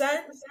 10%?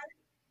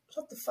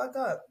 Shut the fuck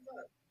up.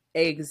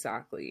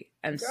 Exactly.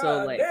 And God,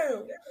 so, like...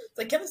 No. It's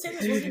like, Kevin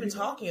Samuels wasn't even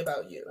talking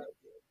about you.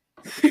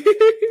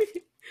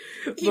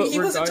 he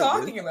wasn't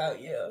talking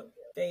about you,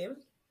 babe.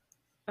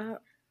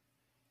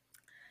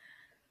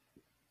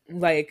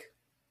 Like,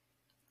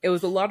 it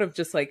was a lot of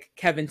just, like,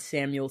 Kevin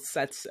Samuels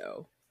said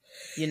so.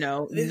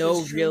 No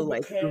real,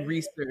 like,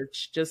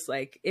 research. Just,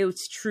 like, it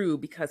was true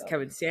because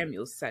Kevin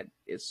Samuels said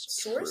it's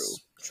true.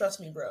 Trust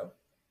me, bro.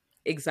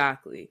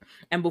 Exactly.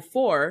 And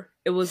before,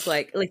 it was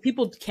like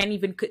people can't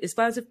even, it's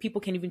not as if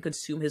people can't even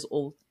consume his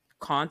old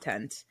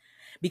content,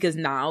 because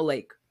now,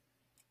 like,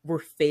 we're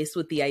faced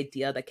with the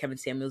idea that Kevin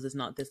Samuels is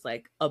not this,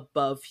 like,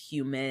 above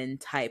human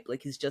type.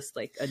 Like, he's just,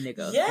 like, a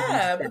nigga.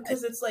 Yeah,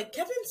 because it's like,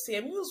 Kevin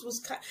Samuels was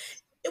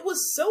it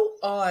was so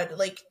odd.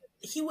 Like,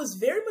 he was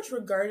very much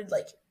regarded,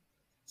 like,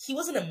 he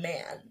wasn't a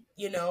man,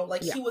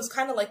 Like, he was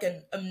kind of like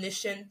an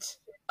omniscient,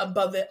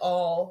 above it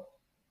all,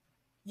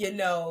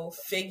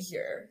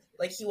 figure.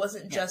 Like, he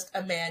wasn't just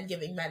a man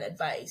giving men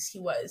advice. He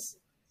was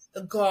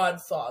the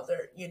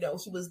godfather, He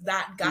was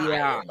that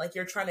guy. And, like,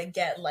 you're trying to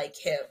get like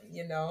him,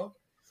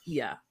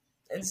 Yeah.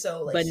 And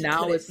so like But he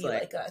now couldn't it's be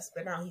like, like us.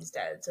 But now he's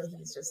dead, so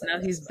he's just like now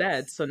he's messed up.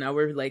 dead. So now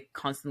we're like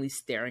constantly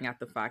staring at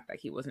the fact that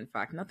he was in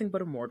fact nothing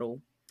but a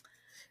mortal.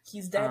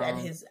 He's dead, and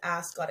his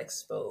ass got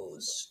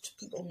exposed.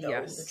 People know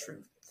the Yes.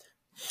 truth,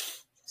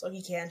 so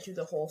he can't do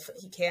the whole.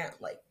 He can't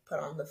like put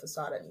on the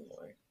facade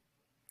anymore.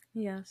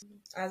 Yes.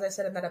 As I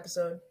said in that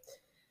episode,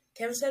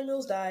 Kevin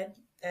Samuels died,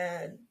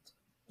 and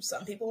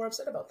some people were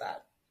upset about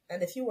that.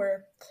 And if you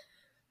were,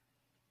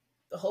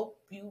 I hope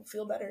you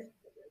feel better.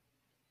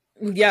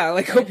 Yeah,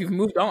 like hope you've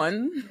moved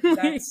on.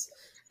 And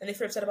if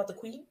you're upset about the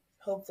Queen,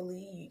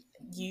 hopefully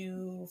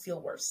you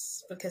feel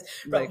worse. Because,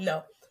 bro, Like-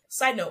 no.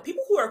 Side note,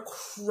 people who are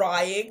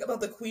crying about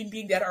the Queen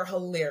being dead are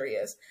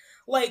hilarious.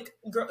 Like,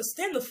 girl,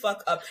 stand the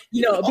fuck up.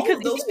 No, All because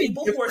of those it's even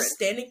people who are different.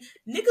 standing,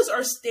 niggas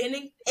are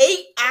standing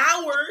 8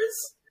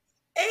 hours.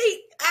 8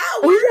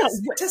 hours Oh, yeah.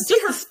 to see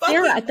Just her to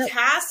stare fucking at that-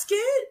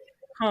 casket.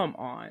 Come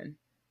on.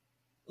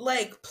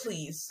 Like,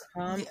 please.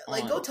 Come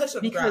Like, on. go touch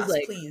some Because, grass,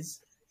 like,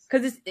 please.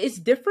 Because it's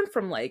different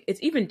from like,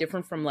 it's even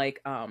different from like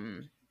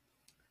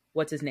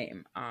what's his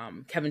name,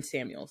 Kevin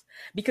Samuels,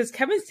 because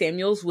Kevin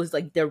Samuels was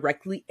like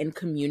directly in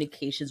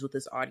communications with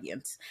his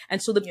audience, and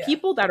so the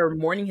people that are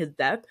mourning his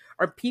death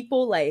are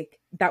people like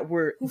that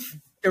were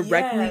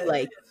directly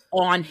like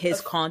on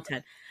his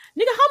content.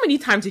 Nigga, how many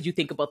times did you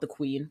think about the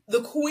Queen?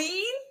 The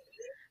Queen?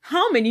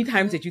 How many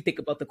times did you think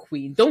about the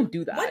Queen? Don't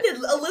do that. When did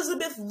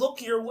Elizabeth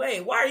look your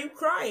way? Why are you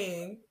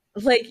crying?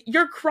 Like,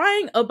 you're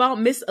crying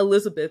about Miss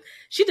Elizabeth.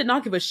 She did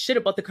not give a shit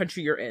about the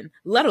country you're in,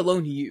 let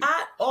alone you.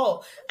 At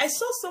all. I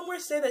saw somewhere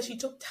say that she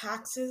took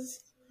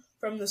taxes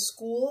from the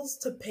schools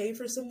to pay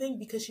for something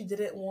because she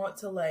didn't want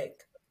to,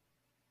 like...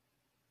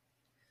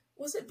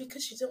 Was it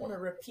because she didn't want to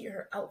repeat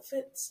her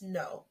outfits?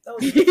 No. That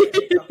was a different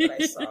TikTok that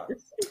I saw.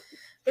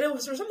 But it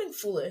was for something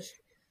foolish.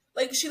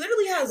 Like, she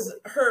literally has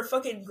her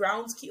fucking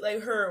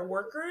like, her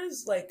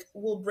workers, like,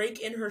 will break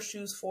in her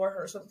shoes for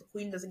her so that the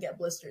Queen doesn't get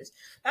blisters.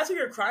 That's what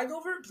you're crying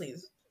over?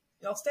 Please.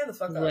 Y'all stand the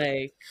fuck up.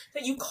 Like,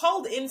 that you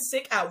called in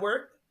sick at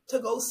work to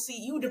go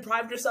see, you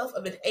deprived yourself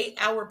of an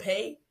 8-hour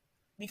pay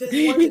because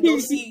you wanted to go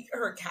see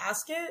her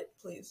casket?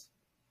 Please.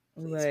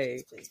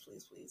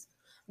 Please.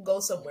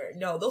 Go somewhere.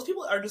 No, those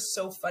people are just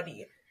so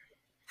funny.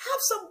 Have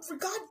some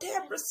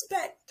goddamn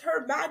respect.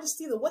 Her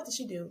Majesty, what did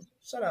she do?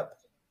 Shut up.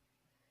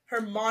 Her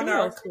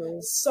monarch,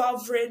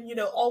 sovereign,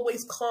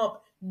 always calm.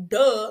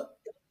 Duh.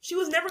 She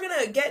was never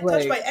gonna get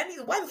touched by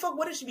anything. Why the fuck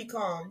wouldn't she be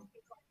calm?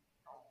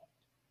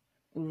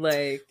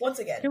 Like, once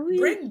again,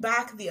 bring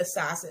back the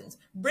assassins.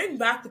 Bring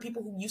back the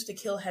people who used to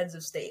kill heads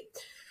of state.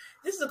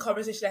 This is a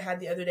conversation I had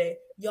the other day.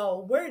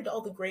 Y'all, where did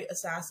all the great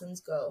assassins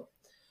go?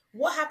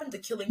 What happened to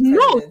killing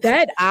presidents? No,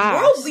 dead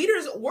ass.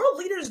 World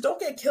leaders don't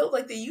get killed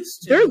like they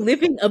used to. They're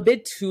living a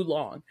bit too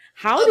long.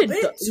 How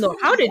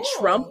did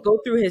Trump go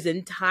through his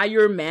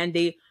entire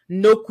mandate?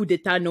 No coup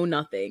d'etat, no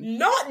nothing.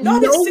 No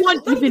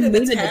one even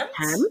made an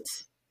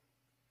attempt.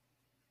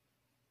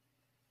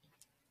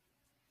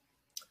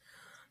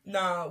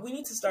 Nah, we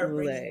need to start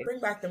bring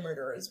back the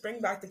murderers,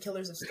 bring back the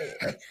killers of state.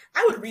 Like,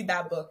 I would read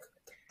that book.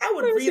 I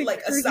would read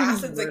like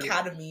Assassin's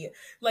Academy,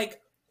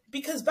 like.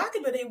 Because back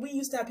in the day, we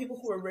used to have people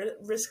who were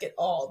risk it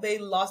all. They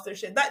lost their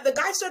shit. The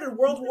guy started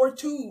World War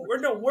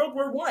World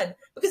War I,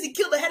 because he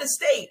killed the head of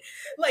state.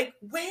 Like,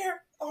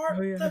 where are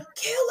the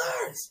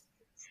killers?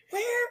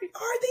 Where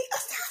are the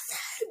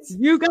assassins?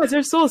 You guys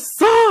are so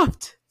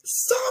soft.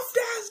 Soft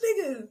ass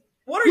niggas.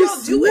 What are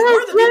y'all doing? Where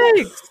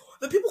are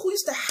the people who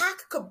used to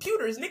hack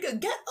computers?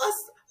 Nigga, get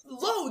us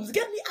loans.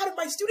 Get me out of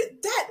my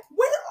student debt.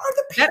 Where are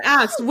the people? That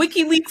ass.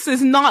 WikiLeaks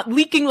is not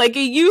leaking like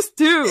it used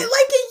to.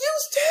 Like it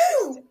used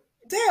to.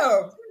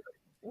 Damn,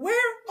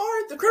 where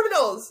are the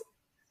criminals?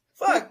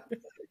 Fuck.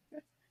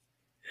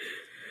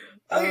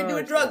 Oh, you're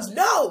doing drugs.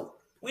 No,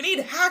 we need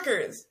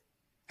hackers.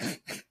 We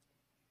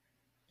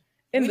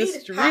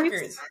need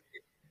hackers.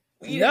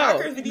 We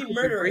need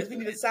murderers. We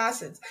need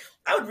assassins.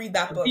 I would read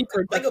that book.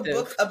 Like a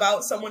book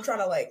about someone trying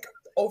to like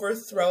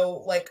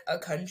overthrow like a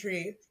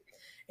country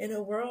in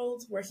a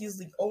world where he's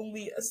the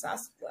only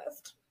assassin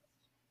left.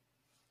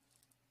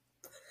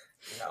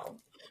 No.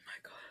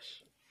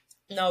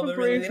 No, but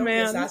really, they don't be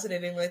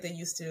assassinating like they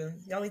used to.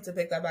 Y'all need to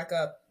pick that back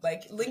up.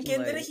 Like,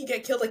 Lincoln, didn't he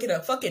get killed, like, in a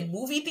fucking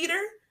movie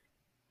theater?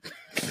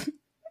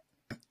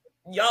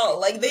 Y'all,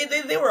 like,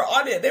 they were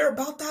on it. They were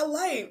about that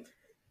life.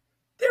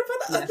 They were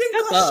about that.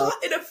 Got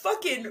shot in a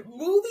fucking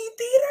movie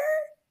theater?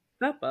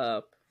 Step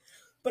up.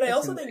 But I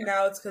also think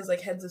now it's because, like,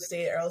 heads of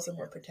state are also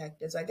more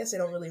protected. So I guess they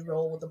don't really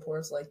roll with the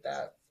poors like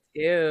that.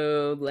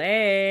 Ew,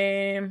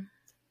 lame.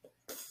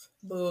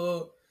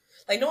 Boo.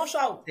 Like, no one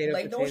shot,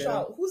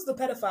 who's the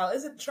pedophile?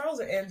 Is it Charles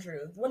or Andrew?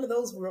 One of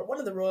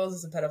the royals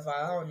is a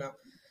pedophile. I don't know.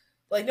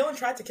 Like, no one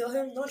tried to kill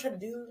him? No one tried to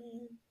do...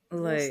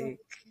 Like,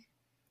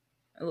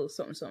 a little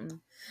something.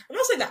 I'm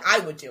not saying that I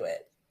would do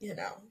it,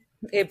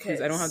 Hey,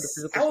 please, I don't have the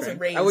physical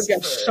strength. I would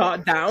get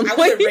shot down. I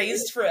wasn't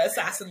raised for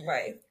assassin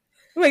life.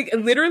 Like,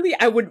 literally,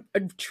 I would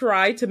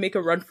try to make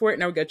a run for it,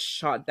 and I would get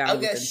shot down. I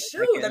would get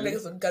shoot. That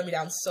niggas would gun me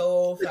down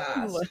so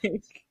fast.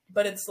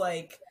 But it's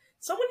like...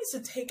 someone needs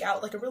to take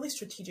out like a really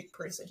strategic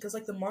person, because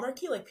like the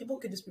monarchy, like people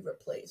could just be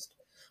replaced,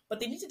 but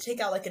they need to take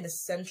out like an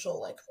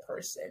essential like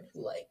person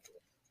who like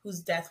whose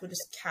death would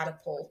just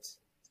catapult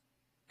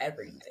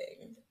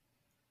everything.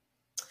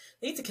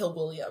 They need to kill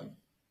William.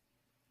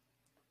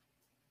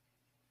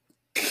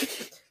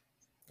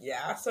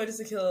 Yeah, so just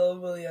to kill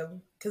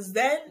William, because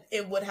then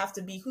it would have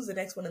to be who's the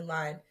next one in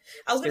line.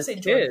 I was gonna say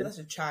Jordan, but that's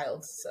a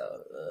child,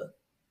 so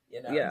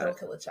don't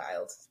kill a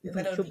child.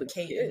 Then it would be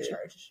Kate in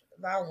charge.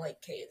 But I don't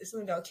like Kate. There's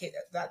something about Kate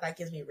that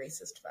gives me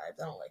racist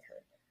vibes. I don't like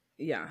her.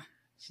 Yeah,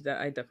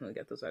 I definitely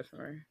get those vibes from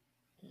her.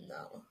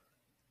 No.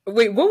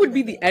 Wait, what would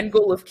be the end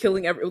goal of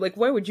killing like,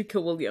 why would you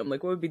kill William?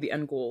 Like, what would be the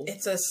end goal?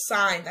 It's a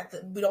sign that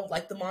we don't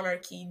like the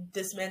monarchy.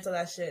 Dismantle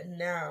that shit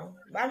now.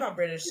 I'm not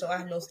British, so I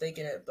have no stake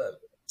in it, but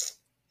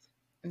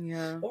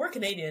yeah. Well, we're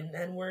Canadian,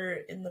 and we're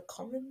in the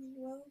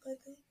Commonwealth, I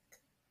think.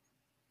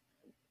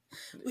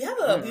 We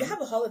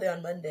have a holiday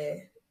on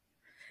Monday.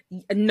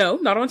 No,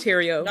 not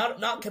Ontario.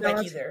 Not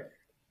Quebec either.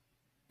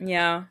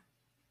 Yeah.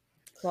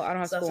 Well, I don't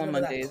have school on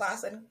Mondays. That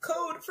class and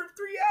code for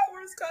 3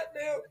 hours,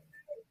 goddamn.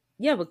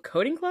 Yeah, but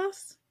coding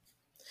class?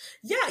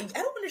 Yeah, I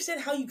don't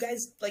understand how you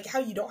guys how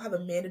you don't have a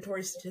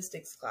mandatory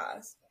statistics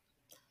class.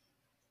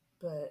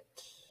 But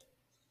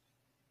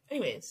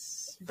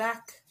anyways,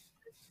 back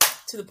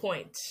to the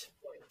point.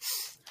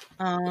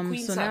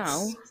 So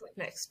now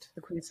next.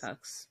 The Queen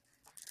sucks.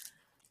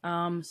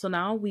 So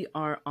now we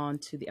are on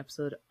to the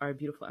episode, our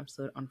beautiful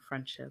episode on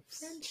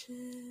friendships.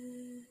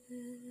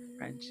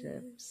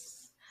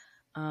 Friendships.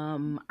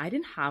 I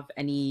didn't have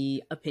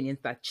any opinions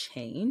that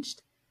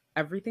changed.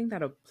 Everything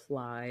that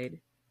applied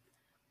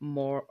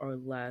more or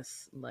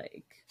less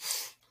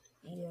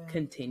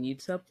continued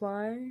to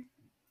apply.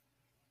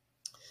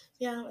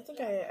 Yeah, I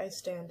think I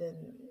stand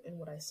in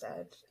what I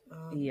said.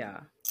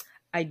 Yeah.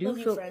 I do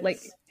feel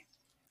like it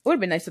would have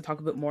been nice to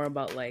talk a bit more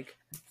about like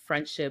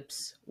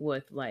friendships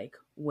with like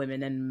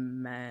women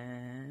and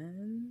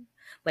men,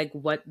 like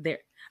what they're.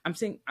 I'm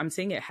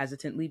saying it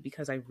hesitantly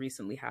because I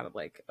recently had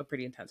like a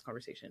pretty intense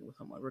conversation with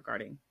someone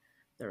regarding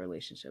their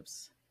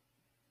relationships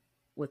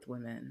with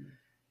women.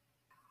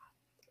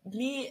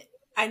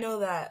 I know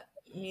that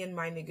me and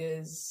my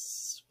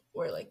niggas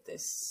were like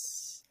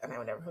this, and I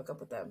would never hook up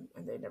with them,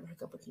 and they'd never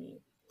hook up with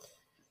me.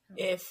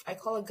 If I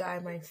call a guy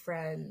my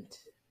friend,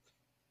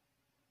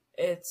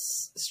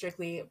 it's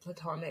strictly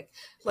platonic.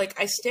 Like,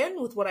 I stand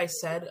with what I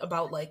said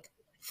about, like,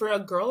 for a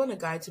girl and a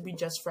guy to be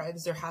just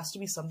friends, there has to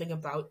be something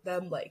about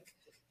them, like,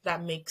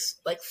 that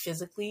makes, like,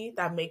 physically,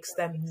 that makes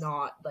them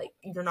not, like,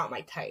 you're not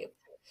my type.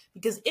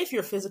 Because if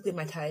you're physically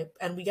my type,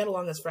 and we get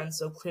along as friends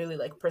so clearly,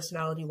 like,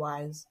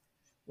 personality-wise,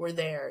 we're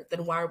there,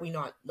 then why are we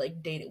not,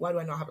 like, dating? Why do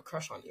I not have a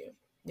crush on you?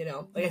 You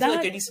know? Like, I feel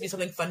like there needs to be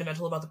something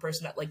fundamental about the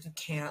person that, like, you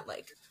can't,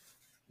 like,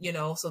 you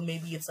know? So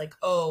maybe it's like,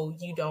 oh,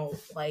 you don't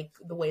like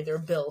the way they're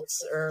built,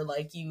 or,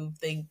 like, you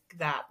think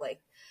that,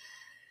 like,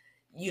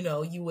 you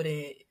know, you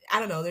wouldn't, I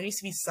don't know, there needs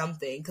to be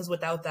something, because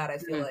without that, I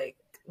feel like,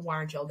 why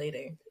aren't y'all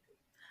dating?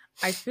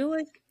 I feel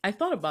like I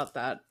thought about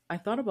that. I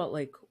thought about,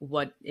 like,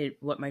 what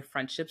my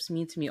friendships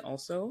mean to me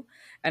also.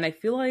 And I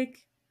feel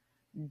like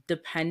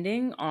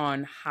depending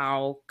on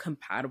how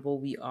compatible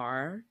we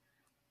are,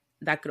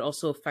 that could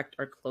also affect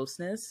our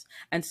closeness.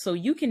 And so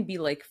you can be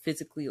like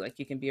physically, like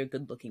you can be a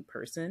good looking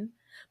person,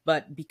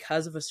 but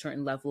because of a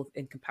certain level of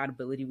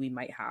incompatibility we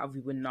might have,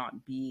 we would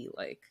not be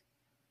like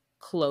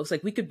close.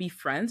 Like we could be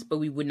friends, but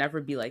we would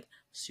never be like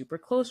super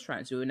close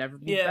friends. We would never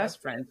be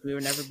best friends. We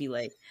would never be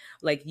like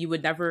you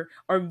would never,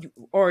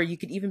 or you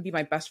could even be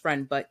my best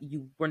friend, but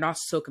you were not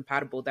so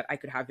compatible that I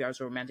could have you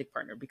as a romantic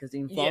partner, because the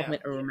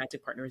involvement of a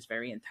romantic partner is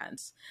very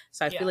intense.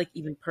 So I feel like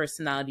even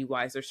personality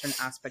wise, there's certain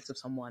aspects of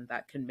someone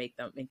that can make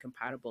them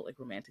incompatible, like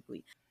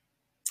romantically.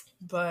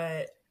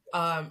 But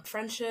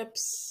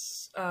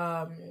friendships,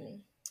 I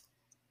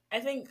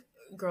think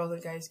girls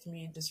and guys can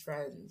be just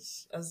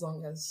friends as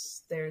long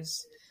as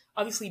there's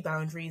obviously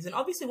boundaries. And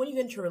obviously when you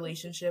get into a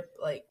relationship,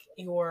 like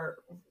your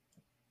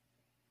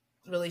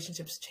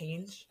relationships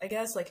change, I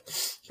guess. Like,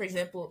 for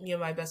example, me and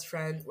my best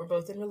friend, we're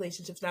both in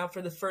relationships now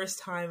for the first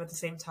time at the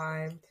same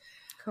time.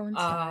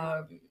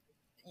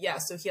 Yeah,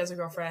 so he has a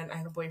girlfriend, I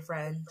have a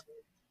boyfriend.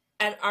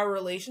 And our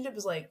relationship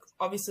is like,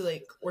 obviously,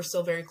 like, we're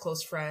still very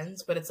close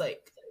friends, but it's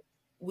like,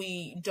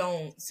 we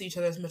don't see each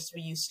other as much as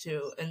we used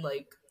to, and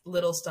like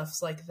little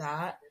stuffs like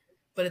that.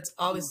 But it's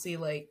obviously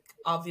like,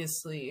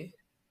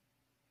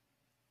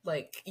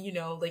 you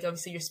know, like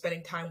obviously you're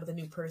spending time with a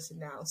new person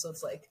now, so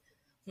it's like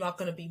I'm not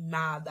gonna be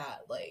mad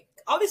that, like,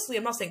 obviously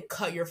I'm not saying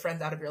cut your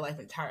friends out of your life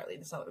entirely,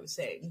 that's not what I'm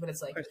saying, but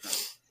it's like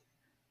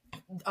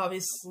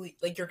obviously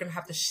like you're gonna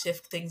have to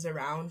shift things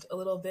around a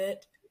little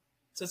bit,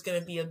 so it's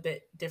gonna be a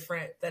bit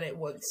different than it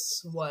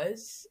once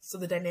was, so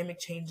the dynamic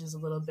changes a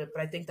little bit,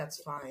 but I think that's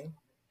fine,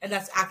 and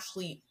that's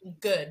actually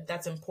good.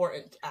 That's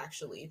important,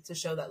 actually, to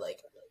show that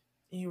like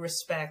you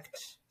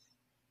respect.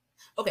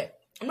 Okay,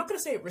 I'm not gonna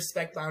say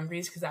respect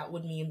boundaries, because that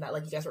would mean that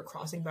like you guys were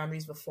crossing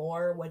boundaries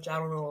before, which I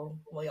don't know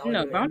what y'all.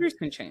 No, boundaries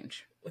can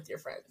change with your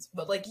friends,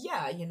 but like,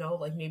 yeah, you know,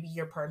 like maybe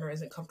your partner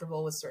isn't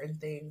comfortable with certain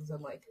things,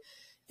 and like,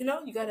 you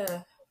know, you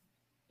gotta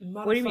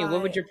What do you mean?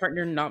 What modify. would your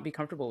partner not be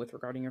comfortable with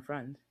regarding your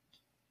friend?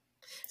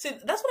 See,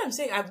 that's what I'm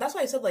saying. That's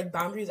why I said like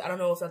boundaries. I don't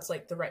know if that's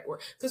like the right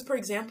word. Because for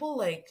example,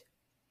 like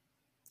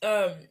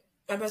um,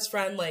 my best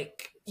friend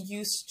like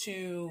used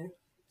to,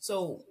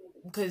 so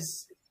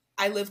because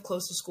I live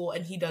close to school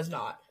and he does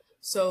not.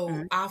 So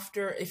Mhm.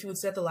 after, if he would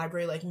stay at the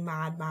library like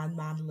mad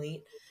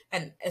late,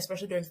 and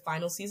especially during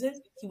final season,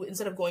 he would,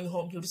 instead of going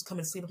home, he would just come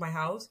and sleep at my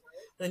house,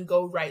 and then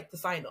go write the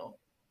final,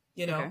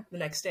 Okay. the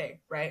next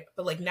day, right?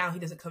 But like now he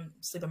doesn't come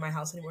sleep at my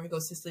house anymore. He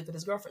goes to sleep at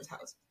his girlfriend's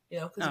house,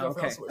 because his Oh,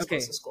 girlfriend okay. also lives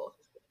close Okay. to school,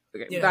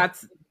 Okay. you know.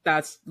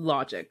 That's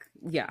logic.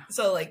 Yeah.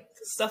 So like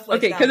stuff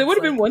like Okay, that, because it it's would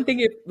have been like one thing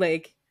if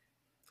like,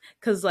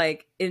 because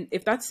like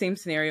if that same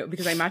scenario,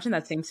 because I imagine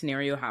that same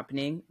scenario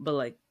happening, but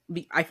like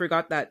I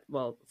forgot that.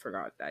 Well,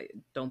 forgot. I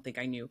don't think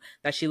I knew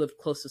that she lived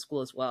close to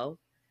school as well,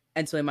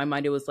 and so in my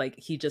mind it was like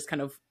he just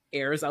kind of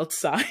airs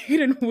outside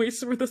and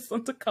waits for the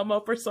sun to come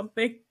up or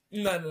something.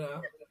 no no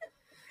no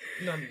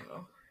no no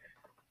no.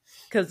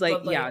 Because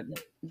like But yeah,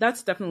 like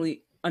that's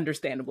definitely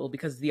understandable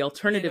because the you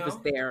alternative is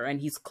know, there and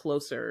he's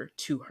closer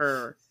to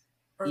her.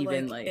 or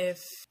Even like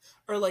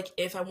like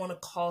if I want to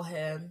call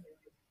him,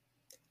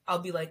 I'll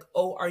be like,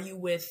 oh, are you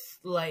with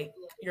like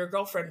your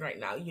girlfriend right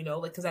now?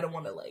 Like because I don't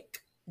want to like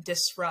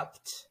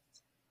disrupt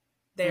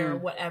their mm,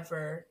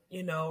 whatever,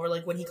 or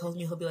like when he calls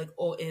me, he'll be like,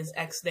 oh, is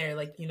X there?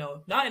 Like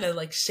not in a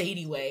like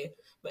shady way,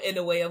 but in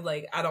a way of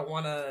like I don't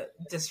want to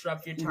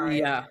disrupt your time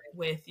yeah,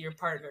 with your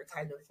partner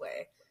kind of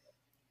way,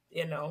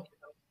 you know.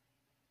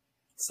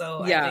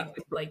 So I yeah, think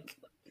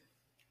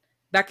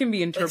that can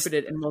be like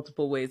interpreted in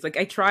multiple ways. Like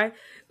I try,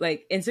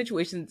 like in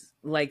situations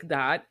like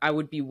that, I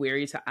would be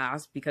wary to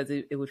ask because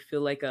it would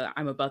feel like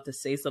I'm about to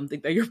say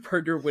something that your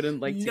partner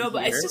wouldn't like to no,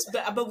 but it's hear. just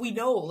but we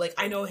know, like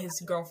I know his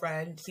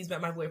girlfriend, he's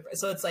met my boyfriend,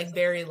 so it's like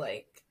very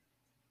like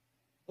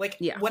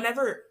Yeah,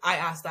 whenever I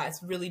ask that,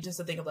 it's really just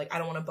a thing of like I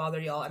don't want to bother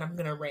y'all and I'm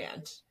gonna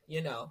rant,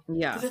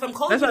 yeah. because if I'm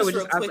calling That's you why I just would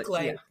for just a ask. quick Like,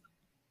 yeah, like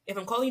if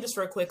I'm calling you just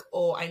for a quick,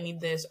 oh, I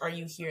need this, are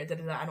you here? Da,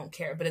 da, da, I don't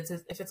care. But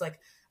if it's like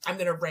I'm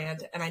gonna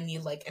rant and I need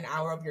like an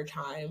hour of your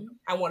time,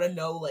 I want to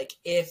know like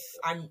if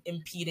I'm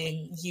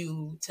impeding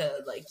you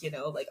to like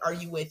like are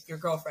you with your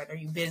girlfriend? Are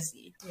you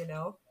busy?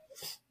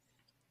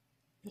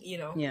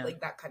 yeah,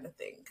 Like that kind of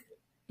thing.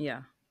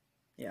 yeah,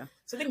 yeah.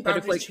 So I think But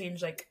if boundaries like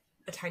change like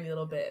a tiny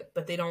little bit,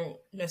 but they don't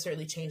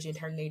necessarily change the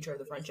entire nature of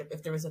the friendship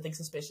if there was nothing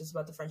suspicious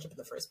about the friendship in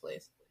the first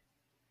place.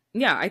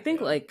 yeah, I You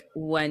think know? like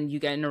when you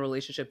get in a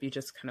relationship, you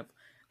just kind of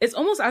it's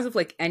almost as if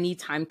like any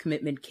time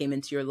commitment came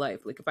into your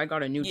life. Like if I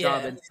got a new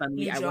job Yeah. and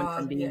suddenly New I went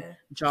from job, being yeah.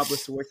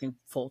 jobless to working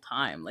full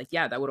time, like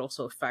yeah, that would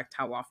also affect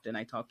how often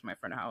I talk to my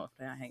friend, how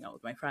often I hang out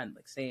with my friend.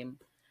 Like same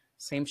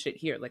shit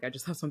here. Like I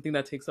just have something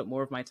that takes up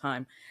more of my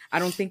time. I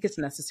don't think it's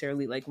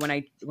necessarily like when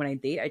I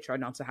date, I try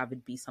not to have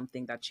it be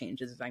something that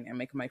changes the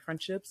dynamic of my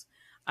friendships.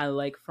 I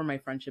like for my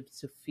friendships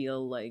to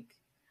feel like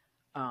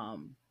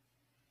um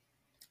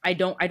I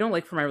don't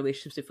like for my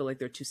relationships to feel like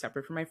they're too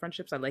separate from my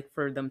friendships. I like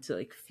for them to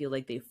like feel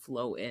like they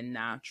flow in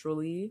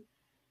naturally,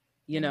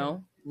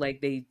 Mm-hmm.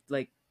 like they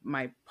like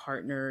my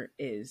partner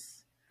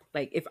is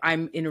like if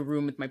I'm in a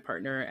room with my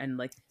partner and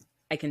like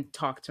I can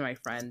talk to my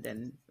friend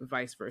and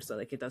vice versa.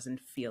 Like it doesn't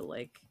feel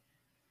like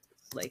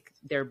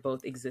they're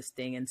both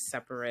existing in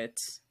separate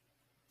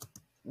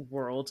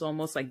worlds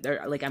almost like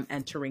they're like I'm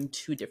entering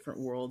two different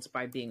worlds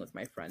by being with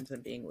my friends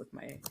and being with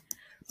my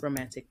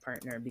romantic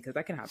partner because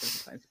that can happen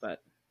sometimes,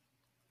 but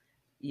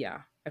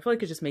yeah, I feel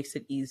like it just makes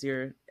it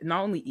easier,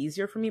 not only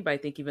easier for me, but I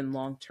think even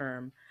long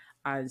term,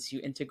 as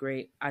you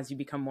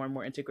become more and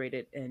more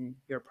integrated in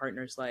your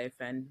partner's life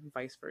and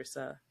vice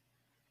versa,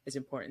 it's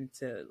important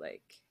to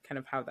like kind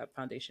of have that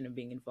foundation of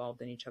being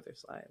involved in each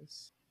other's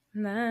lives.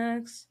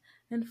 Next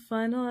and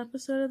final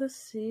episode of the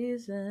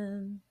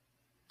season.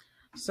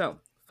 So,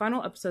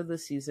 final episode of the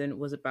season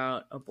was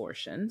about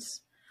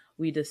abortions.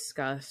 We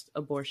discussed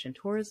abortion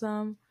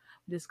tourism.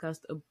 We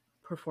discussed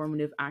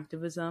performative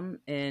activism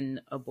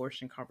in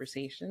abortion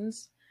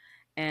conversations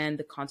and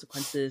the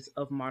consequences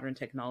of modern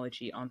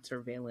technology on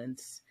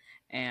surveillance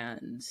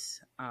and,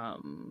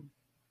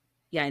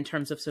 yeah, in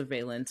terms of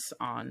surveillance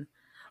on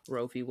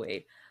Roe v.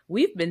 Wade.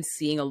 We've been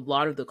seeing a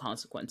lot of the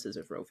consequences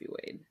of Roe v.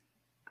 Wade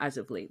as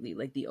of lately,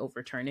 like the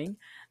overturning.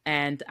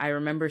 And I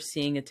remember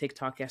seeing a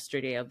TikTok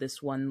yesterday of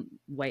this one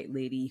white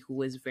lady who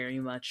was very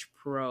much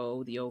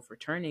pro the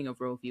overturning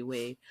of Roe v.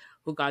 Wade,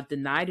 who got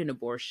denied an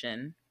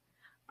abortion.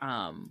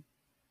 Um,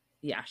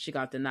 yeah, she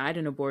got denied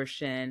an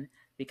abortion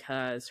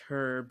because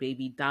her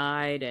baby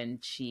died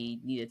and she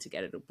needed to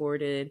get it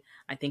aborted.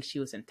 I think she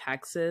was in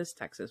Texas.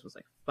 Texas was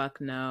like,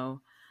 fuck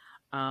no.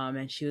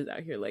 And she was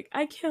out here like,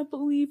 I can't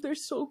believe they're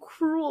so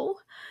cruel.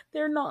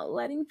 They're not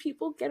letting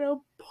people get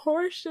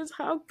abortions.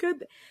 How could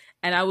they?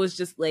 And I was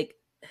just like,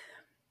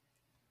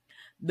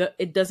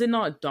 it does it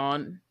not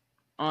dawn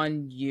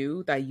on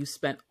you that you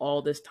spent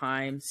all this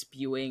time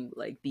spewing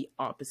like the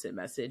opposite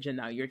message and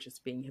now you're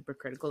just being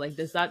hypocritical? Like,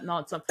 does that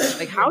not something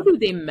like how Yeah. do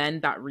they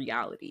mend that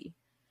reality?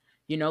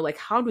 You know, like,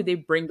 how do they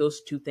bring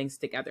those two things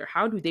together?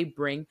 How do they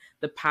bring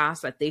the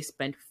past that they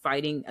spent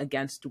fighting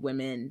against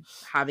women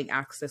having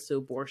access to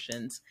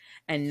abortions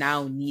and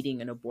now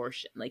needing an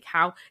abortion? Like,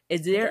 how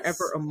is I there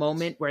ever guess. a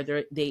moment where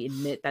they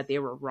admit that they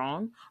were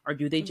wrong, or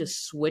do they Mhm.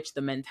 just switch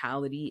the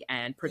mentality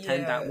and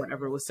pretend that Yeah.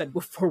 whatever was said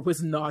before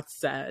was not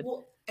said?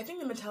 Well, I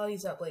think the mentality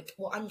is that, like,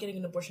 well, I'm getting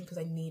an abortion because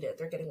I need it.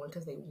 They're getting one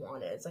because they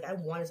want it. It's like, I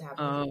wanted to have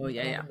a Oh, baby,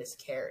 yeah, but I had yeah, a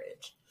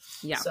miscarriage.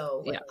 yeah,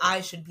 So, like, yeah.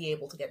 I should be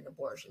able to get an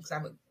abortion because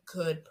I'm a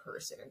good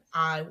person and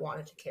I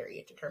wanted to carry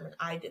it to term and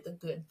I did the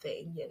good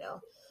thing, you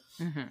know?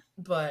 Hmm.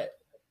 But,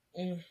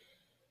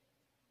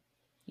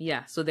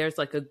 Yeah, so there's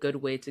like a good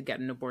way to get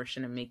an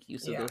abortion and make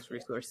use of yeah. those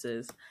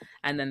resources.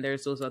 And then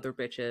there's those other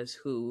bitches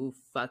who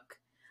fuck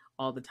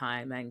all the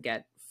time and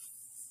get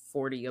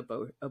 40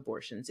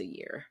 abortions a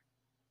year.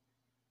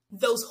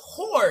 Those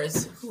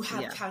whores who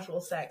have Yeah. casual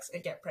sex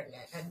and get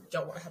pregnant and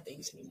don't want to have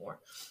babies anymore.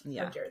 How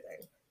Yeah. dare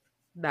they?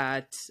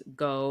 That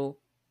go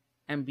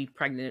and be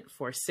pregnant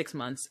for 6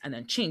 months and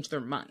then change their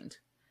mind.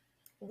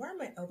 Why are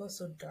my elbows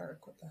so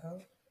dark? What the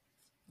hell?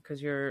 Because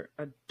you're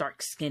a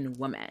dark skinned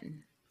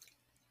woman.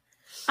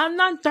 I'm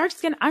not dark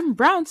skinned, I'm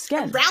brown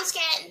skin. Brown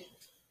skin!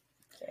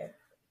 Okay.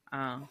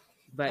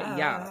 But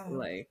yeah,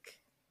 like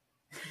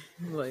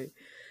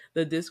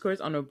the discourse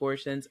on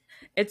abortions,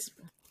 it's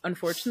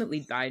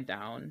unfortunately died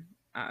down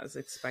as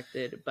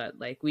expected, but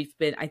like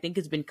I think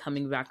it's been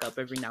coming back up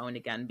every now and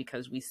again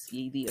because we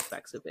see the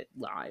effects of it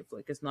live.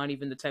 Like, it's not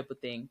even the type of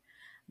thing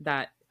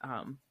that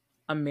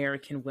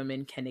American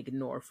women can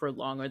ignore for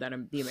long, or that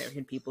the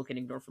American people can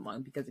ignore for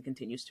long, because it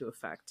continues to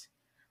affect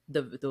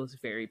those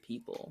very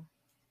people.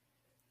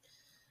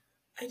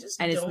 I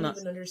just And don't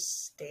even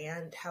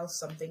understand how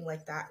something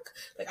like that,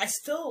 like, I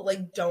still,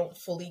 like, don't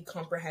fully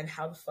comprehend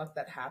how the fuck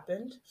that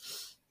happened.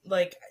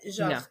 Like,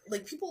 Yeah.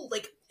 like, people,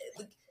 like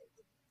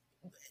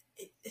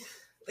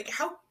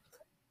how,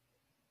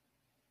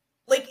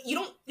 like,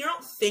 you're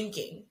not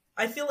thinking.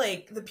 I feel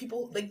like the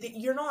people, like,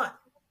 you're not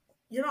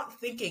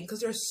thinking,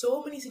 because there's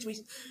so many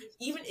situations,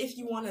 even if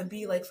you want to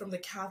be, like, from the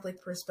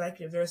Catholic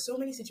perspective, there are so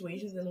many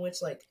situations in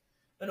which, like,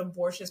 an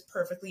abortion is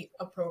perfectly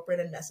appropriate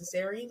and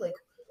necessary.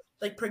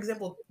 Like, for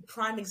example,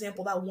 prime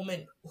example, that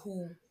woman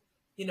who,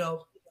 you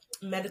know,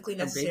 medically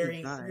Her baby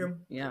necessary, died. your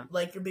Yeah.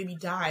 like, your baby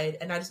died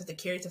and I just have to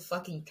carry it to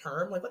fucking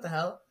term. Like, what the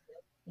hell?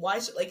 Why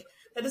should, like,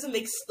 that doesn't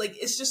make, like,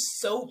 it's just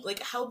so, like,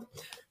 how,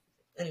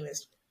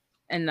 anyways,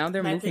 And now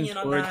they're my moving opinion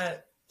on towards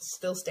that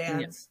still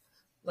stands.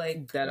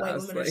 Like, dead white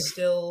ass, women are like,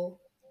 still,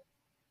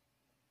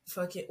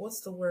 fuck it,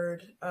 what's the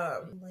word?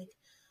 Like,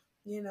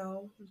 you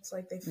know, it's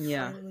like they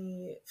yeah.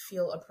 finally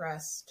feel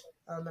oppressed.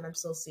 And I'm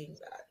still seeing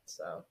that.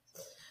 So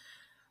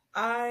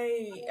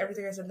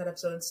everything I said in that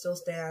episode still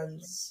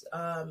stands.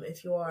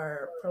 If you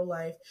are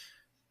pro-life,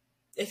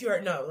 if you are,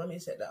 no, let me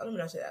not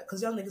say that,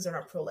 because y'all niggas are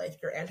not pro-life.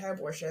 You're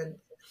anti-abortion.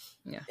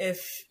 Yeah.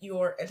 If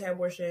you're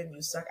anti-abortion,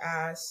 you suck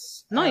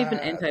ass. Not even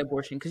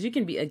anti-abortion, because you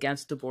can be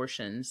against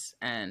abortions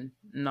and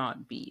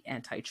not be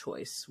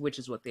anti-choice, which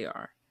is what they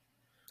are.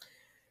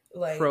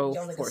 Like, Pro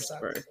y'all niggas forced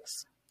suck.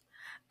 births.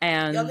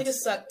 And Y'all niggas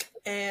suck.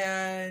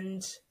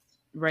 And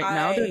right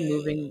now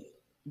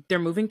they're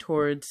moving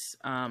towards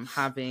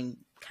having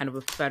kind of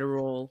a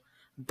federal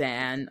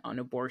ban on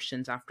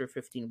abortions after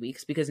 15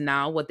 weeks, because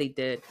now what they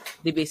did,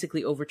 they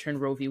basically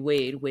overturned Roe v.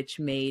 Wade, which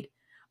made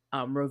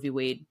Roe v.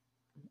 Wade,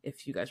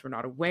 if you guys were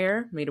not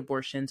aware, made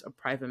abortions a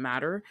private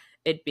matter.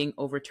 It being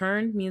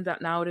overturned means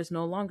that now it is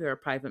no longer a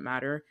private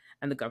matter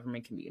and the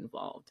government can be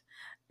involved.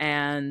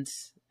 And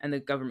the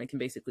government can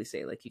basically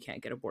say, like, you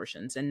can't get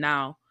abortions. And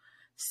now,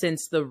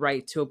 since the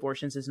right to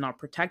abortions is not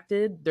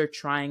protected, they're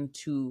trying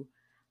to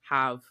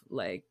have,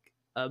 like,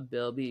 a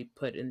bill be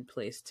put in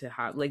place to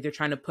have, like, they're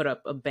trying to put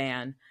up a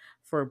ban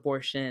for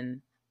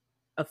abortion,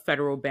 a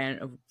federal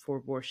ban for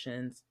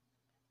abortions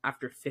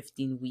after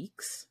 15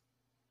 weeks.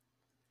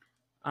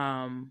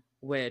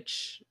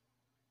 Which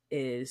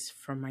is,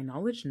 from my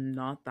knowledge,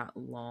 not that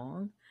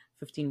long.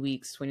 15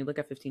 weeks, when you look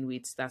at 15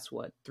 weeks, that's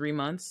what, 3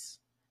 months,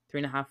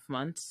 3.5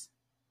 months.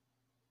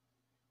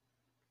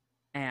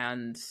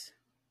 And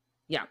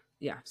yeah.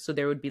 So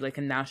there would be like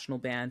a national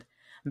ban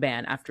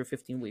after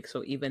 15 weeks.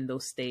 So even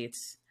those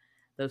states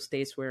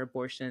where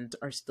abortions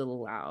are still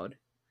allowed,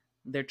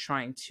 they're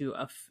trying to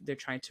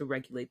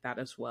regulate that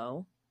as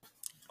well.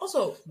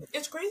 Also,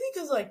 it's crazy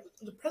because, like,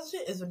 the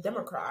president is a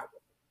Democrat.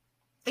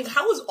 Like,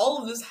 how is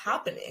all of this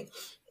happening?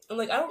 And,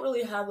 like, I don't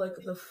really have, like,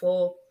 a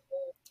full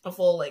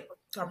like,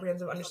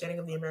 comprehensive understanding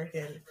of the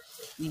American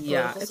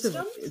political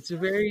system. It's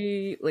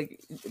very, like,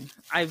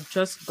 I've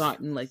just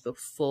gotten, like, the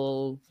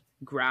full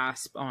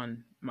grasp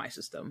on my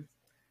system,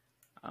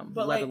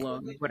 but let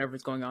alone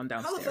whatever's going on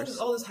downstairs. How the fuck is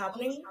all this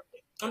happening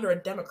under a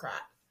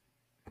Democrat?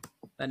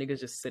 That nigga's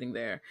just sitting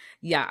there.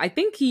 Yeah, I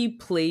think he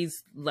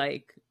plays,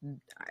 like,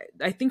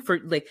 I think for,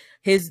 like,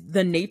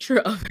 the nature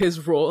of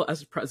his role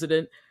as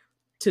president,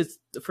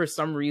 for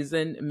some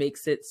reason,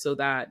 makes it so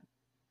that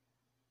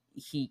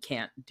he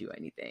can't do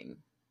anything.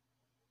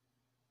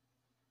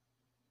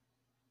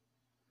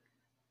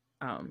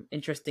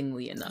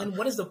 Interestingly enough. And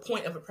what is the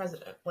point of a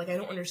president? Like, I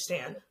don't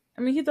understand.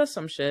 I mean, he does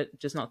some shit,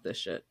 just not this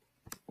shit.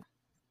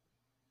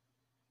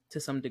 To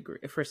some degree,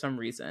 for some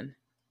reason.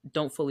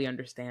 Don't fully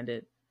understand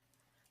it.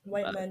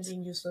 White men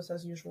being useless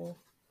as usual.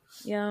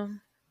 Yeah.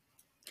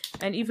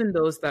 And even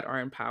those that are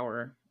in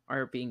power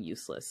are being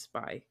useless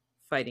by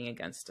fighting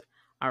against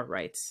our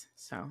rights.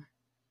 So,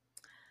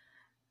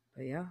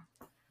 but yeah.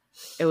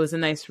 It was a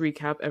nice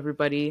recap,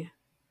 everybody.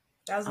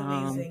 That was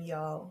amazing,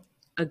 y'all.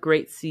 A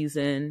great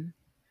season.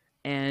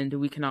 And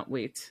we cannot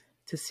wait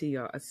to see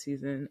y'all at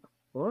season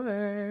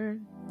 4.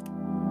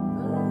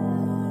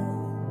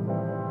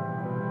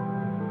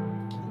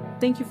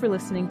 Thank you for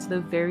listening to the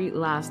very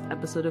last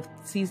episode of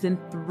season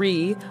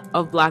 3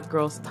 of Black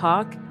Girls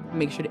Talk.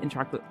 Make sure to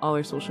interact with all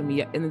our social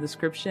media in the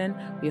description.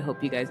 We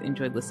hope you guys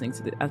enjoyed listening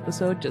to the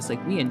episode just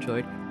like we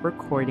enjoyed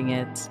recording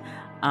it.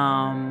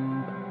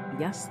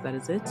 Yes, that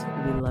is it.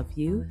 We love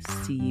you.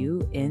 See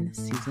you in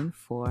season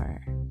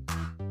 4.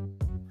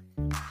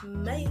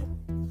 Bye.